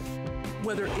simple.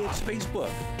 Whether it's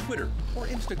Facebook, Twitter, or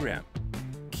Instagram.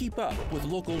 Keep up with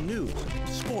local news,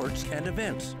 sports, and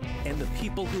events, and the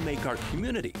people who make our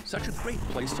community such a great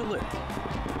place to live.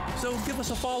 So give us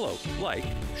a follow, like,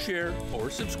 share, or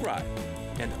subscribe,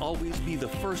 and always be the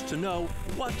first to know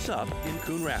what's up in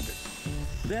Coon Rapids.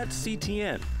 That's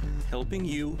CTN, helping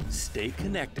you stay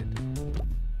connected.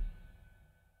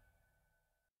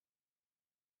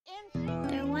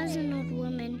 There was an old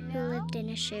woman who lived in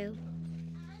a shoe.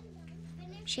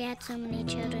 She had so many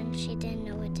children, she didn't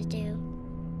know what to do.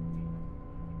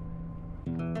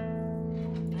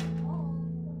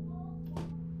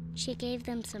 She gave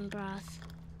them some broth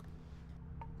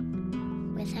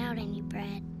without any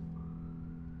bread.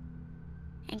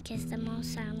 and kiss them all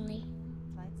soundly.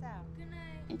 Lights out.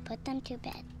 And put them to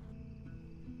bed.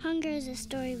 Hunger is a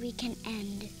story we can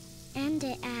end. End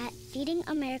it at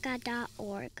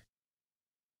feedingamerica.org.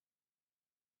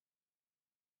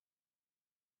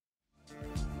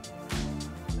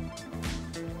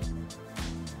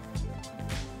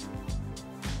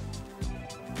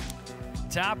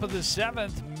 Top of the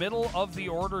 7th, middle of the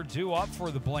order due up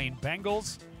for the Blaine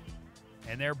Bengals.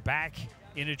 And they're back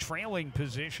in a trailing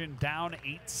position, down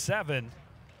 8-7.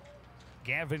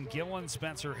 Gavin Gillen,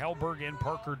 Spencer Hellberg, and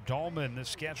Parker Dahlman, the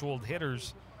scheduled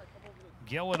hitters.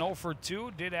 Gillen 0 for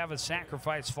 2, did have a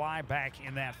sacrifice fly back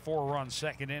in that 4-run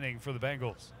second inning for the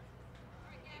Bengals.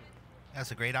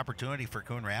 That's a great opportunity for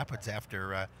Coon Rapids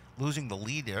after losing the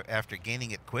lead after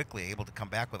gaining it quickly, able to come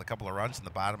back with a couple of runs in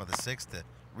the bottom of the 6th to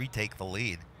retake the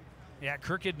lead. Yeah,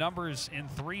 crooked numbers in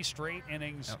 3 straight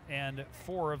innings and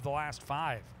 4 of the last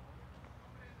 5.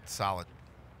 Solid.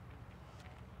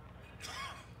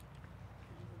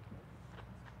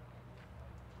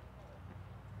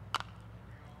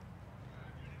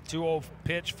 2-0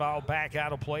 pitch fouled back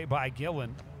out of play by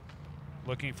Gillen,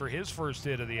 looking for his first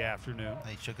hit of the afternoon.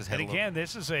 He shook his head. And again,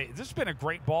 this has been a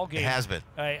great ball game. It has been.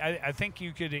 I think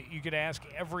you could ask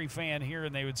every fan here,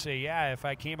 and they would say, yeah, if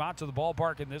I came out to the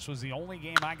ballpark and this was the only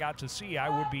game I got to see, I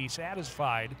would be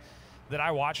satisfied that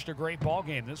I watched a great ball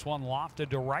game. This one lofted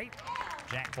to right.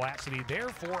 Jack Flassity there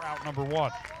for out number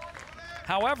 1.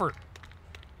 However,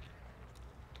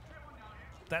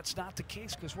 that's not the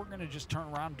case because we're going to just turn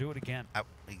around and do it again.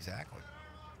 Exactly.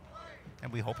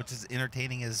 And we hope it's as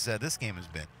entertaining as this game has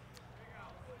been.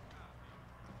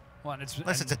 Well,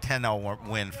 unless it's a 10-0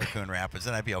 win for Coon Rapids,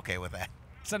 then I'd be okay with that.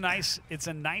 It's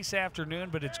a nice afternoon,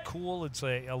 but it's cool. It's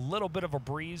a little bit of a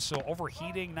breeze, so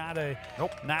overheating not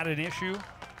an issue.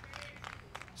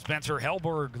 Spencer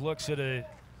Hellberg looks at a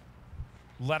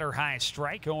letter high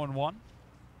strike, 0-1.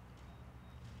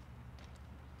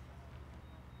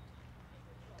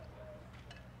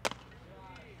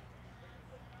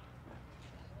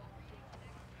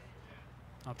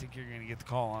 I don't think you're going to get the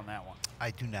call on that one.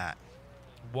 I do not.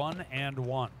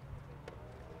 1-1.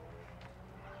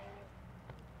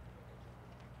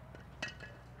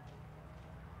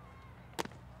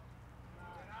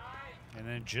 And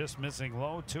then just missing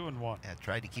low, 2-1. Yeah,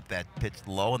 tried to keep that pitch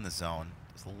low in the zone.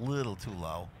 It's a little too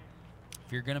low.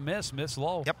 If you're going to miss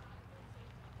low. Yep.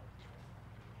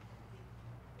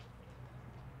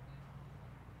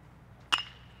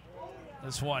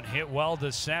 This one hit well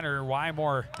to center.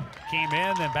 Wymore came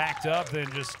in, then backed up,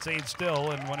 then just stayed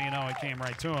still, and what do you know, it came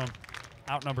right to him.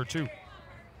 Out number 2.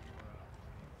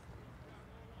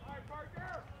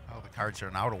 Oh, the Cards are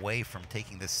an out away from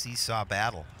taking this seesaw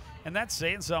battle. And that's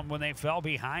saying something when they fell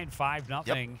behind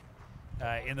 5-0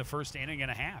 in the first inning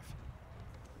and a half.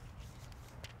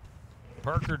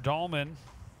 Parker Dahlman,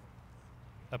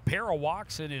 a pair of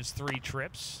walks in his 3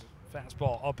 trips.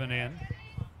 Fastball up and in,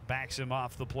 backs him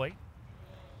off the plate.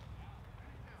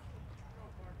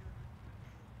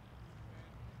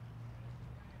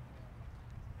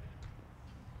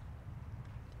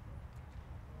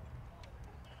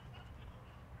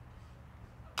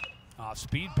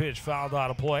 Speed pitch fouled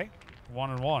out of play.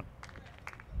 1-1.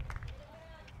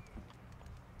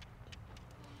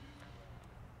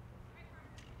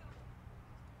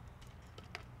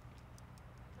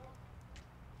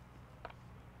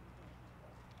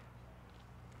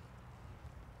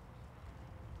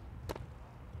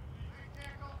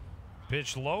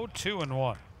 Pitch low,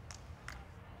 2-1.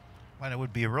 Well, it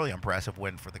would be a really impressive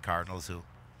win for the Cardinals, who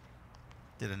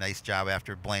did a nice job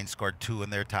after Blaine scored 2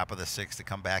 in their top of the 6th to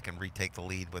come back and retake the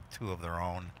lead with 2 of their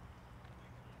own.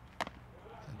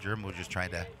 And German was just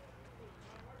trying to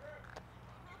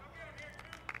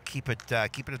keep it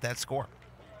at that score.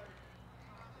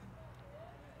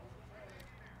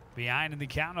 Behind in the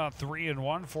count on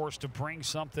 3-1, forced to bring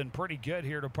something pretty good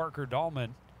here to Parker Dahlman.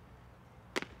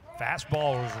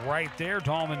 Fastball was right there.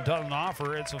 Dahlman doesn't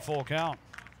offer. It's a full count.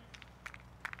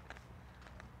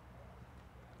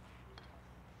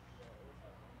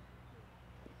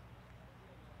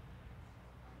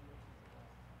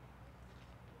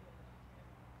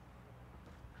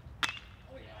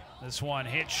 This one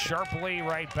hit sharply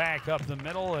right back up the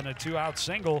middle, and a 2-out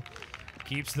single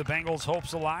keeps the Bengals'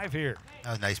 hopes alive here. That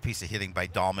was a nice piece of hitting by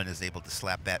Dahlman, is able to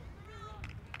slap that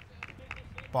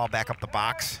ball back up the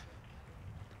box.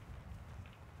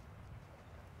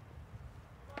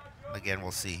 Again,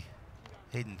 we'll see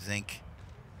Hayden Zink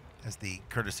as the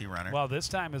courtesy runner. Well, this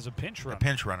time as a pinch runner. A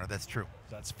pinch runner, that's true.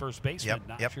 That's first baseman,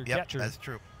 not your catcher. That's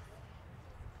true.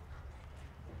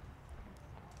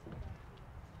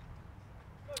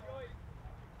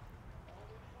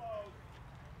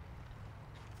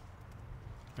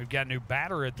 We've got a new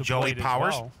batter at the Joey plate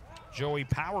Powers. as well. Joey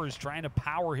Powers trying to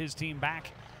power his team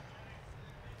back.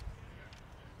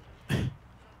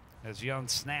 As Young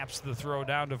snaps the throw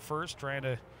down to first, trying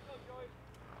to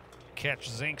catch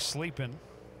Zink sleeping.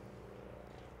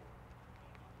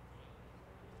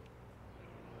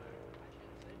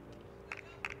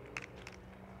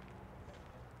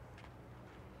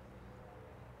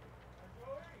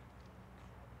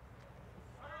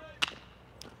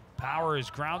 Powers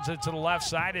grounds it to the left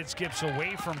side. It skips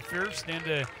away from first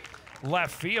into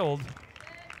left field.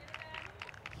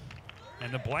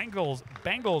 And the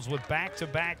Bengals with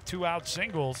back-to-back two-out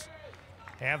singles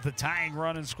have the tying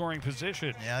run in scoring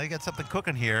position. Yeah, they got something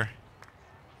cooking here.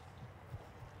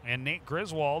 And Nate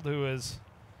Griswold, who is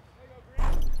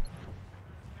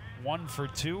 1 for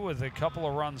 2 with a couple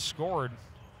of runs scored,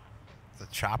 the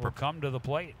chopper will come to the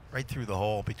plate. Right through the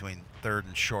hole between third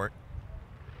and short.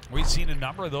 We've seen a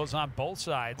number of those on both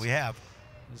sides. We have.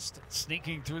 Just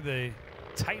sneaking through the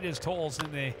tightest holes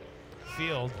in the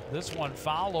field. This one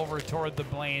foul over toward the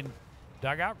Blaine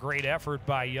dugout. Great effort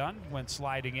by Young. Went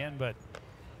sliding in, but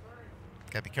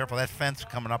gotta be careful. That fence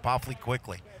coming up awfully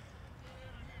quickly.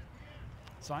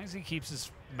 As long as he keeps his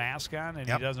mask on and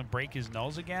Yep. he doesn't break his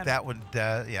nose again. That would,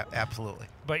 yeah, absolutely.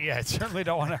 But yeah, I certainly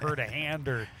don't want to hurt a hand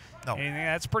or No. anything.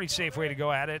 That's a pretty safe way to go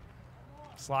at it.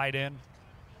 Slide in.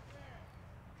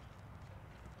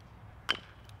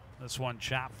 This one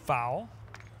chop foul.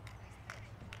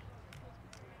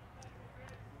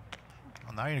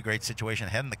 Well, now you're in a great situation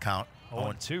ahead in the count.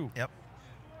 0-2. Yep.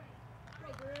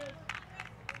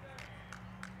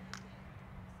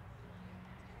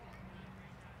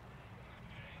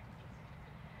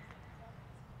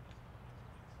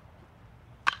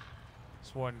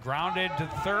 This one grounded to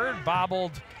third,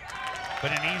 bobbled,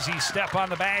 but an easy step on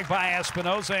the bag by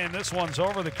Espinoza, and this one's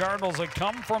over. The Cardinals a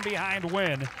come from behind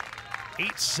win,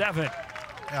 8-7.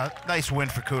 Nice win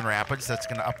for Coon Rapids. That's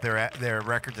going to up their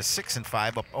record to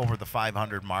 6-5, up over the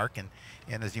 500 mark. And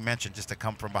as you mentioned, just a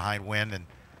come from behind win and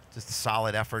just a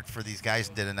solid effort for these guys,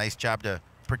 and did a nice job to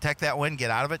protect that win,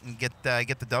 get out of it, and get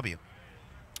the W.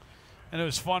 And it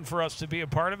was fun for us to be a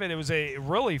part of it. It was a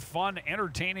really fun,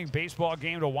 entertaining baseball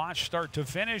game to watch start to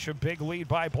finish. A big lead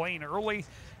by Blaine early.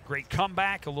 Great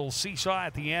comeback, a little seesaw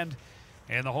at the end.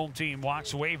 And the home team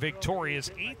walks away victorious.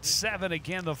 8-7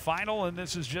 again, the final. And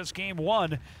this is just game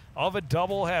one of a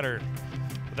doubleheader.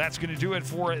 That's going to do it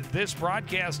for this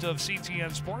broadcast of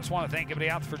CTN Sports. I want to thank everybody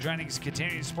out for joining us,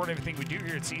 continuing to support everything we do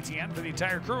here at CTN. For the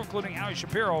entire crew, including Howie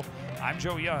Shapiro, I'm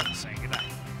Joe Young saying good night.